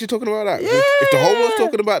world actually talking about that? Yeah. If the whole world's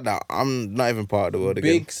talking about that, I'm not even part of the world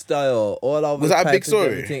again. Big style, all over. Was the that a big papers, story?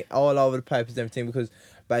 everything, all over the papers, and everything. Because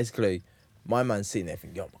basically, my man's sitting there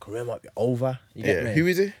thinking, "Yo, my career might be over." You get Yeah. me? Who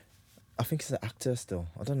is he? I think he's an actor still.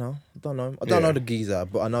 I don't know. I don't know the geezer,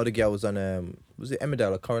 but I know the girl was on was it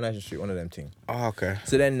Emmerdale or Coronation Street, one of them things. Oh, okay.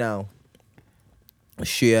 So then now,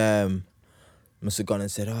 she must have gone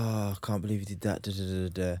and said, "Oh, I can't believe you did that." Da, da,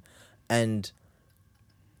 da, da. And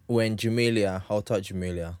when Jamelia, hold tight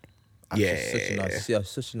Jamelia, Yeah.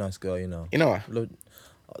 such a nice girl, you know. You know what? I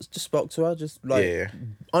just spoke to her, just like Yeah.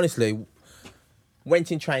 honestly,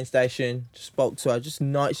 went in train station, just spoke to her, just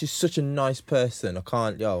nice. She's such a nice person. I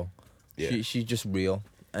can't, yo. Yeah. She's just real,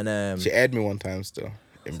 and She aired me one time still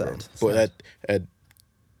in Sad, Brum. sad. But that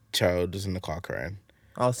child was in the car crying.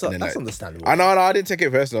 oh, so And then, that's like, understandable. I know, I didn't take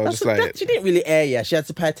it personal. I was That's just like, she didn't really air yet. She had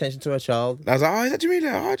to pay attention to her child. I was like, oh, is that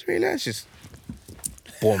Jamila? Oh, Jamila. It's just,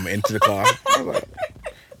 boom, into the car. I was like,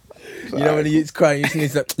 You know when he's crying,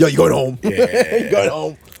 he's like, "Yo, you going home? Yeah. you going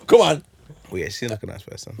home? Come on." well, yeah, she's like a nice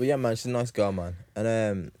person. But yeah, man, she's a nice girl, man.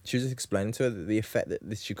 And she was just explaining to her the effect that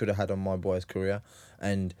this she could have had on my boy's career,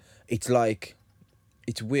 and it's like,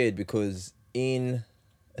 it's weird because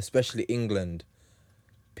especially England,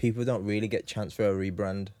 people don't really get chance for a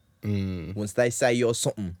rebrand. Once they say you're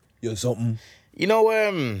something, you're something. You know,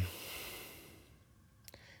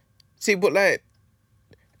 see, but like,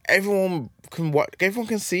 everyone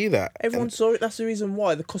can see that. Everyone And- saw it. That's the reason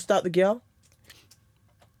why they cussed out the girl.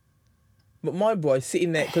 But my boy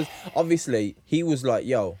sitting there, because obviously he was like,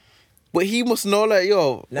 "Yo, But he must know, like,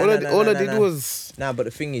 yo, No, all no, I, no, all no, I no, did no. was, nah." But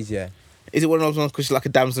the thing is, yeah. is it one of those ones because she's like a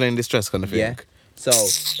damsel in distress kind of thing? Yeah. So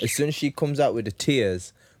as soon as she comes out with the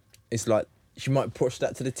tears, it's like she might push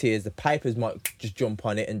that to the tears. The papers might just jump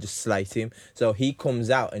on it and just slate him. So he comes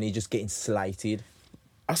out and he's just getting slated.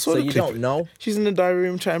 I saw So the you clip. don't know. She's in the diary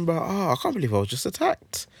room chatting about, I can't believe I was just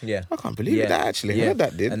attacked. Yeah. I can't believe that actually. I heard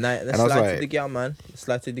that did. And they I was slated like, the girl, man.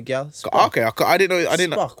 Slated the girl. okay, I didn't know. I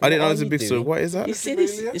didn't know what there's are a you big story. doing? What is that? You see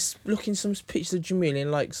this? It's looking some pictures of Jamelia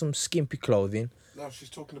in like some skimpy clothing. No, she's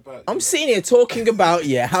talking about. I'm sitting here talking about,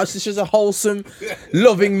 yeah, how she's just a wholesome,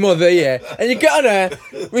 loving mother, yeah. And you get on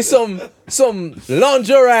her with some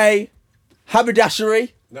lingerie,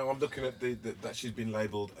 haberdashery. No, I'm looking at that she's been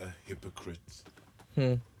labelled a hypocrite.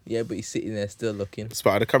 Yeah, but he's sitting there still looking.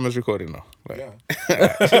 Spot, the camera's recording now. Like,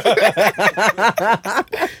 Yeah.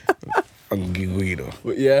 I'm Guido.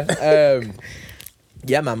 But yeah,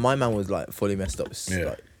 yeah, man, my man was like fully messed up, Yeah.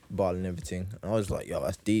 like bawling and everything. And I was like, yo,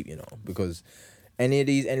 that's deep, you know, because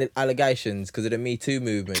any allegations, because of the Me Too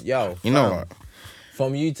movement, yo, You know fam,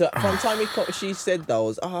 what? From time she said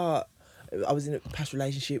those, I was in a past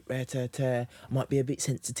relationship, I might be a bit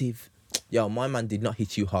sensitive. Yo, my man did not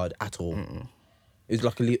hit you hard at all. It was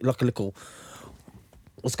like a little,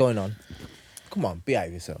 what's going on? Come on,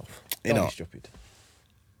 behave yourself. You Don't know- be stupid.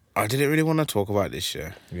 I didn't really want to talk about this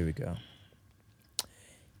shit, Here we go.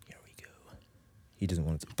 He doesn't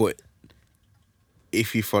want to. but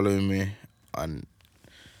if you follow me on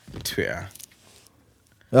Twitter,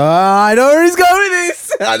 I know where he's going with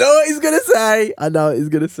this. I know what he's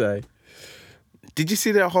gonna say. did you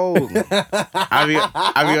see that whole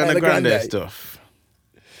Ariana Grande Grande. stuff?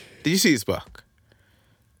 Did you see it, Spark?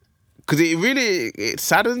 Because it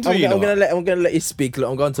saddens me. I'm gonna let you speak. Look,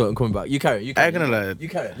 I'm going to talk and coming back. You carry. You carry. I'm gonna let it. You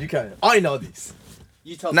carry. You carry. I know this.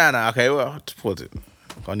 You tell. Nah, okay, well, just pause it.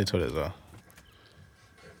 I need to tell it as well.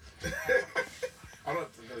 I'm not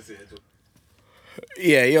gonna say it.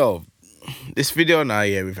 Yeah, yo, this video now,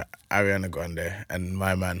 yeah, with Ariana Grande and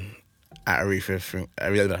my man at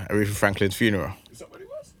Aretha Franklin's funeral. Is that what it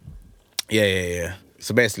was? Yeah.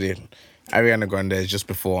 So basically, Ariana Grande has just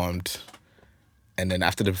performed, and then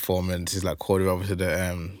after the performance, he's like called her over to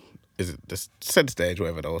the is it the center stage,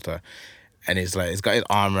 whatever, the altar, and he's got his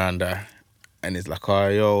arm around her, and he's like, oh,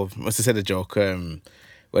 yo, must have said a joke.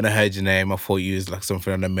 When I heard your name, I thought you was like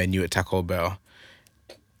something on the menu at Taco Bell.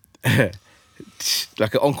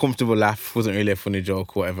 Like an uncomfortable laugh, wasn't really a funny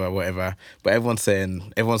joke, whatever. But everyone's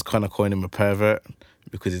kind of calling him a pervert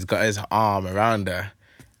because he's got his arm around her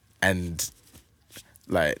and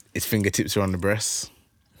like his fingertips are on the breasts.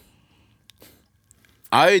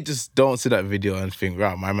 I just don't see that video and think,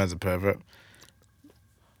 right, my man's a pervert.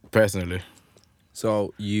 Personally.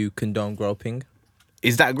 So you condone groping?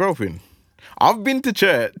 Is that groping? I've been to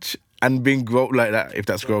church and been groped like that, if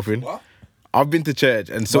that's groping. What? I've been to church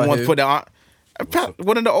and someone who? put their arm...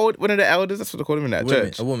 One of the elders, that's what they call him in that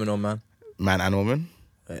church. A woman or man? Man and woman.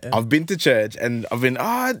 Yeah. I've been to church and I've been,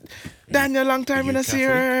 Daniel, long time in a see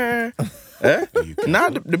her. Eh? Nah,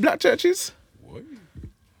 the black churches. What?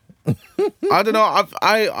 I don't know.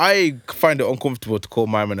 I find it uncomfortable to call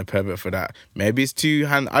my man a pervert for that. Maybe it's too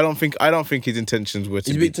hand. I don't think his intentions were to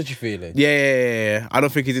He's a be. bit touchy-feely. Yeah. I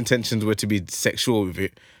don't think his intentions were to be sexual with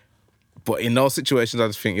it. But in those situations, I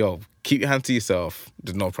just think, yo, keep your hand to yourself.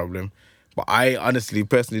 There's no problem. But I honestly,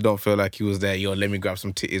 personally don't feel like he was there. Yo, let me grab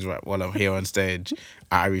some titties right while I'm here on stage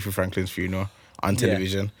at Aretha Franklin's funeral on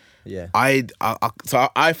television. Yeah. So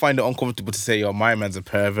I find it uncomfortable to say, yo, my man's a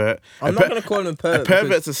pervert. I'm not going to call him a pervert. A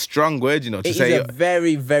pervert's a strong word, you know, to It say. is a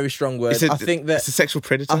very, very strong word. I think that... it's a sexual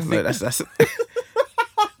predator. Like, that's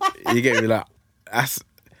you get me? Like,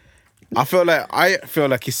 I feel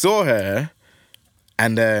like he saw her,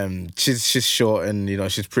 and she's short and you know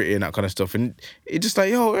she's pretty and that kind of stuff, and it's just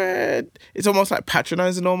like, yo, it's almost like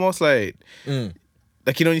patronizing, almost like you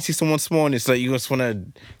know, you see someone small and it's like you just want to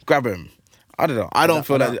grab him. I don't know. I don't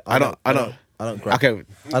grab. Okay.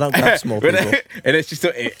 I don't grab small people. Unless you saw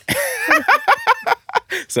it.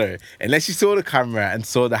 Sorry. Unless you saw the camera and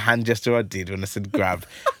saw the hand gesture I did when I said grab,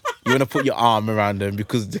 you want to put your arm around them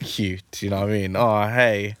because they're cute. You know what I mean? Oh,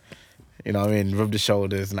 hey. You know what I mean? Rub the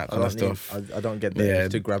shoulders and that kind of stuff. I don't get there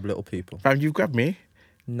to grab little people. Fam, you grabbed me.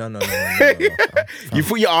 No. You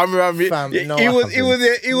put your arm around me. Fam, He no, was here.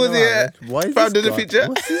 Why is Fam, this there's a guy? picture.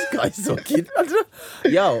 What's this guy talking? I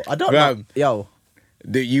don't Fam. know. Yo,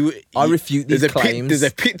 I refute these claims. There's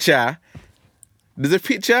a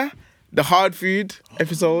picture. The hard food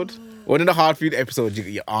episode. One of the hard food episodes, you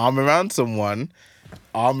get your arm around someone,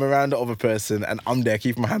 arm around the other person, and I'm there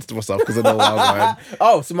keeping my hands to myself because I know what I'm going.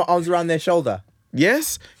 Oh, so my arms around their shoulder.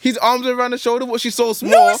 Yes, his arms are around the shoulder, but she's so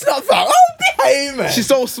small. No, it's not that. Oh, behave, man. She's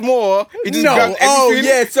so small. He just No. grabbed Oh, everything.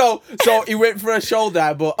 yeah. So he went for a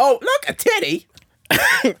shoulder, but look, a titty.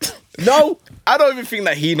 No. I don't even think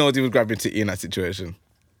that he knows he was grabbing titty in that situation.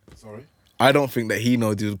 Sorry? I don't think that he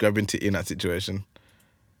knows he was grabbing titty in that situation.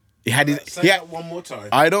 Say that one more time.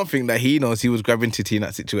 I don't think that he knows he was grabbing titty in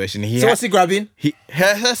that situation. So what's he grabbing?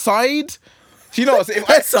 Her side. You know, if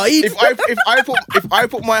I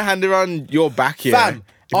put my hand around your back here, Fam,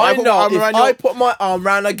 if I put my arm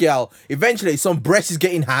around a girl, eventually some breast is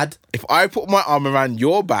getting had. If I put my arm around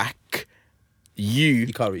your back, you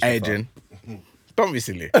can't reach that Adrian, don't be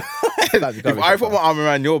silly. If If I put my arm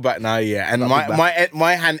around your back now, yeah, and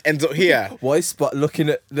my hand ends up here, Why spot looking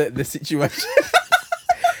at the situation?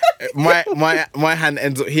 my hand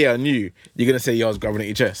ends up here on you, you're gonna say, yo, I was grabbing at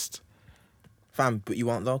your chest. Fam, but you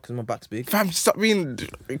won't though, because my back's big. Fam, stop being.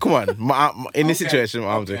 Come on, in this situation,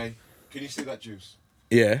 what I'm doing. Can you see that juice?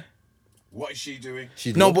 Yeah. What is she doing?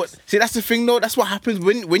 But see, that's the thing, though. That's what happens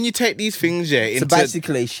when you take these things, yeah. So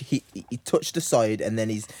basically, he touched the side, and then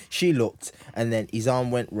she looked, and then his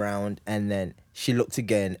arm went round, and then she looked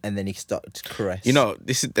again, and then he started to caress. You know,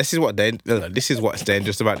 this is what's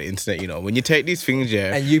dangerous about the internet. You know, when you take these things,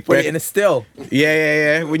 yeah, and you put it in a still.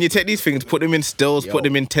 Yeah. When you take these things, put them in stills, put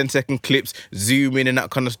them in 10-second clips, zoom in and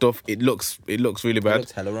that kind of stuff. It looks really bad. It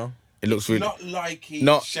looks hella wrong. It looks really. Not like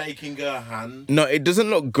he's shaking her hand. No, it doesn't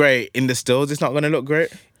look great in the stills. It's not going to look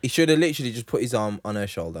great. He should have literally just put his arm on her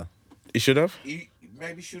shoulder. He should have. He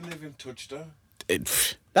maybe shouldn't have even touched her.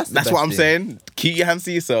 That's what I'm saying. Keep your hands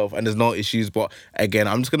to yourself, and there's no issues. But again,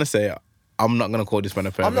 I'm just gonna say, I'm not gonna call this man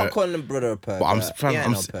a pervert. I'm not calling him brother a pervert.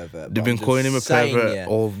 But they've been calling him a pervert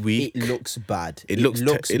all week. It looks bad. It looks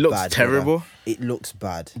bad, terrible. Brother. It looks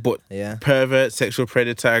bad. But pervert, sexual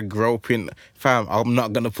predator, groping, fam. I'm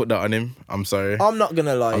not gonna put that on him. I'm sorry. I'm not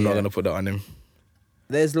gonna lie. I'm not gonna put that on him.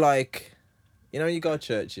 There's like, you know, you go to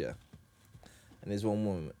church, yeah, and there's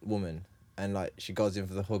one woman. And like she goes in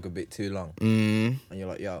for the hug a bit too long, and you're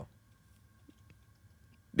like, "Yo,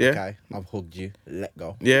 yeah, okay, I've hugged you. Let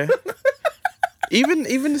go." Yeah. even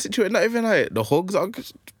the situation, not even like the hugs. I'll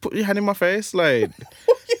just put your hand in my face, like,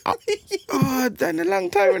 done a long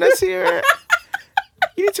time when I see her.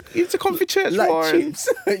 You need to come for church like more. Chips.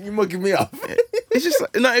 You mugging me up. It's just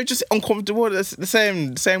it's just uncomfortable. It's the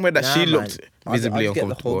same way that she looked visibly I get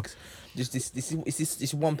uncomfortable. The hugs. Just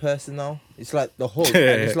this one person though. It's like the hug,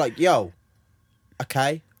 and it's like, yo.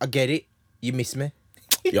 Okay, I get it. You miss me.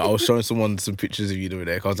 Yeah, I was showing someone some pictures of you the other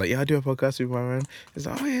day. I was like, yeah, I do a podcast with my man. He's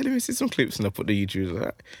like, oh yeah, let me see some clips. And I put the YouTube. I was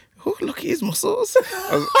like, oh, look at his muscles.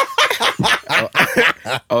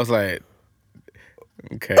 I was like,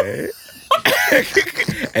 okay.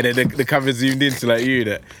 And then the camera zoomed into like you.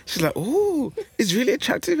 That she's like, "Oh, it's really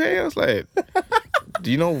attractive." Hey, I was like,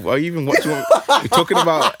 "Do you know? Are you even watching? We're talking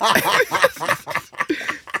about."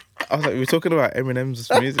 I was like, we're talking about Eminem's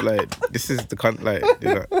music. Like, this is the like.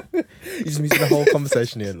 You're just missing the whole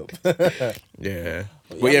conversation here, look. Yeah.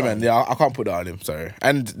 But yeah, man. Yeah, I can't put that on him. Sorry.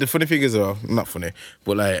 And the funny thing is, not funny,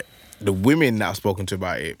 but like the women that I've spoken to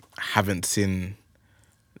about it haven't seen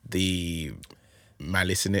the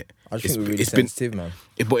malice in it. I just think we're really sensitive, man.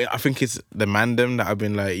 But I think it's the mandem that I've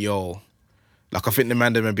been like, yo, like I think the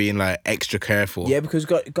mandem are being like extra careful. Yeah, because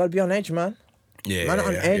got to be on edge, man. Yeah, Man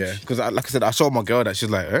on edge. Yeah. Because like I said, I saw my girl that she's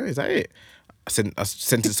like, is that it? I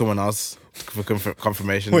sent it to someone else for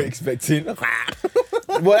confirmation. We're expecting. Well,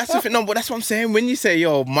 that's the thing. No, but that's what I'm saying. When you say,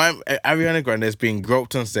 yo, my Ariana Grande is being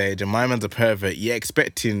groped on stage and my man's a pervert, you're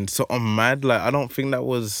expecting something mad. Like, I don't think that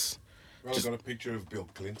was. Well, I got a picture of Bill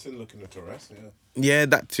Clinton looking at her ass. Yeah. Yeah,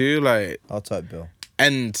 that too. Like, I'll type Bill.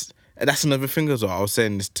 and that's another thing as well. I was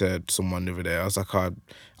saying this to someone over there. I was like,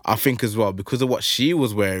 I think as well because of what she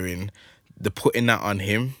was wearing, they're putting that on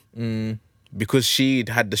him. Because she'd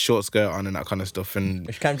had the short skirt on and that kind of stuff,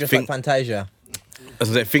 and She came just like Fantasia.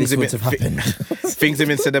 things This would have happened. things have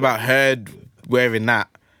been said about her wearing that.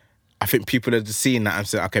 I think people are just seeing that and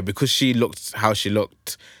saying, okay, because she looked how she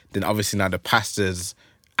looked, then obviously now the pastor's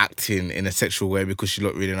acting in a sexual way because she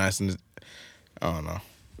looked really nice. And I don't know.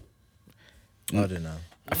 I don't know.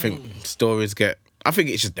 I think stories get. I think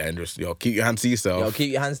it's just dangerous. Yo, keep your hands to yourself. Yo,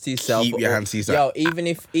 keep your hands to yourself. Keep your hands to yourself. Yo,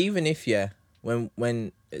 even if yeah,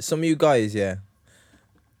 when some of you guys, yeah,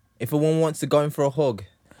 if a woman wants to go in for a hug,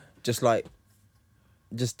 just let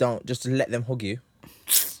them hug you.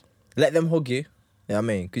 Let them hug you. You know what I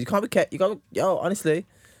mean? Because you can't be honestly,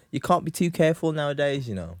 you can't be too careful nowadays,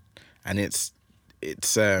 you know. And it's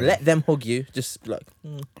Let them hug you. Just like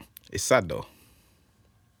it's sad though.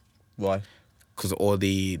 Why? Because all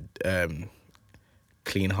the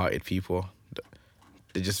clean-hearted people,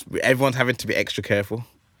 everyone's having to be extra careful.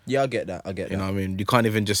 Yeah, I get that. You know what I mean? You can't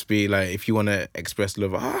even just be like, if you want to express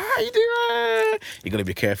love, how you doing? You got to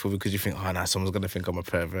be careful because you think, someone's going to think I'm a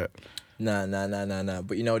pervert. Nah.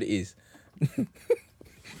 But you know what it is?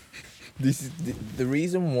 This is the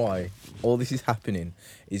reason why all this is happening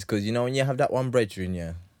is because, you know, when you have that one brethren,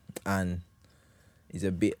 yeah, and he's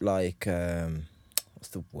a bit like, what's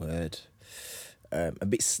the word? A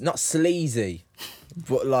bit, not sleazy,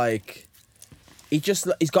 but like, he's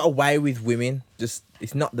got away with women. Just,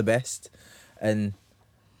 it's not the best. And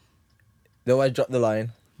they always drop the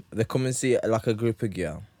line. They come and see like a group of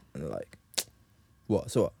girls, and they're like,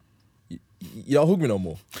 what? So what? You don't hug me no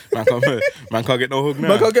more. Man can't get no hug now.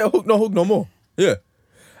 Man can't get no hug no more. Yeah.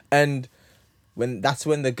 And that's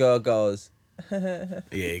when the girl goes, yeah,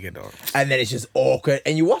 you get that. and then it's just awkward.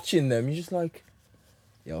 And you're watching them, you're just like,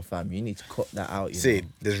 yo, fam, you need to cut that out. See,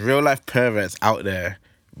 there's real life perverts out there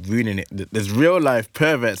ruining it. There's real life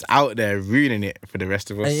perverts out there ruining it for the rest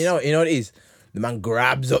of us. And you know what it is? The man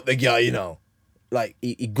grabs up the girl, you know. Like,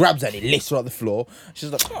 he grabs her and he lifts her off the floor.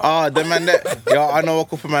 She's like, the man that, yo, I know a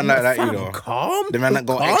couple man like that, you know. Calm. The man that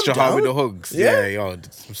go calm extra down. hard with the hugs. Yeah. Yo,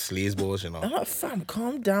 some sleaze balls, you know. I'm like, fam,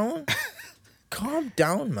 calm down. Calm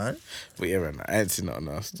down, man. But yeah, man, I ain't seen nothing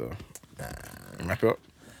else, though. Wrap it up?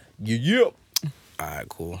 Yeah. Alright,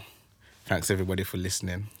 cool. Thanks everybody for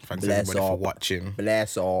listening. Thanks Bless everybody for up. watching.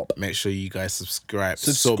 Bless up. Make sure you guys subscribe.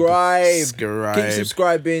 Subscribe. Keep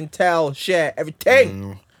subscribing. Tell. Share.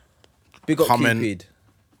 Everything. Big up Comment. Cupid.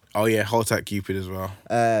 Oh yeah, hold tight Cupid as well.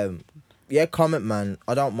 Yeah, comment, man.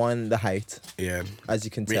 I don't mind the hate, Yeah. as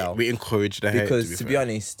you can tell. We encourage the hate. Because to be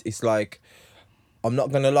honest, it's like, I'm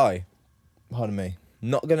not gonna lie. Pardon me.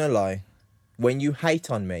 Not gonna lie. When you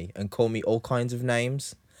hate on me and call me all kinds of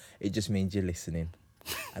names, it just means you're listening.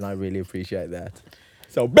 And I really appreciate that.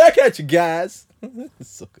 So back at you guys.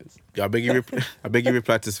 Suckers. Yeah, I beg you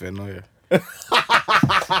reply to Sven, oh yeah.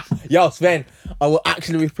 Yo, Sven, I will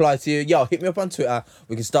actually reply to you. Yo, hit me up on Twitter.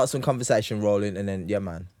 We can start some conversation rolling, and then yeah,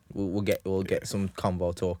 man, we'll get some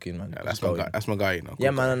combo talking, man. Yeah, that's my guy. That's my guy, you know.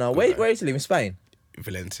 Yeah, man, I know. Where is he living? Spain.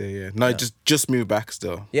 Valencia, yeah. No, just moved back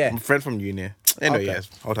still. Yeah. I'm a friend from uni. Anyway, Okay. yes.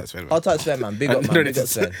 Hold tight Sven. Man. I'll touch Sven, man. Big up, man. Big up,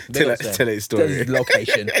 Sven. Big up, Sven. Tell his story. Tell his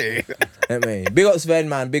location. I mean, big up, Sven,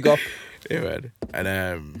 man. Big up. Yeah, man.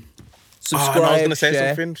 And Subscribe. and I was gonna say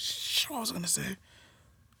share. something. What was I gonna say?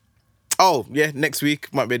 Oh yeah, next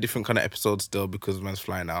week might be a different kind of episode still because man's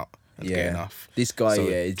flying out and getting off. This guy, So,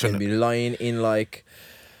 he's trying gonna to- be lying in like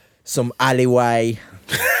some alleyway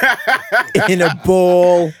in a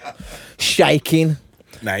ball, shaking.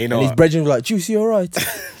 Nah, you know And his what? brethren were like, Juicy, all right?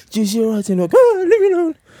 Juicy, all right? And he's like, leave me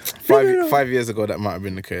alone. 5 years ago, that might have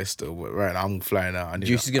been the case still, but right now I'm flying out.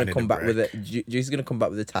 Juice is gonna come back with it. Juice is gonna come back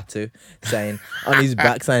with a tattoo saying on his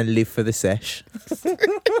back saying "Live for the sesh."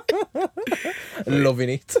 Loving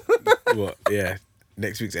it. What? Yeah.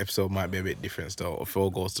 Next week's episode might be a bit different still. If all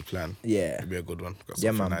goes to plan, Yeah. it'll be a good one. Got Yeah,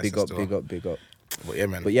 something man. nice Big in up, store. big up, big up. But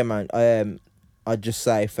yeah, man. I'd just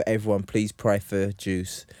say for everyone, please pray for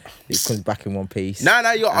Juice. It comes back in one piece. Nah,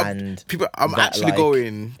 and I'm that, actually like,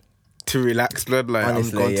 going to relax, blood. Like,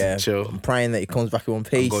 honestly, I'm going yeah. to chill. I'm praying that he comes back in one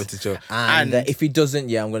piece. I'm going to chill. And if he doesn't,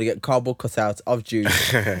 yeah, I'm gonna get cardboard cutouts of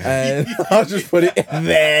Juice. And I'll just put it in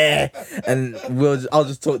there, and I'll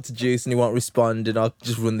just talk to Juice, and he won't respond, and I'll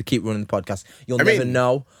just keep running the podcast. You'll never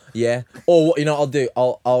know, yeah. Or what I'll do?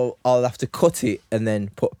 I'll have to cut it and then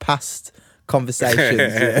put past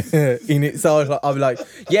conversations in it. So I'll be like,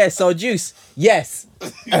 yeah. So Juice, yes.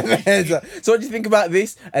 And then, so what do you think about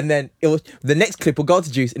this? And then the next clip will go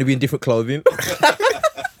to Juice, and it'll be in different clothing.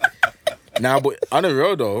 Now, but on the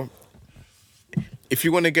road though, if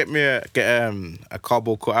you want to get a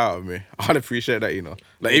cardboard cut out of me, I'd appreciate that.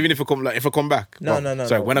 Like even if I come back. No.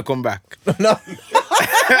 When I come back. No.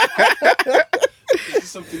 This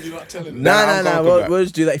is something you're not telling me. No. We'll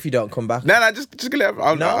just do that if you don't come back. Nah, just get it.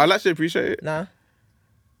 I'll actually appreciate it. Nah.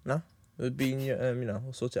 It'll be in your,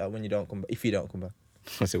 we'll sort it out when you don't come back. If you don't come back.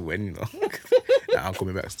 I said when, Nah, I'm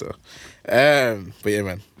coming back still. But yeah,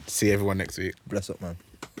 man. See everyone next week. Bless up, man.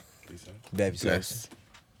 Peace out. Baby, Bless.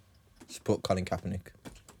 support Colin Kaepernick.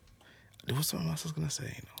 There was something else I was gonna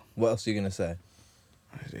say. What else are you gonna say?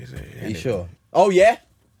 Yeah, Are you sure? Oh yeah.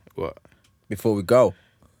 What? Before we go,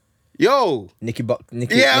 Yo. Nicky.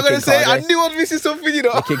 Yeah, I'm gonna say. I knew I was missing something.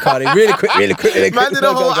 Nicky and Cardi, really quick. Man did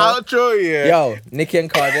a whole outro. Yeah. Yo, Nicky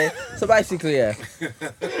and Cardi. So basically, yeah.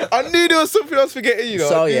 I knew there was something I was forgetting.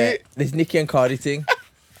 So yeah, this Nicky and Cardi thing.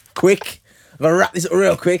 Quick, I'm gonna wrap this up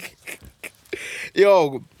real quick.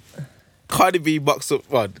 Yo, Cardi B boxed up.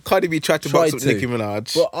 Well, Cardi B tried to box up Nicki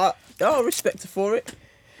Minaj. But I respect her for it.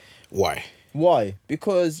 Why? Why?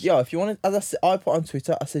 Because if you want to, as I said, I put on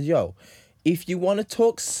Twitter, I said, if you want to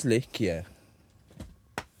talk slick, yeah,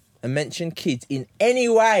 and mention kids in any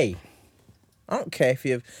way, I don't care if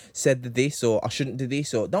you've said this or I shouldn't do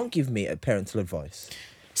this, or don't give me a parental advice.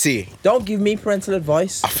 See, Don't give me parental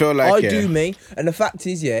advice. I feel like, I do me, and the fact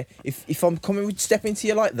is, if I'm stepping to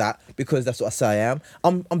you like that, because that's what I say I am,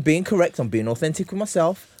 I'm being correct, I'm being authentic with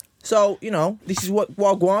myself. So, this is what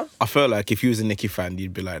I want. I feel like if you was a Nicki fan,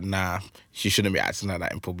 you'd be like, nah, she shouldn't be acting like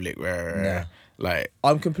that in public. Nah. Like,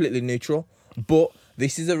 I'm completely neutral, but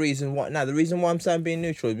this is the reason why. Now, the reason why I'm saying being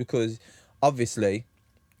neutral is because, obviously,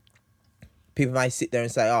 people may sit there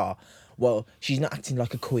and say, well, she's not acting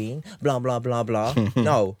like a queen, blah, blah, blah, blah.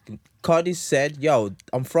 No, Cardi said,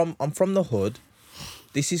 I'm from the hood.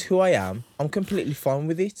 This is who I am. I'm completely fine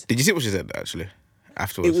with it. did you see what she said actually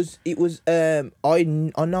afterwards? It was. I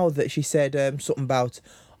know that she said something about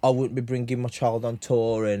I wouldn't be bringing my child on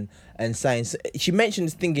tour and saying she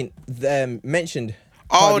mentioned mentioned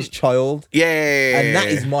Cardi's child. Yeah. And that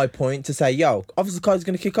is my point to say, obviously Cardi's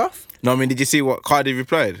gonna kick off. No, I mean, did you see what Cardi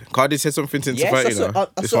replied? Cardi said something since the fight,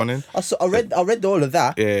 this morning. I read all of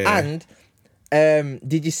that. Yeah. And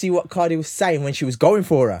did you see what Cardi was saying when she was going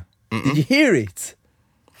for her? Did you hear it?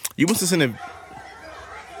 You must have seen a.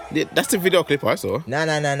 Yeah, that's the video clip I saw. No.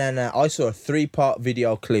 I saw a 3-part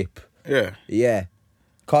video clip. Yeah. Yeah.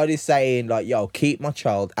 Cardi's saying, like, keep my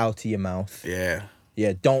child out of your mouth. Yeah.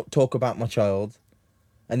 Yeah, don't talk about my child.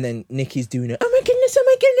 And then Nicki's doing it. Oh my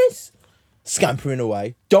goodness. Scampering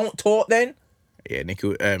away. Don't talk then. Yeah,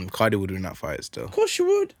 Cardi would win that fight still. Of course you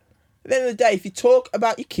would. At the end of the day, if you talk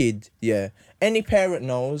about your kid, any parent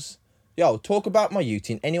knows, talk about my youth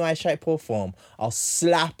in any way, shape or form, I'll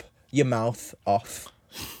slap your mouth off.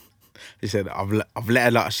 He said, I've let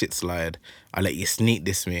a lot of shit slide. I let you sneak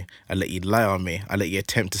diss me. I let you lie on me. I let you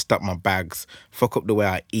attempt to stop my bags. Fuck up the way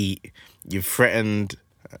I eat. You threatened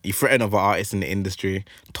other artists in the industry.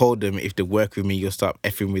 Told them if they work with me, you'll stop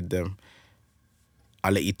effing with them.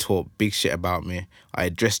 I let you talk big shit about me. I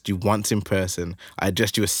addressed you once in person. I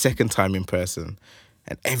addressed you a second time in person.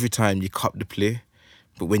 And every time you cop the play.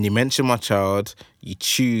 But when you mention my child, you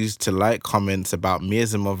choose to like comments about me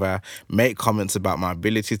as a mother, make comments about my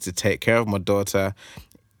ability to take care of my daughter.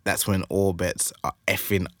 That's when all bets are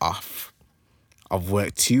effing off. I've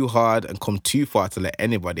worked too hard and come too far to let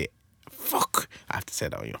anybody I have to say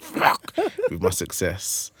that on you. With my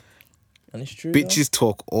success. And it's true. Bitches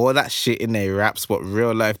talk all that shit in their raps, but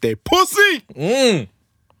real life they pussy.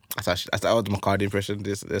 That's that was my Cardi impression.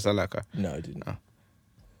 This I like her. No, I didn't.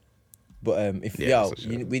 But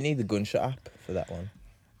we need the gunshot app for that one.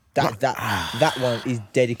 That one is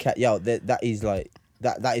dedicated. That is like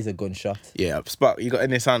That is a gunshot. Yeah, Spot, you got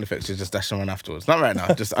any sound effects? You just dash them on afterwards. Not right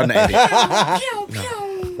now, just on the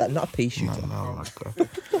edit. Like not a pea shooter. Oh my god.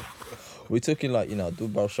 We took in like double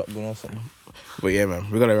barrel shotgun or something. But yeah, man,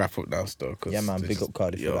 we gotta wrap up now still. Yeah, man. Big up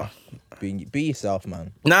Cardi for that. Be yourself,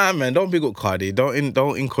 man. Nah, man, don't big up Cardi. Don't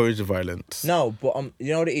encourage the violence. No, but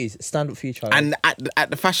you know what it is. Stand up for your child. And at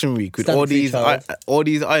the fashion week with Stand all up for your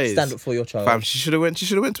these child. eyes. Stand up for your child. Fam, she should have went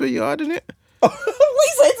to a yard, innit? What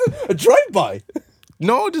you saying? A drive-by?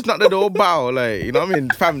 No, just not the door bow, like, you know what I mean?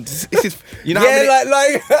 Fam, this is, you know Yeah, how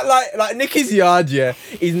many, like Nicky's yard, yeah.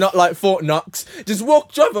 He's not like Fort Knox. Just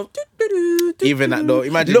drive up. even that door,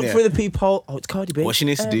 imagine Look yeah, through the peephole. Oh, it's Cardi B. what she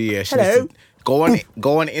needs to do, yeah, she hello. needs to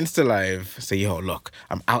go on Insta Live, say, yo, look,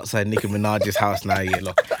 I'm outside Nicki Minaj's house now, yeah,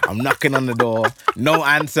 look, I'm knocking on the door, no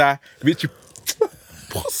answer, bitch, you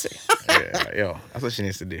pussy. Yeah, like, yo, that's what she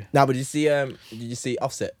needs to do. Nah, but did you see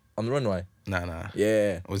Offset on the runway? Nah.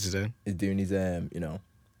 Yeah. What's he doing? He's doing his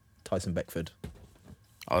Tyson Beckford.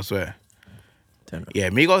 I swear. Don't know. Yeah,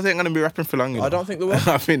 Migos ain't gonna be rapping for long. You know? I don't think they will.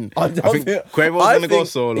 I think I don't think- Quavo's I gonna go think-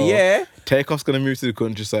 solo. yeah. Takeoff's gonna move to the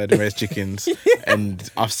countryside and raise chickens. And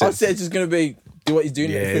Offset's Offset's just gonna do what he's doing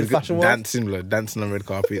yeah, for the he's fashion world. dancing on red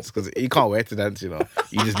carpets because he can't wait to dance. You know,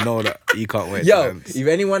 you just know that he can't wait to Yo, dance. if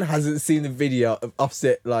anyone hasn't seen the video of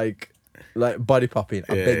Offset like body popping,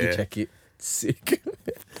 I beg you Yeah. check it. Sick.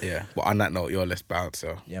 Yeah, but on that note, let's bounce.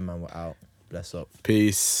 So Yeah, man, we're out. Bless up.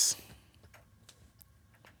 peace.